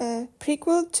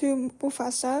prequel to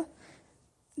Mufasa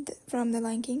from the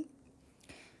Lion King.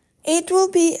 It will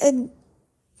be a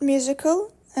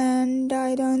musical, and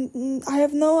I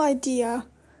have no idea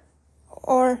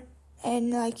or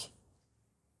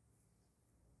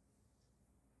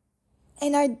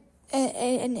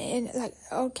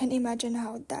can imagine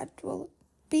how that will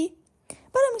be,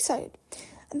 but I'm excited.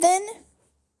 Then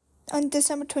on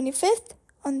December 25th,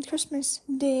 on Christmas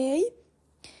Day,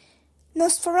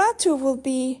 Nosferatu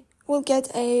will get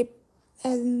a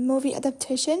movie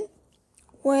adaptation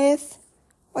with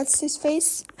what's his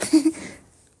face?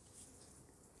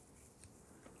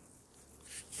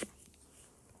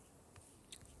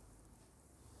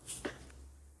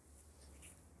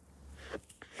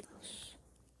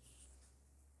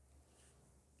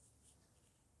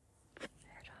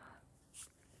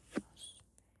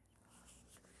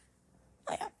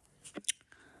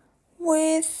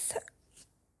 With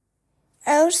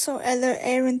also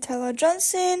Aaron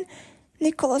Taylor-Johnson,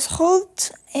 Nicholas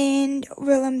Hoult, and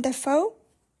Willem Dafoe.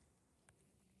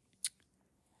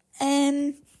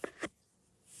 And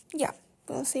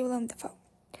we'll see Willem Dafoe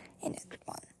in that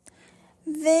one.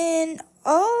 Then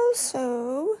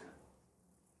also,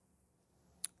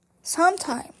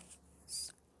 sometime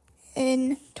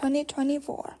in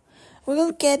 2024,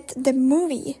 we'll get the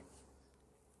movie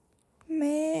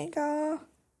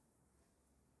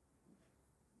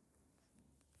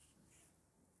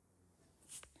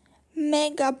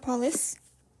Megapolis.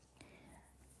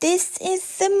 This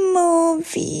is the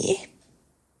movie.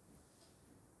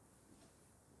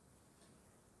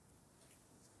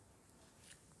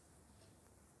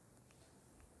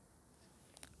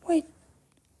 Wait.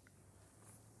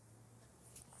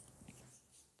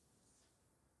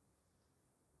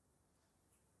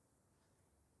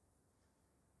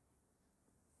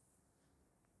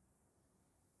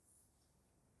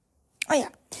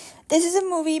 This is a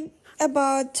movie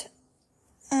about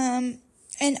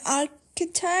an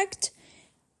architect.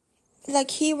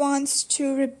 He wants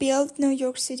to rebuild New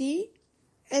York City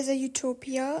as a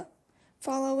utopia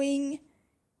following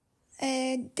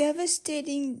a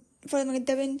devastating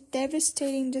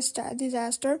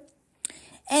disaster.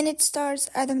 And it stars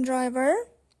Adam Driver,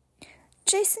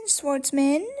 Jason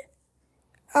Schwartzman,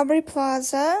 Aubrey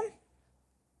Plaza,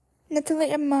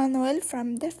 Natalie Emmanuel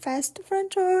from the Fast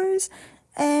franchise,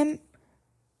 Giancarlo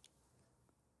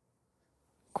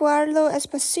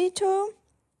Esposito,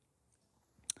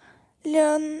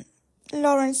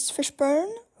 Lawrence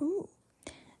Fishburne,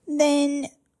 then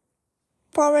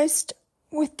Forest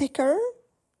Whitaker,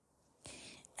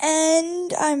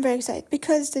 and I'm very excited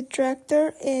because the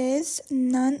director is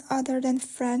none other than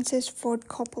Francis Ford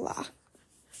Coppola.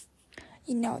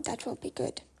 That will be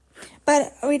good.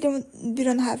 But we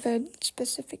don't have a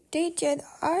specific date yet.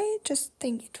 I just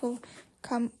think it will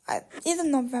come either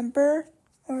November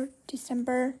or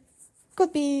December.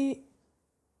 Could be,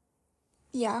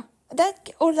 that,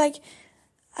 or I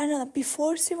don't know,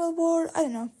 before Civil War. I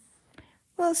don't know.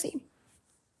 We'll see.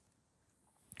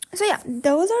 So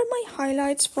those are my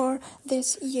highlights for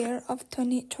this year of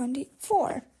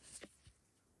 2024.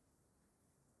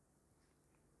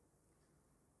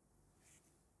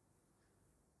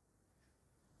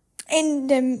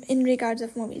 In regards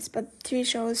of movies, but TV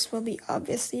shows will be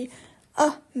obviously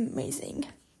amazing.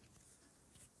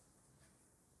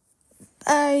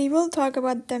 I will talk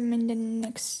about them in the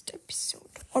next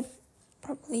episode, or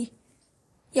probably,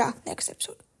 next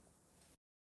episode.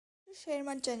 I'll share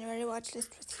my January watch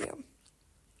list with you.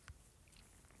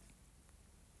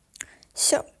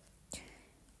 So,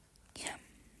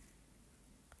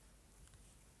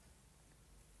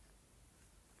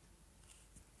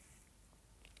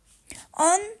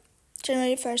 on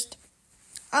January 1st,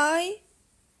 I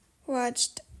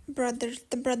watched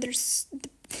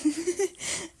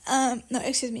No,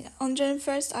 excuse me. On January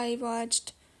 1st, I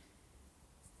watched.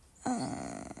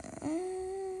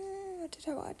 What did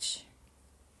I watch?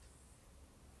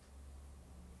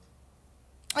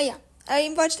 Oh yeah,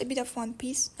 I watched a bit of One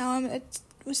Piece. Now I'm at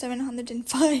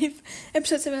 705,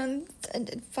 episode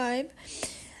 705.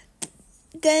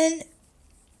 Then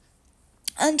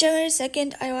on January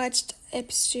 2nd, I watched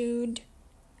episode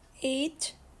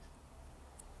 8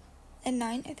 and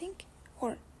 9, I think.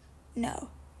 Or no.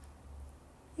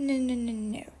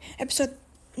 No. Episode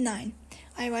 9.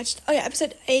 I watched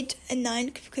episode 8 and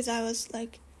 9 because I was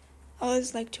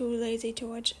too lazy to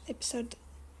watch episode.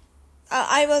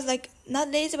 I was like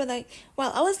not lazy, but I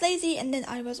was lazy, and then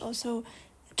I was also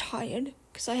tired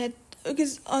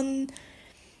because on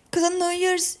New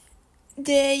Year's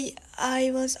Day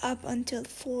I was up until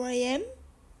 4 a.m.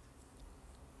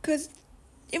 because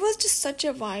it was just such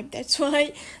a vibe. That's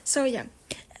why. So yeah.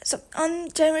 So on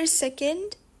January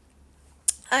 2nd,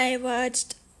 I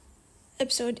watched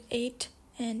episode 8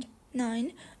 and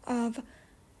 9 of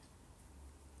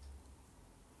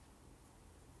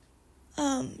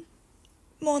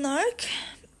Monarch.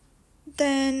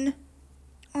 Then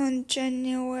on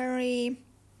January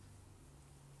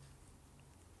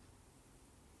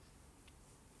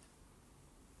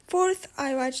 4th,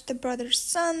 I watched The Brother's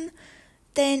Son.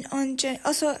 Then and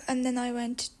then I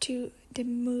went to the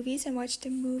movies and watched the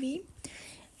movie.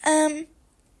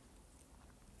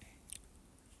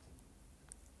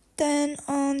 Then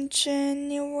on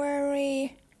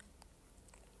January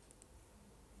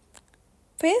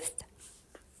 5th,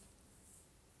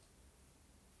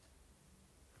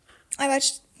 I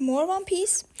watched more One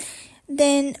Piece.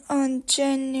 Then on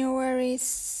January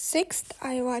 6th,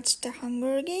 I watched The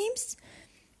Hunger Games,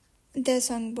 The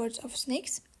Songbirds of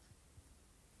Snakes.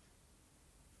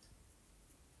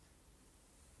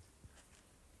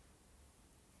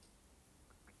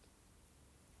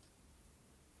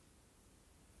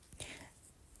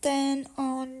 Then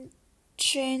on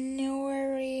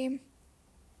January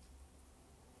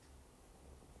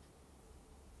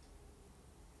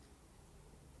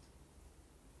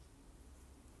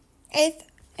 8th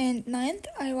and 9th,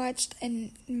 I watched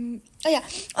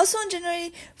also on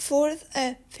January 4th,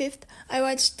 5th, I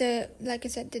watched the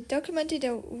documentary,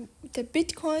 the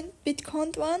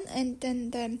Bitcoin one, and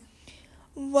then the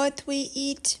What We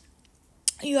Eat,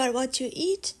 You Are What You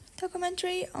Eat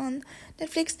documentary on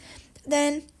Netflix.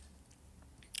 Then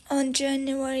on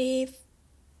January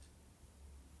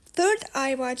 3rd,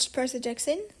 I watched Percy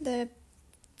Jackson, the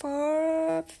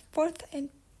 4th and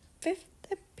 5th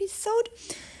episode.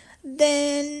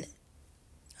 Then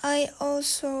I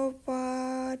also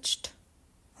watched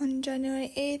on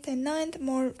January 8th and 9th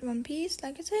more One Piece,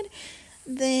 like I said.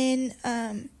 Then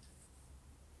on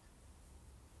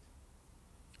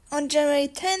January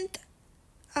 10th,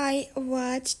 I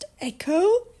watched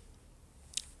Echo.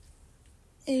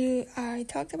 I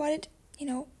talked about it,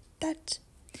 that's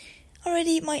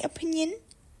already my opinion.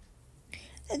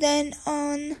 Then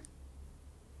on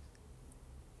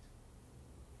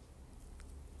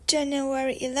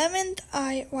January 11th,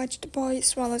 I watched Boy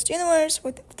Swallows Universe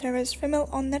with Travis Fimmel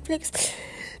on Netflix.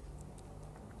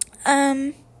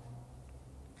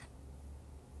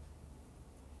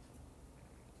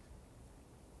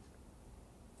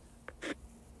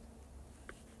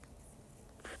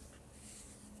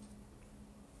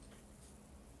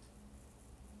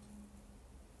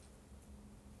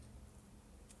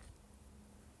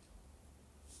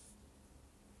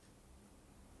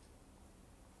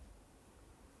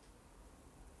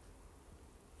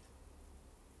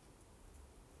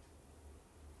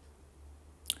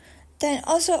 Then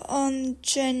also on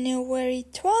January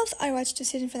 12th, I watched the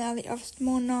season finale of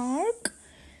Monarch.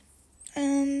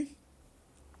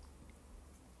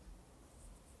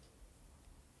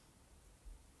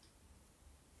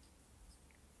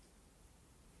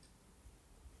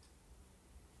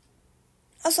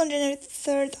 Also on January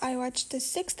 3rd, I watched the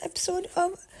 6th episode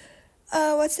of,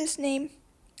 what's his name?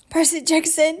 Percy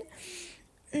Jackson.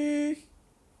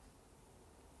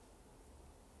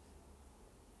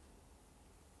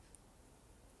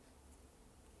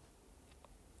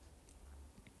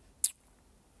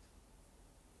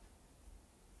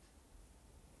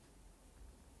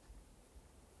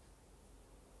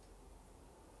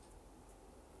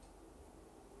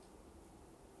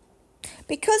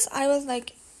 Because I was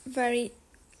very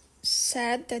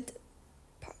sad that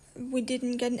we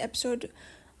didn't get an episode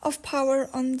of Power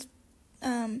on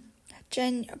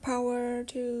Power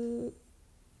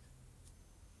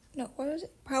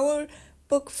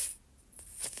Book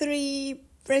 3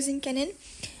 Rising Canon.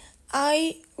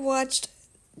 I watched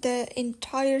the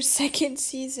entire second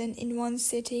season in one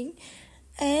sitting,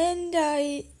 and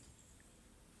I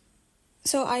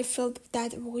filled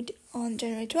that void on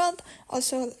January 12th,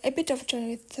 also a bit of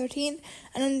January 13th,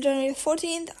 and on January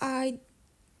 14th, I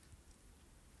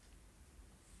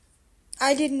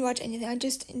didn't watch anything. I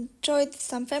just enjoyed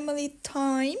some family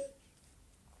time,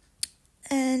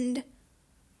 and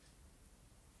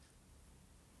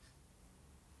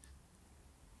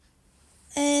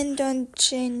on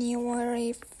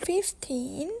January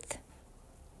 15th,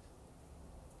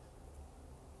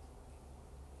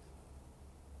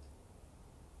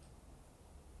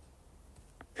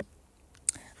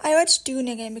 I watched Dune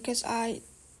again because I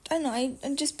don't know,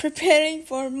 I'm just preparing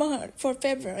for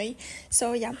February.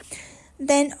 So yeah.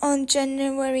 Then on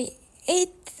January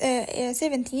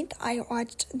 17th, I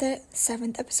watched the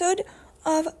 7th episode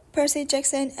of Percy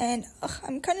Jackson, and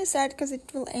I'm kind of sad because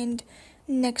it will end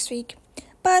next week.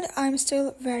 But I'm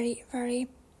still very, very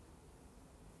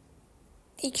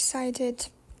excited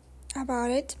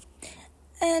about it.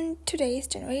 And today is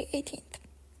January 18th.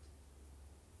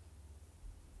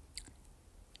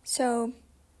 So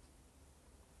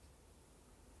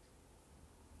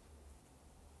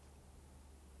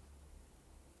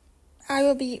I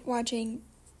will be watching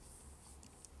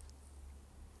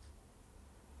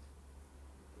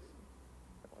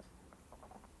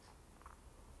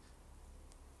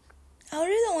I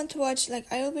really want to watch, I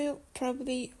will be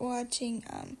probably watching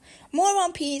more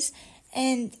One Piece,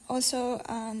 and also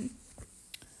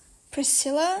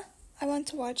Priscilla. I want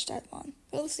to watch that one.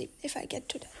 We'll see if I get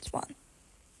to that one.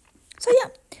 So yeah,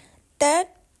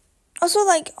 that also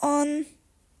on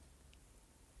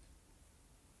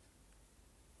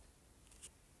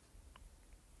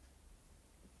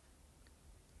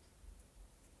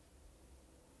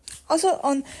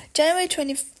January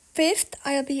 25th,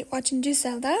 I'll be watching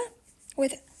Giselda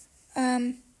with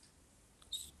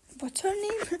what's her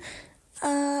name?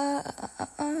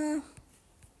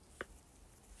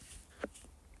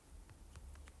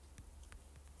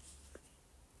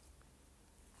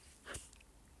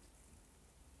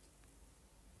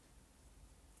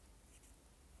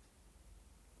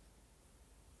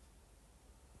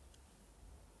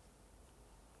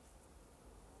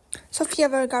 Sofia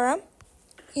Vergara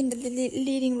in the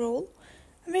leading role.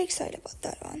 I'm very excited about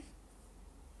that one.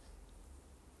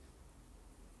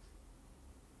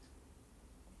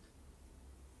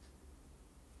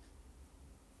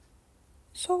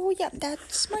 So yeah,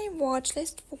 that's my watch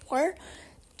list for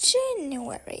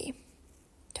January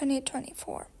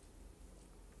 2024.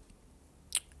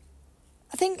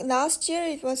 I think last year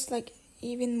it was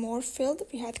even more filled.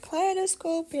 We had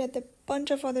Kaleidoscope, we had a bunch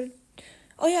of other...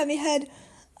 Oh yeah, we had...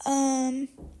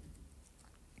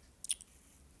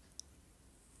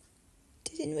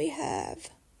 Didn't we have...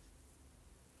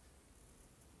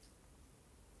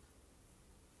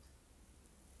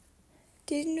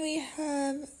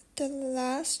 The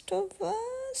Last of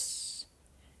Us?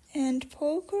 And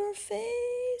Poker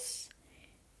Face?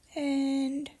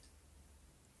 And...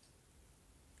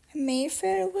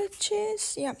 Mayfair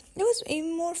Witches? Yeah, it was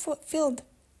even more filled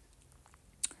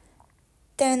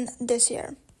than this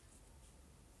year.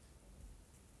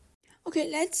 Okay,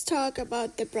 let's talk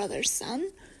about The Brother's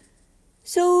Son.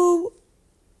 So,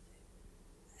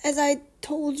 as I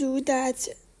told you that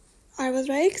I was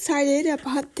very excited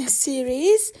about this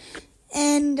series,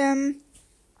 and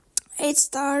it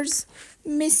stars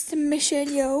Miss Michelle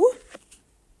Yeoh,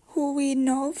 who we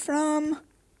know from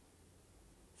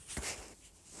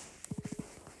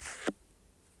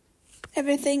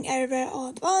Everything Everywhere All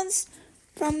at Once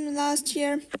from last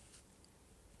year.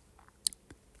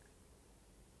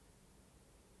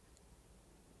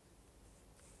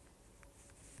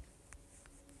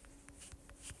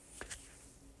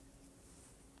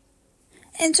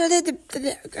 And so I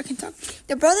can talk.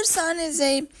 The Brother's Son is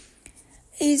a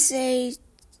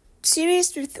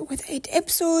series with 8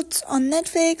 episodes on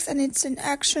Netflix, and it's an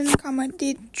action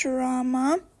comedy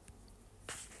drama.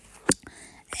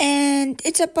 And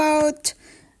it's about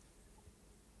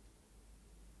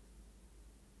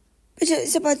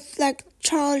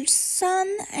Charles'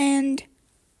 son, and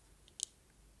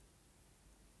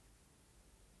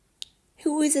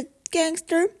who is a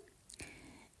gangster,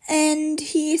 and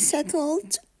he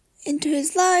settled into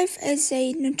his life as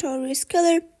a notorious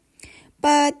killer,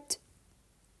 but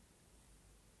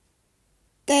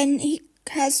then he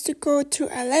has to go to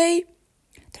LA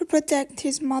to protect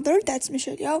his mother, that's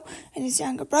Michelle Yeoh, and his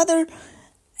younger brother.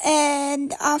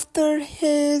 And after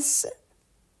his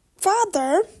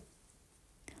father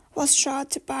was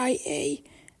shot by a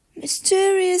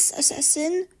mysterious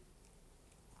assassin,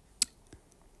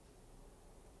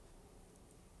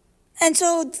 and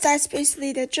so that's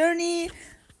basically the journey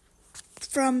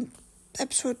from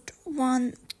episode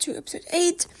 1 to episode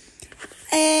 8,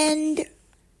 and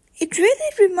it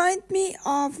really reminded me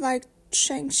of like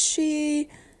Shang-Chi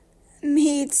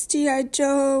meets G.I.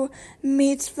 Joe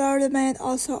meets Florida Man,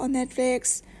 also on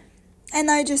Netflix. And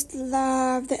I just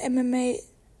love the MMA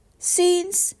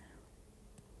scenes,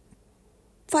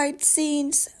 fight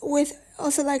scenes, with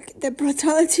also like the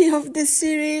brutality of this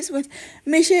series with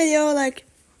Michelle Yeoh, like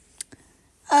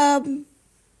how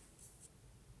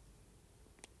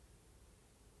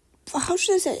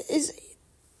should I say, is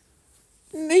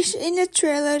in the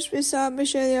trailers we saw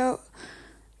Michelle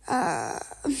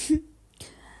Yeoh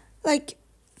like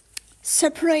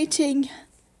separating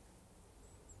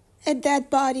a dead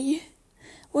body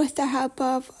with the help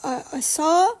of a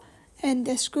saw and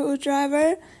a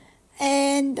screwdriver,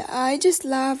 and I just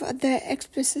love the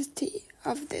explicitity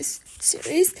of this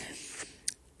series.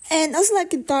 And also like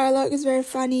the dialogue is very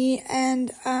funny,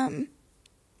 and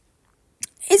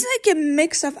it's like a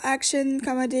mix of action,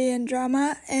 comedy, and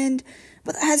drama,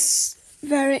 but it has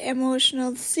very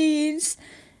emotional scenes,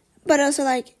 but also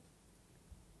like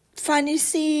funny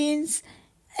scenes,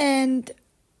 and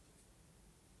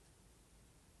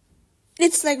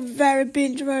it's like very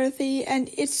binge worthy, and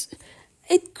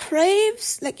it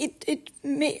craves like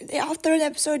after an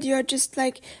episode you're just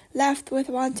like left with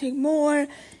wanting more,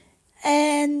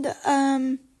 and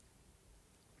I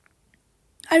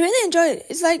really enjoy it.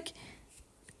 It's like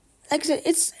I said,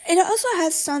 it also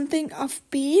has something of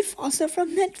Beef, also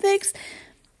from Netflix.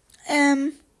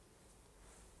 I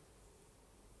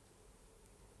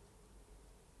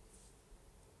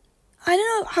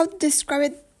don't know how to describe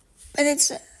it, but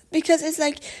it's because it's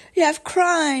like you have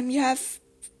crime, you have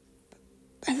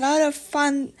a lot of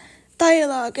fun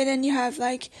dialogue, and then you have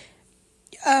like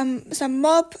some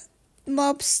mob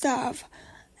stuff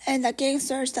and like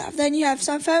gangster stuff. Then you have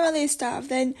some family stuff.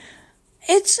 Then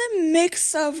it's a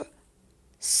mix of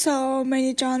so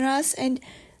many genres and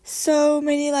so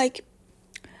many like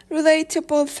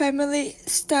relatable family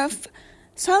stuff.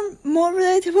 Some more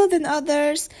relatable than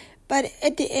others, but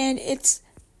at the end it's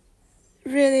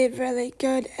really, really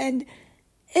good, and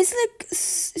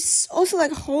it's also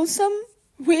like wholesome,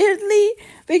 weirdly,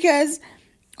 because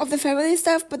of the family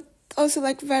stuff, but also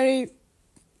like very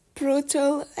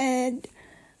brutal and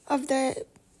of the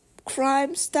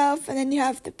crime stuff. And then you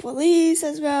have the police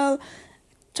as well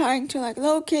trying to like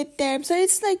locate them, so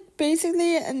it's like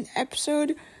basically an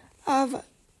episode of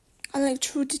a like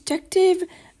True Detective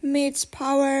meets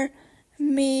Power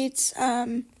meets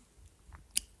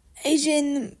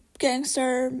Asian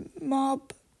gangster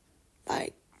mob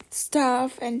like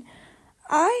stuff, and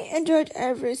I enjoyed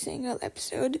every single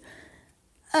episode.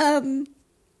 It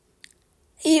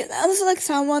also like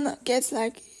someone gets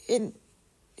like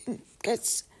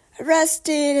gets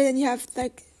arrested, and then you have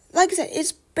like I said,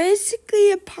 it's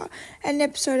basically an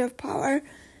episode of Power,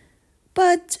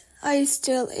 but I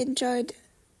still enjoyed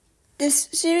this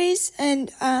series,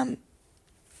 and I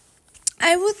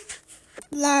would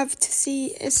love to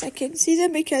see a second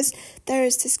season, because there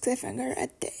is this cliffhanger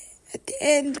at the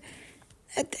end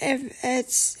at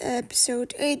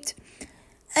episode 8,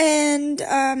 and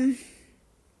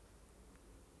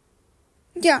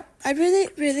yeah, I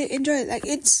really enjoyed it. Like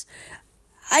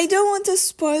I don't want to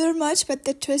spoiler much, but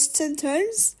the twists and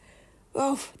turns,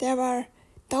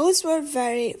 those were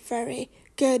very, very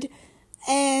good,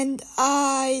 and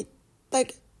I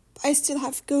still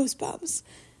have goosebumps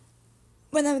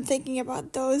when I'm thinking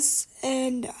about those.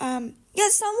 And some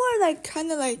were like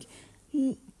kind of like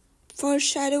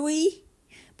foreshadowy,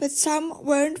 but some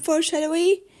weren't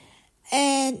foreshadowy,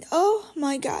 and oh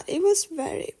my god, it was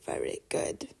very, very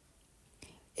good.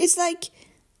 It's like,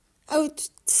 I would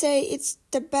say it's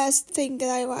the best thing that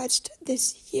I watched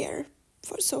this year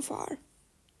for so far.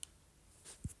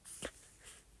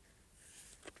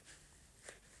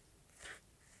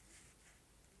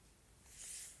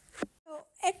 So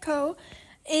Echo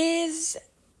is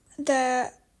a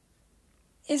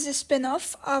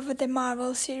spin-off of the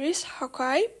Marvel series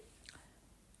Hawkeye.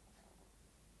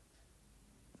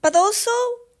 But also,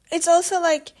 it's also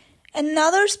like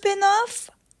another spin-off,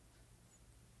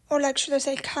 or like should I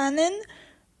say canon,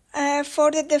 for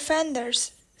the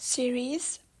Defenders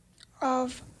series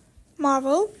of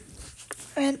Marvel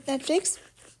and Netflix.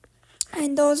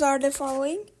 And those are the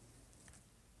following: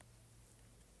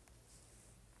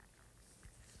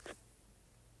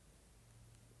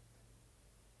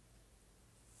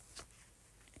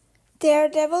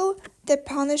 Daredevil, The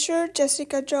Punisher,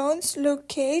 Jessica Jones, Luke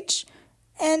Cage,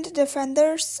 and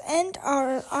Defenders, and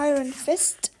our Iron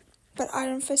Fist.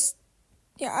 Iron Fist.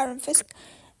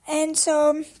 And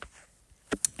so,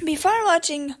 before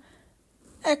watching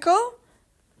Echo,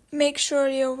 make sure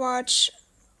you watch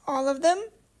all of them,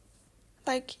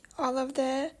 like all of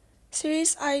the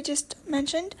series I just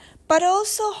mentioned, but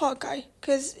also Hawkeye,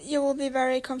 because you will be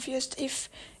very confused if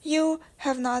you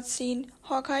have not seen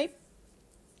Hawkeye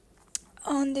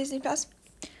on Disney Plus.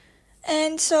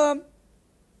 And so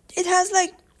it has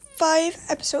like 5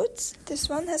 episodes. This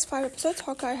one has 5 episodes.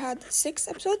 Hawkeye had 6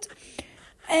 episodes,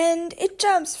 and it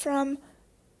jumps from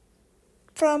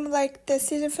like the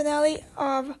season finale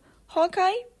of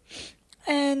Hawkeye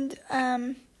and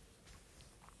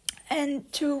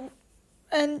to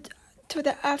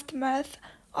the aftermath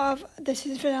of the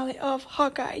season finale of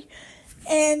Hawkeye.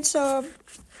 And so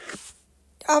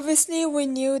obviously we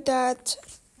knew that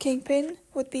Kingpin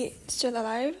would be still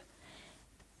alive.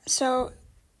 So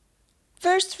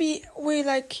first we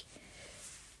like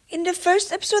in the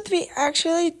first episode we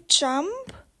actually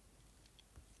jump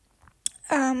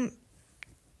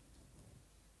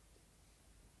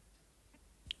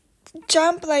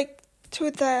like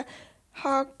to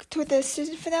the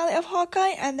season finale of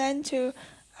Hawkeye, and then to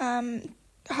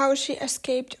how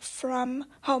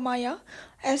Maya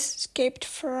escaped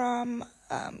from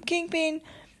Kingpin,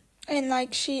 and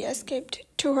like she escaped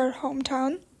to her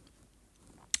hometown.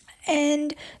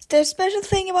 And the special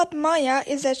thing about Maya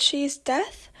is that she is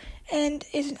deaf and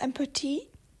is an amputee.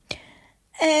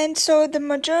 And so the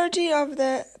majority of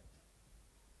the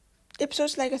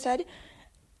episodes, like I said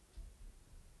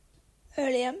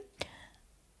earlier,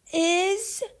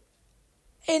 is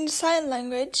in sign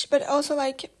language, but also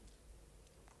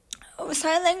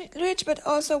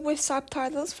with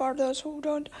subtitles for those who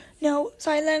don't know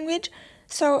sign language.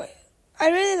 So I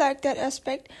really like that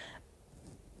aspect.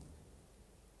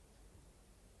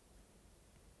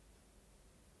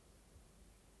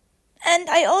 And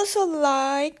I also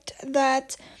liked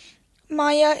that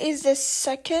Maya is the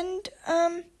second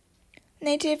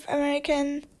Native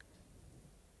American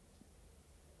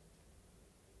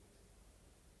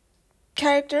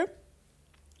character.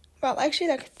 Well, actually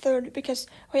like third, because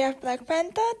we have Black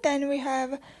Panther, then we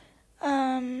have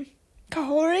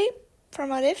Kahori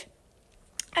from Alif,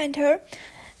 and her.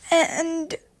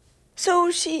 And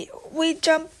so we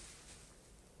jump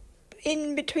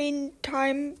in between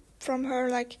time from her,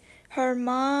 like her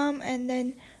mom, and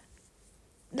then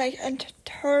like and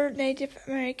her Native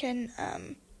American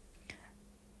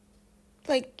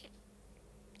like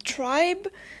tribe,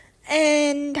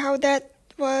 and how that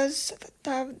was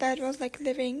like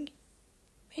living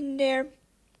in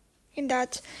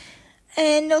that.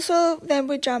 And also then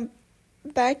we jump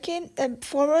back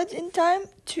forward in time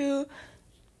to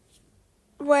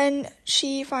when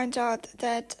she finds out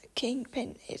that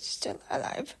Kingpin is still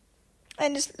alive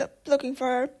and is looking for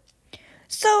her.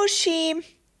 So she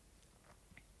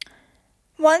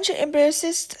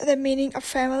embraces the meaning of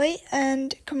family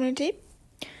and community,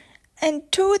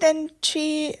 and 2, then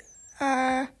she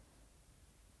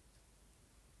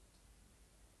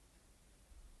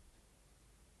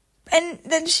and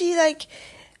then she like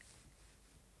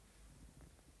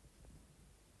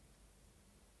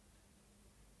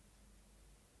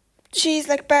she's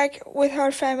like back with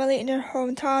her family in her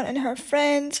hometown and her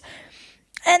friends.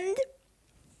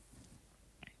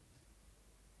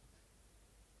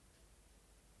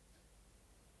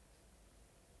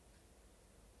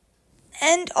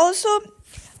 And also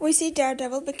we see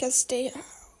Daredevil, because they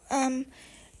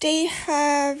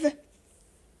have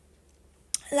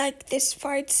like this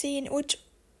fight scene, which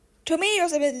to me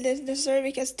was a bit necessary,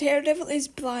 because Daredevil is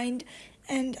blind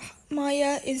and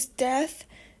Maya is deaf.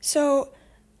 So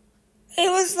it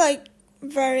was like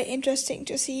very interesting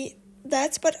to see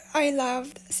that, but I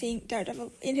loved seeing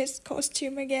Daredevil in his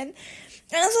costume again.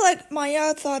 And also like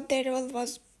Maya thought Daredevil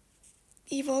was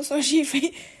evil, so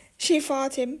she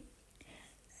fought him.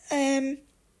 And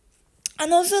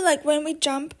also like when we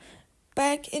jump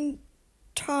back in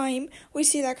time, we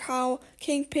see like how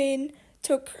Kingpin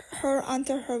took her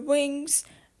under her wings,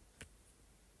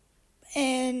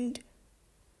 and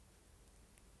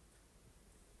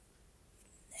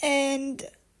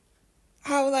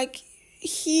how like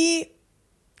he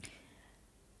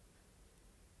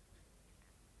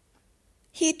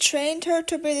trained her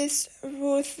to be this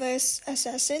ruthless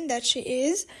assassin that she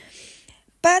is.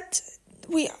 But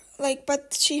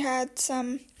she had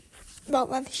some, not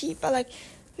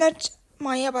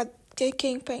Maya, but the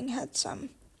Kingpin had some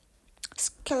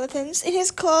skeletons in his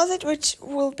closet, which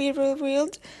will be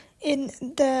revealed in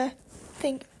the, I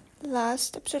think,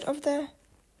 last episode of the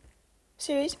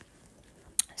series.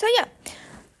 So yeah,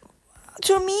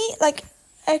 to me, like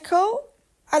Echo,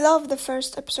 I love the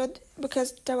first episode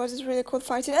because there was this really cool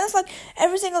fight scene. And it's like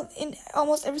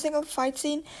almost every single fight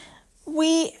scene,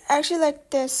 we actually like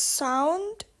the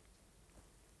sound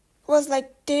was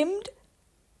like dimmed,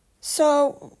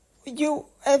 so you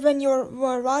when you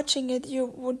were watching it, you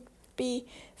would be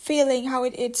feeling how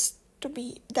it is to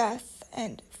be death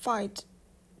and fight,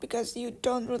 because you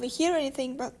don't really hear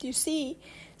anything but you see.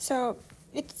 So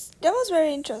that was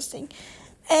very interesting.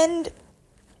 And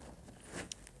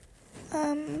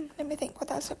let me think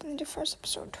what else happened in the first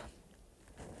episode.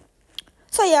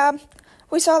 So yeah,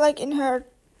 we saw like in her,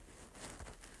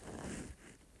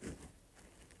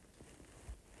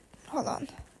 hold on,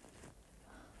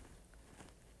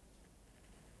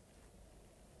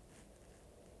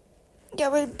 yeah,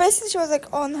 well, basically she was like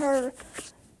on her,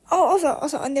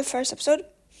 also on the first episode,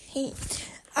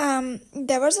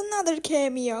 there was another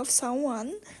cameo of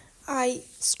someone. I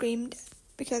screamed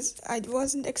because I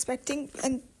wasn't expecting,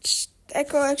 and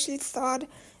Echo actually thought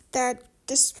that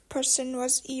this person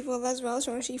was evil as well,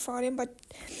 so she fought him.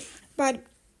 But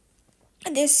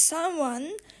this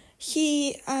someone,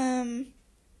 he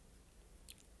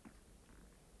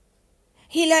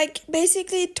like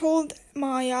basically told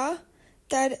Maya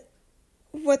that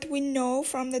what we know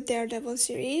from the Daredevil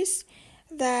series,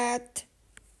 that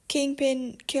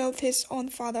Kingpin killed his own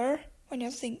father when he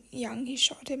was young. He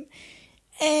shot him,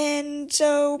 and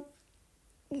so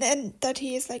then that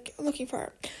he is like looking for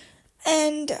her.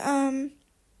 And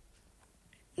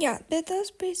yeah, that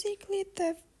was basically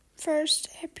the first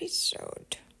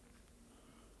episode.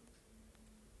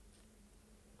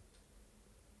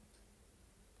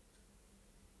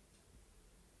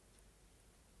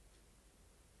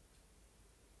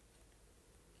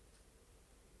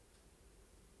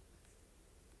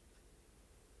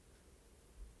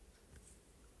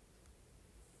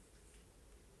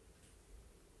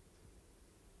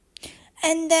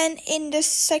 And then in the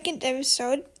second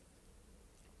episode,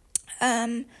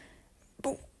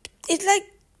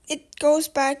 it goes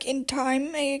back in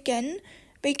time again,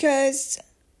 because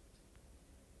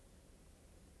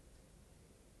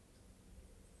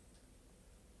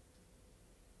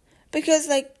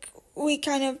like we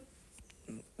kind of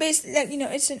basically,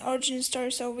 like, it's an origin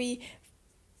story, so we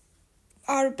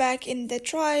are back in the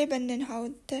tribe, and then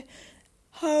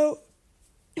how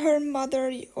her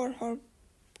mother, or her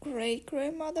great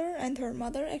grandmother and her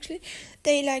mother, actually,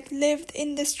 they like lived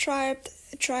in this tribe,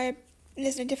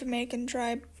 this Native American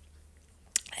tribe.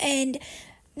 And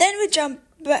then we jump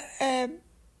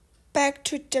back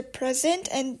to the present,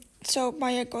 and so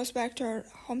Maya goes back to her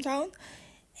hometown,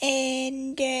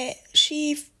 and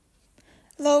she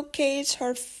locates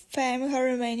her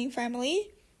remaining family,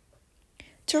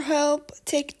 to help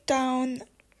take down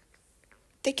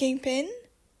the Kingpin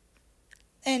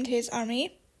and his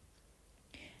army.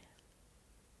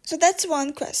 So that's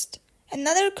one quest.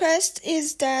 Another quest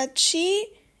is that she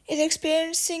is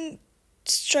experiencing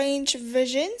strange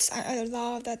visions. I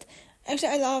love that.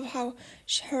 Actually, I love how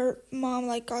her mom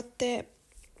like got the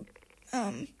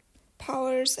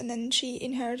powers, and then she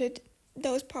inherited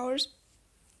those powers.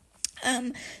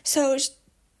 So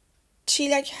she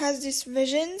like has these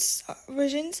visions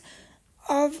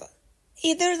of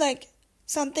either like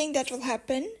something that will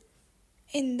happen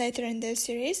later in the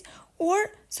series,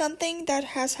 or something that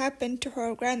has happened to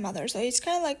her grandmother. So it's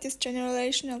kind of like this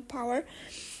generational power.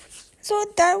 So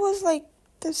that was like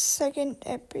the second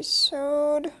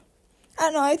episode. I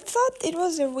don't know, I thought it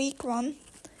was a weak one,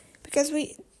 because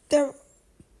we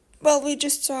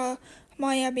just saw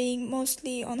Maya being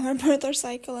mostly on her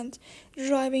motorcycle and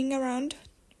driving around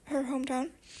her hometown.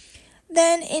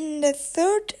 Then in the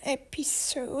third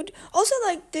episode, also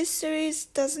like this series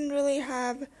doesn't really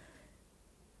have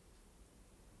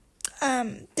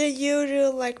the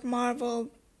usual like Marvel,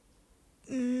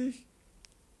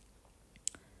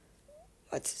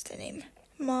 what's the name?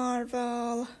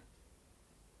 Marvel.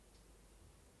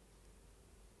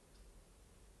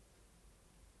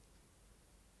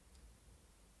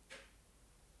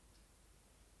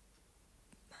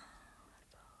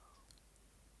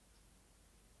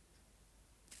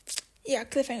 Yeah,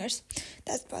 cliffhangers.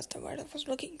 That was the word I was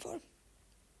looking for.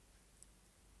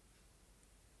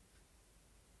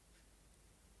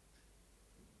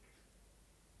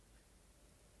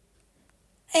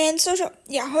 And so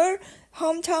yeah, her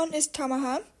hometown is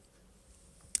Tamaha.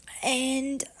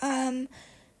 And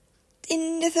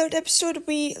in the third episode,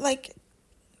 we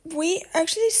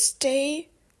actually stay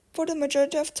for the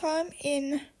majority of time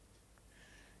in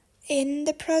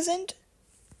the present.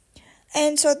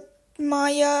 And so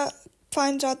Maya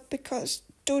finds out, because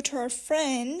due to her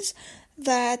friends,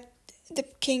 that the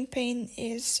Kingpin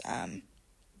is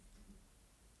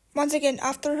once again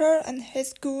after her, and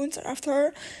his goons are after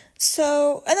her.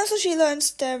 So, and also she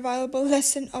learns the valuable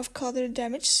lesson of collateral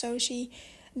damage, so she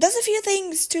does a few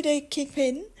things to the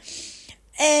Kingpin.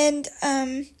 And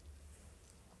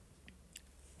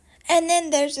And then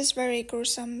there was this very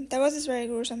gruesome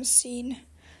scene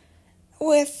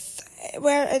with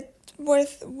where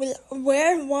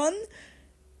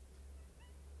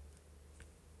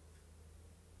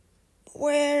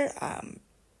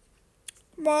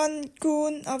one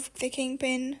goon of the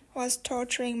Kingpin was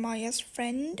torturing Maya's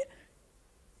friend.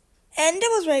 And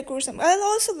that was very gruesome. I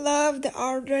also love the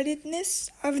R-ratedness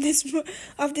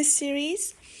of this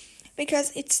series,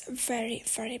 because it's very,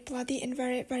 very bloody and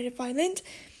very, very violent.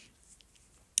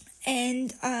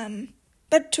 And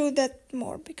but to that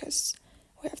more, because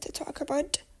we have to talk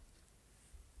about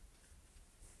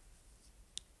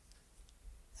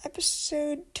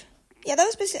episode. Yeah, that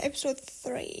was basically episode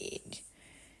 3.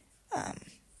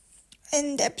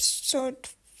 In episode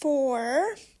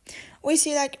 4, we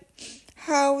see like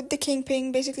how the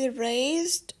Kingpin basically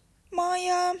raised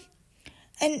Maya,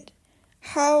 and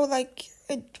how like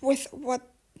with what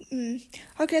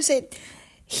how can I say it?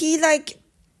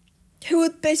 He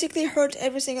would basically hurt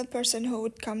every single person who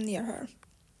would come near her.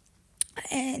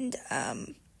 And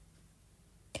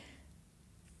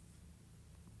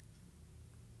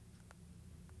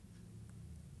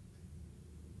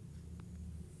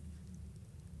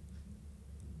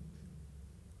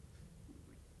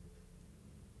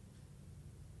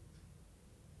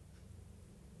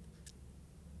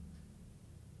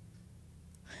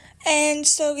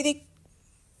so I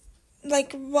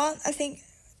think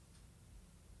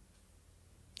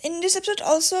in this episode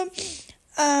also,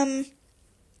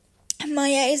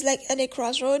 Maya is like at a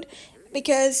crossroad,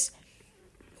 because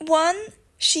 1,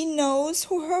 she knows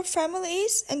who her family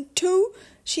is, and 2,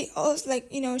 she also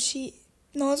she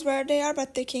knows where they are,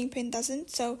 but the Kingpin doesn't.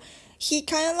 So he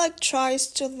kind of like tries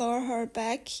to lure her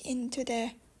back into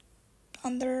the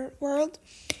underworld,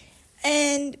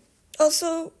 and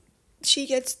also she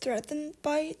gets threatened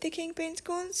by the Kingpin's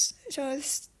goons. So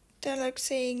they're like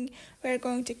saying, "We're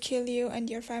going to kill you and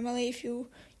your family if you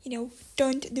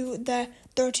don't do the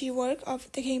dirty work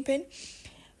of the Kingpin."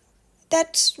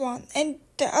 That's one. And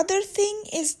the other thing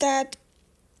is that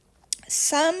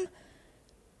some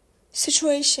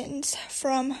situations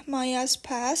from Maya's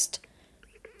past,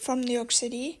 from New York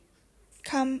City,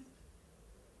 come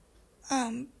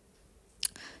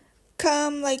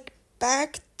like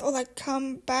back, or like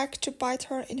come back to bite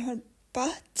her in her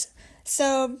butt.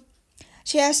 So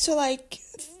she has to like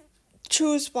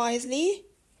choose wisely.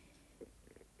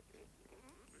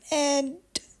 And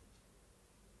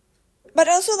but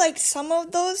also like some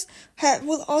of those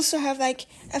will also have like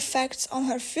effects on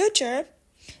her future.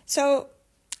 So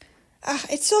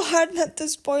it's so hard not to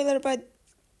spoiler, but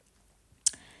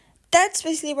that's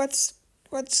basically what's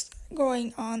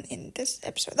going on in this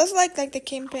episode. That's like the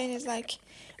Kingpin is like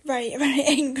very, very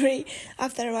angry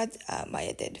after what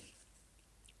Maya did.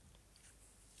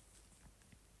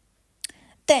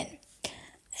 Then,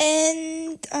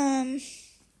 and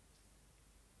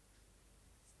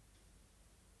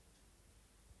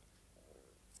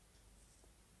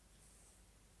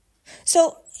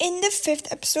so in the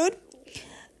 5th episode,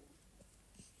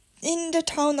 in the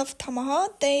town of Tamaha,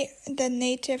 the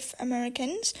Native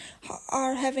Americans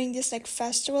are having this like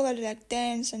festival where they like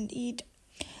dance and eat.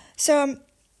 So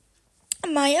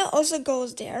Maya also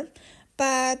goes there,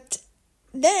 but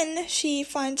then she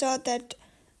finds out that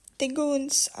the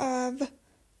goons of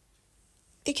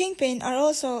the Kingpin are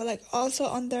also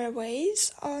on their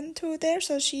ways onto there.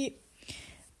 So she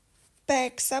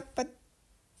backs up, but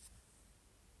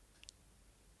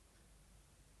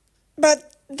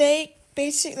they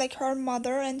basically, like her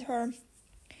mother and her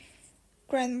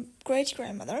great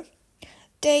grandmother,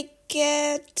 they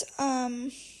get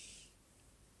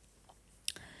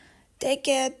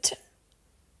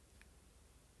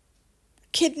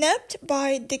kidnapped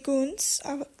by the goons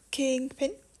of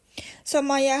Kingpin. So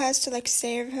Maya has to like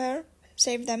save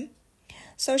them.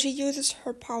 So she uses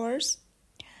her powers.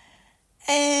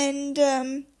 And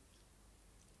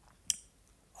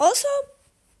also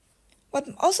what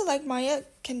also like Maya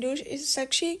can do is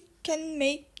like she can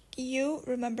make you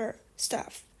remember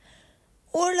stuff,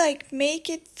 or like make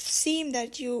it seem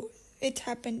that it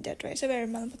happened that way. So very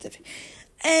manipulative.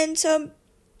 And so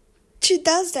she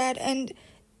does that, and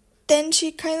then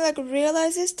she kind of like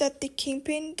realizes that the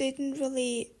Kingpin didn't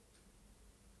really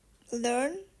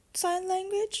learn sign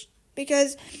language,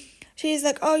 because she's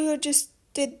like, "Oh, you just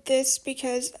did this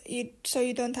because you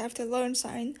don't have to learn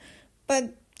sign,"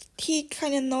 but he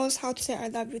kind of knows how to say "I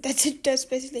love you." That's it. That's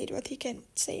basically what he can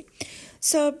say.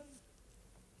 So,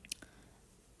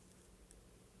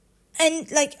 and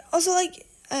like also like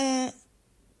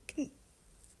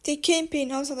the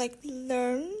Kingpin also like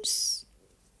learns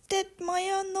that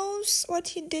Maya knows what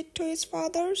he did to his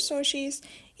father, so she's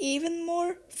even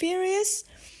more furious.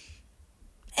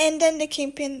 And then the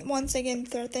Kingpin once again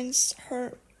threatens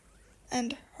her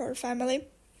and her family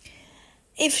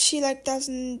if she like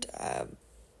doesn't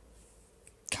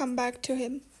come back to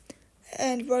him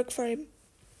and work for him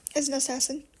as an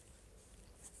assassin.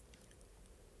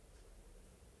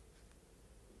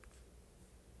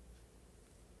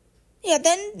 Yeah,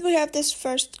 then we have this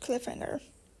first cliffhanger.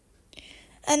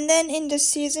 And then in the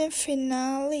season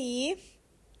finale...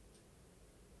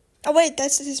 Oh wait,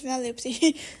 that's the season finale,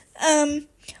 oopsie.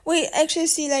 We actually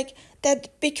see like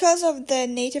that because of the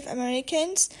Native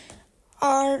Americans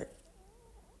are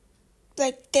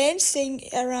like dancing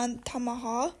around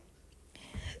Tamaha.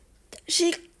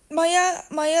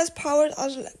 Maya's powers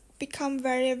also like, become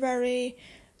very, very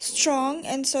strong,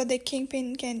 and so the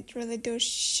Kingpin can't really do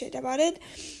shit about it.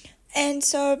 And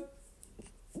so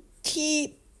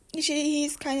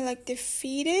he's kind of like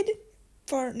defeated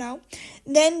for now.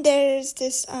 Then there's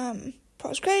this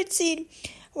post-credit scene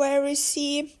where we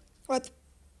see what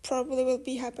probably will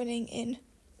be happening in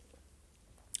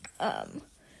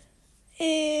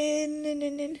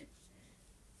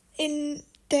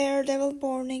Daredevil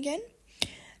Born Again,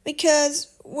 because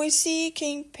we see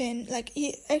Kingpin like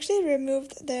he actually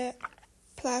removed the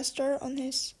plaster on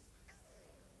his,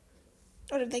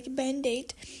 or like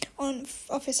band-aid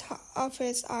of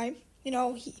his eye. You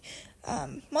know,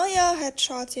 Maya had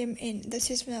shot him in the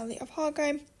season finale of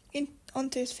Hawkeye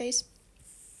onto his face.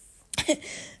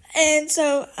 And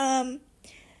so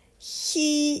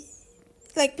he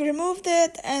like removed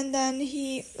it, and then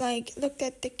he like looked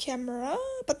at the camera.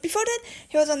 But before that,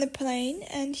 he was on the plane,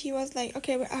 and he was like,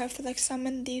 okay, I have to like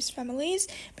summon these families,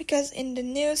 because in the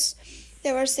news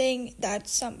they were saying that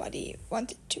somebody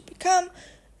wanted to become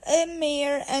a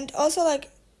mayor. And also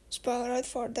like spoiler alert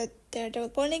for the Daredevil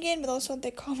Born Again, but also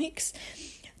the comics,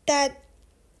 that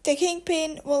the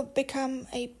Kingpin will become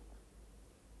a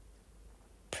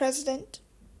president.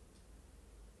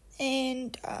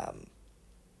 And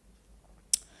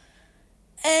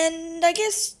I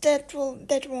guess that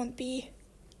won't be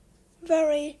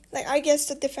very, like, I guess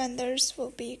the Defenders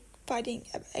will be fighting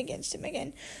against him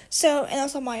again. So, and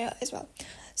also Maya as well.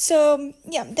 So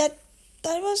yeah, that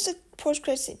was the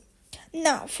post-credit scene.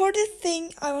 Now for the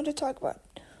thing I want to talk about.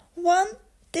 One,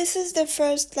 this is the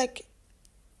first like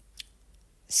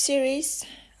series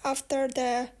after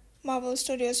the Marvel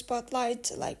Studios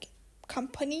Spotlight like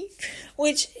company,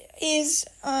 which is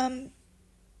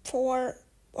for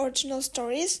original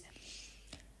stories.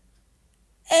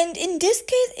 And in this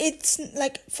case, it's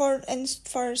like for a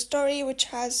story which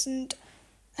hasn't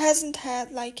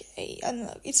had like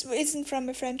it isn't from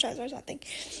a franchise or something.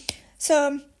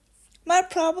 So my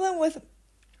problem with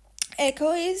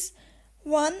Echo is,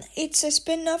 one, it's a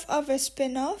spin-off of a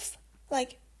spin-off.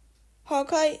 Like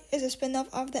Hawkeye is a spin-off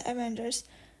of the Avengers.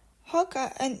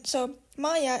 Hawkeye, and so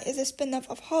Maya is a spin-off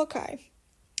of Hawkeye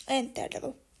and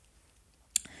Daredevil.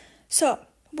 So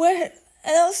where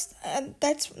else?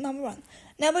 That's number one.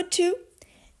 Number two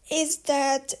is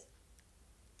that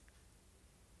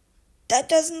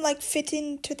doesn't like fit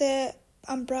into the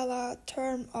umbrella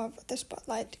term of the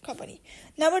Spotlight company.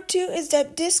 Number two is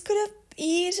that this could have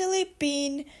easily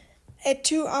been a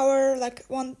 2 hour, like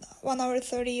 1 hour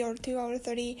 30 or 2 hour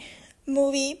 30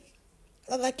 movie,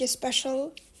 like a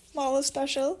special Marvel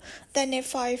special, than a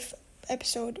 5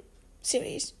 episode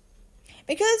series,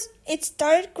 because it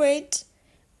started great,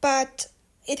 but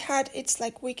it had its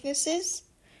like weaknesses.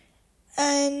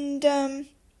 And I'm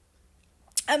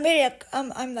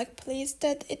like pleased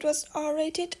that it was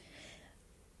R-rated,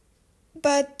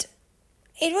 but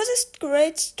it was a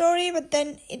great story, but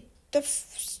then the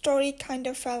story kind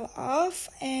of fell off,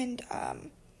 and I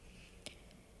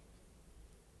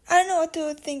don't know what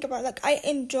to think about. Like, I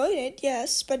enjoyed it,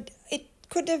 yes, but it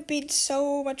could have been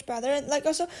so much better. And like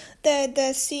also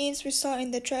the scenes we saw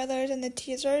in the trailers and the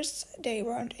teasers, they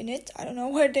weren't in it. I don't know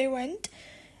where they went.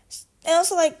 And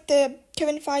also like the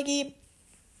Kevin Feige,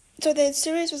 so the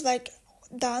series was like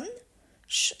done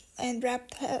and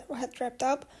had wrapped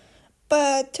up,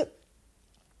 but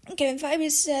Kevin Feige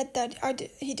said that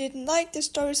he didn't like the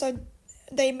story, so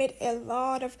they made a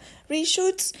lot of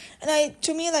reshoots. And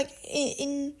to me, like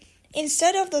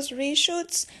instead of those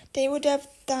reshoots, they would have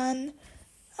done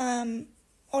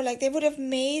or like they would have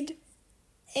made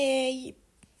a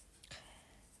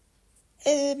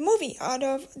movie out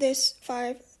of this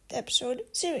 5 episode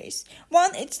series.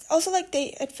 One, it's also like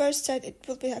they at first said it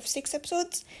will have 6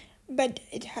 episodes, but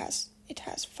it has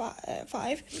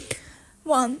 5.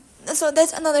 One, so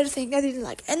that's another thing I didn't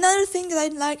like. Another thing that I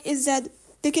didn't like is that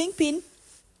the Kingpin,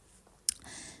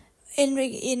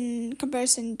 in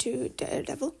comparison to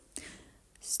Daredevil,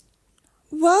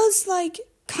 was like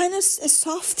kind of a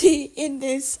softie in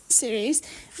this series,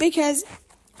 because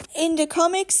in the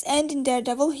comics and in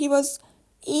Daredevil he was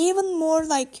even more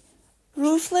like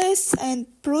ruthless and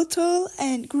brutal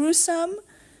and gruesome.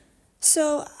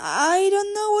 So I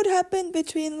don't know what happened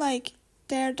between like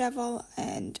Daredevil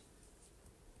and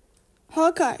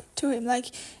Hawkeye to him. Like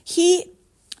he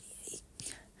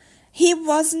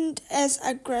wasn't as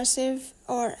aggressive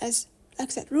or as, like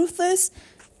I said, ruthless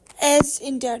as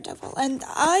in Daredevil, and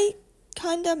I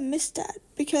kind of missed that,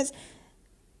 because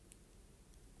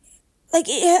like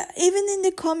even in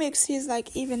the comics he's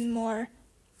like even more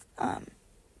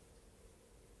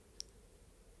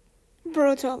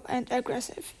brutal and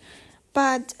aggressive,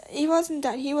 but he wasn't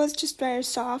that. He was just very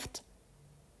soft,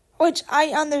 which I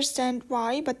understand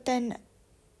why, but then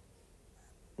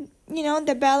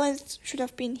the balance should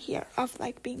have been here of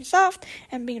like being soft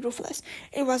and being ruthless.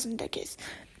 It wasn't the case.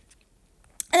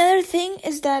 Another thing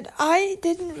is that I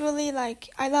didn't really like,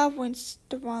 I love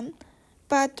Winston One,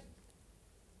 but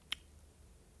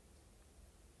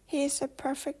he is a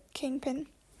perfect kingpin.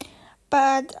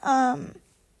 But I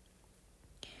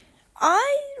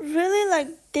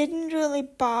really didn't really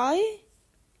buy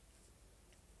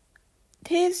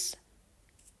his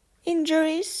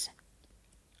injuries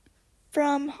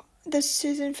from the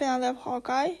season finale of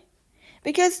Hawkeye,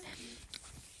 because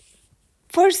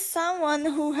for someone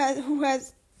who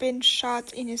has been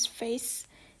shot in his face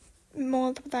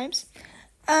multiple times,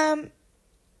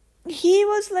 he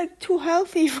was like too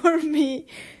healthy for me,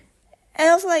 and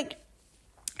also like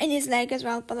in his leg as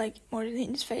well, but like more than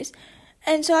in his face.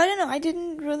 And so I don't know, I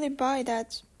didn't really buy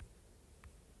that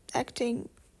acting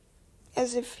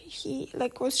as if he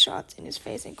like was shot in his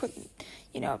face and couldn't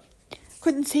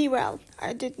see well.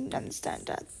 I didn't understand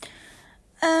that.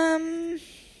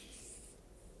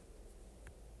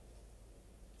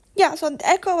 Yeah, so the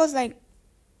Echo was like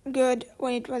good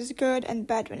when it was good and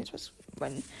bad when it was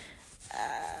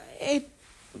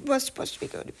supposed to be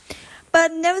good.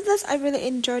 But nevertheless, I really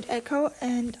enjoyed Echo,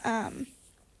 and I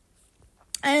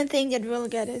don't think it will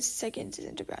get a second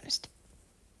season, to be honest.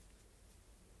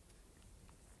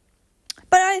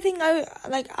 But I think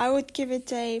I would give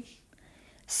it a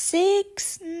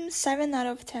 7 out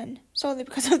of 10, solely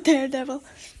because of Daredevil.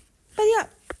 But yeah,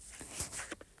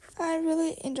 I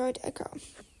really enjoyed Echo.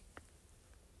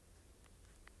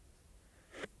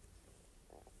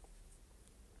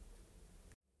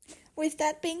 With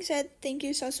that being said, thank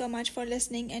you so much for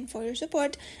listening and for your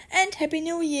support, and Happy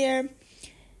New Year.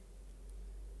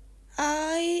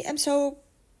 I am so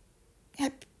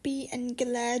happy and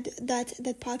glad that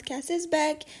podcast is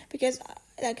back, because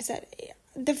like I said,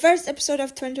 the first episode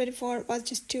of 2024 was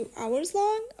just 2 hours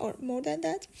long, or more than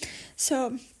that.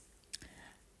 So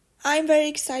I'm very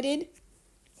excited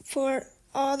for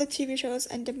all the TV shows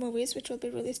and the movies which will be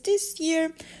released this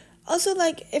year. Also,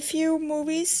 like a few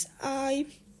movies,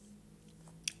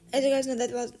 as you guys know,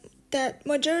 that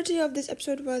majority of this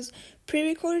episode was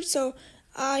pre-recorded, so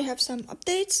I have some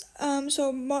updates.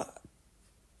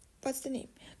 What's the name?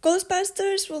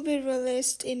 Ghostbusters will be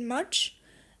released in March.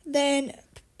 Then,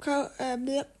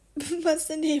 what's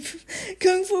the name?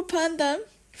 Kung Fu Panda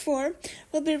 4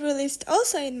 will be released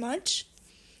also in March.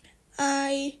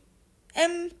 I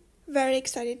am very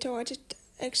excited to watch it,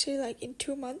 actually, like in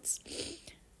 2 months.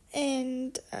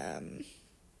 And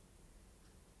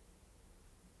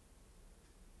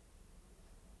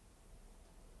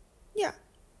yeah,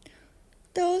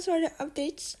 those are the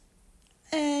updates.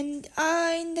 And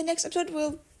in the next episode,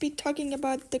 we'll be talking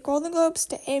about the Golden Globes,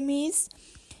 the Emmys,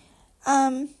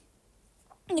 the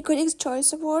Critics'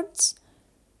 Choice Awards.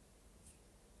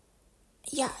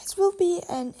 Yeah, it will be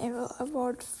an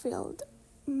award-filled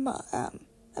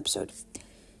episode.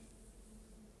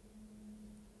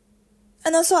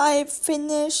 And also, I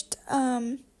finished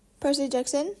Percy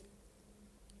Jackson.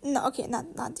 No, okay,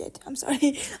 not yet. I'm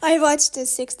sorry. I watched the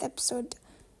 6th episode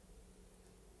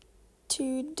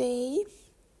today.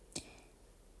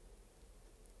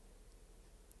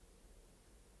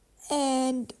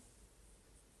 And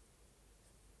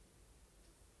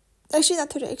actually not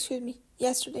today, excuse me,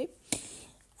 yesterday.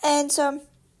 And so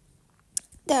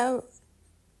that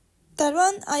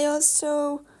one, I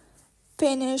also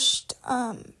finished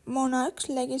Monarch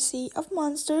Legacy of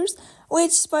Monsters,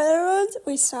 which, spoiler alert,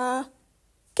 we saw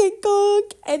King Kong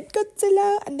and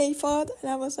Godzilla and they fought,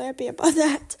 and I was so happy about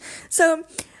that. So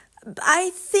I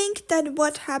think that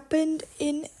what happened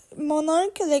in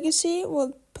Monarch Legacy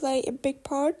will play a big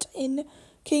part in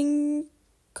King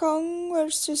Kong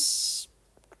versus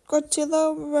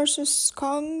Godzilla versus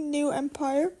Kong New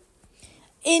Empire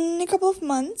in a couple of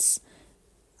months.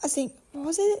 I think,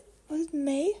 was it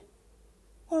May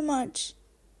or March?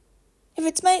 If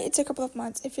it's May, it's a couple of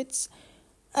months. If it's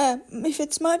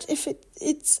March,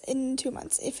 it's in 2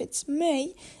 months. If it's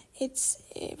May, it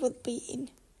will be in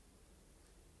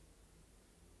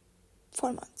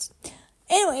 4 months.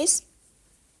 Anyways,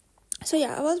 so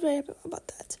yeah, I was very happy about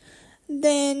that.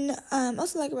 Then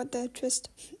also like about the twist,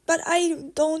 but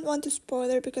I don't want to spoil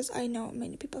it because I know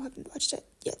many people haven't watched it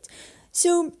yet.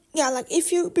 So yeah, like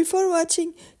if you before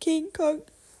watching Godzilla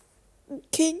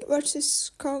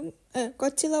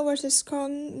vs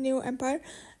Kong New Empire,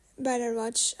 better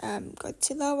watch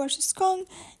Godzilla vs Kong,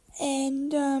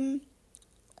 and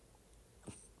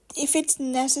if it's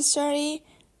necessary,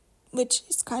 which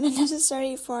is kind of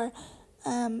necessary for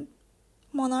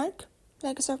Monarch,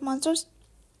 Legacy of Monsters,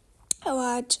 I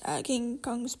watch King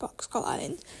Kong's Skull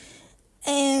Island,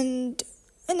 and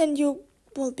then you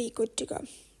will be good to go.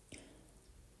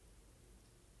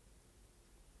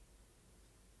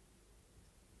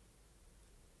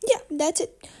 Yeah, that's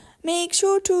it. Make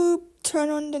sure to turn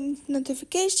on the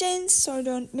notifications so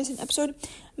don't miss an episode.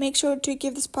 Make sure to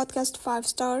give this podcast 5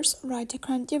 stars. Write a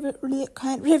kind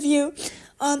review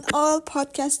on all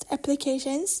podcast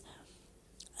applications,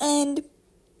 and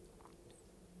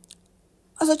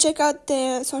also check out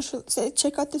the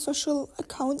social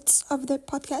accounts of the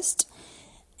podcast.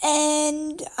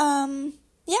 And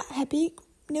yeah, happy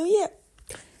New Year.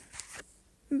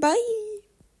 Bye.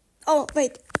 Oh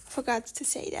wait, forgot to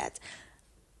say that.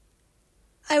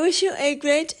 I wish you a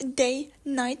great day,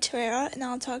 night, wherever, and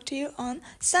I'll talk to you on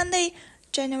Sunday,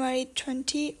 January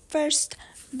 21st.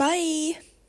 Bye.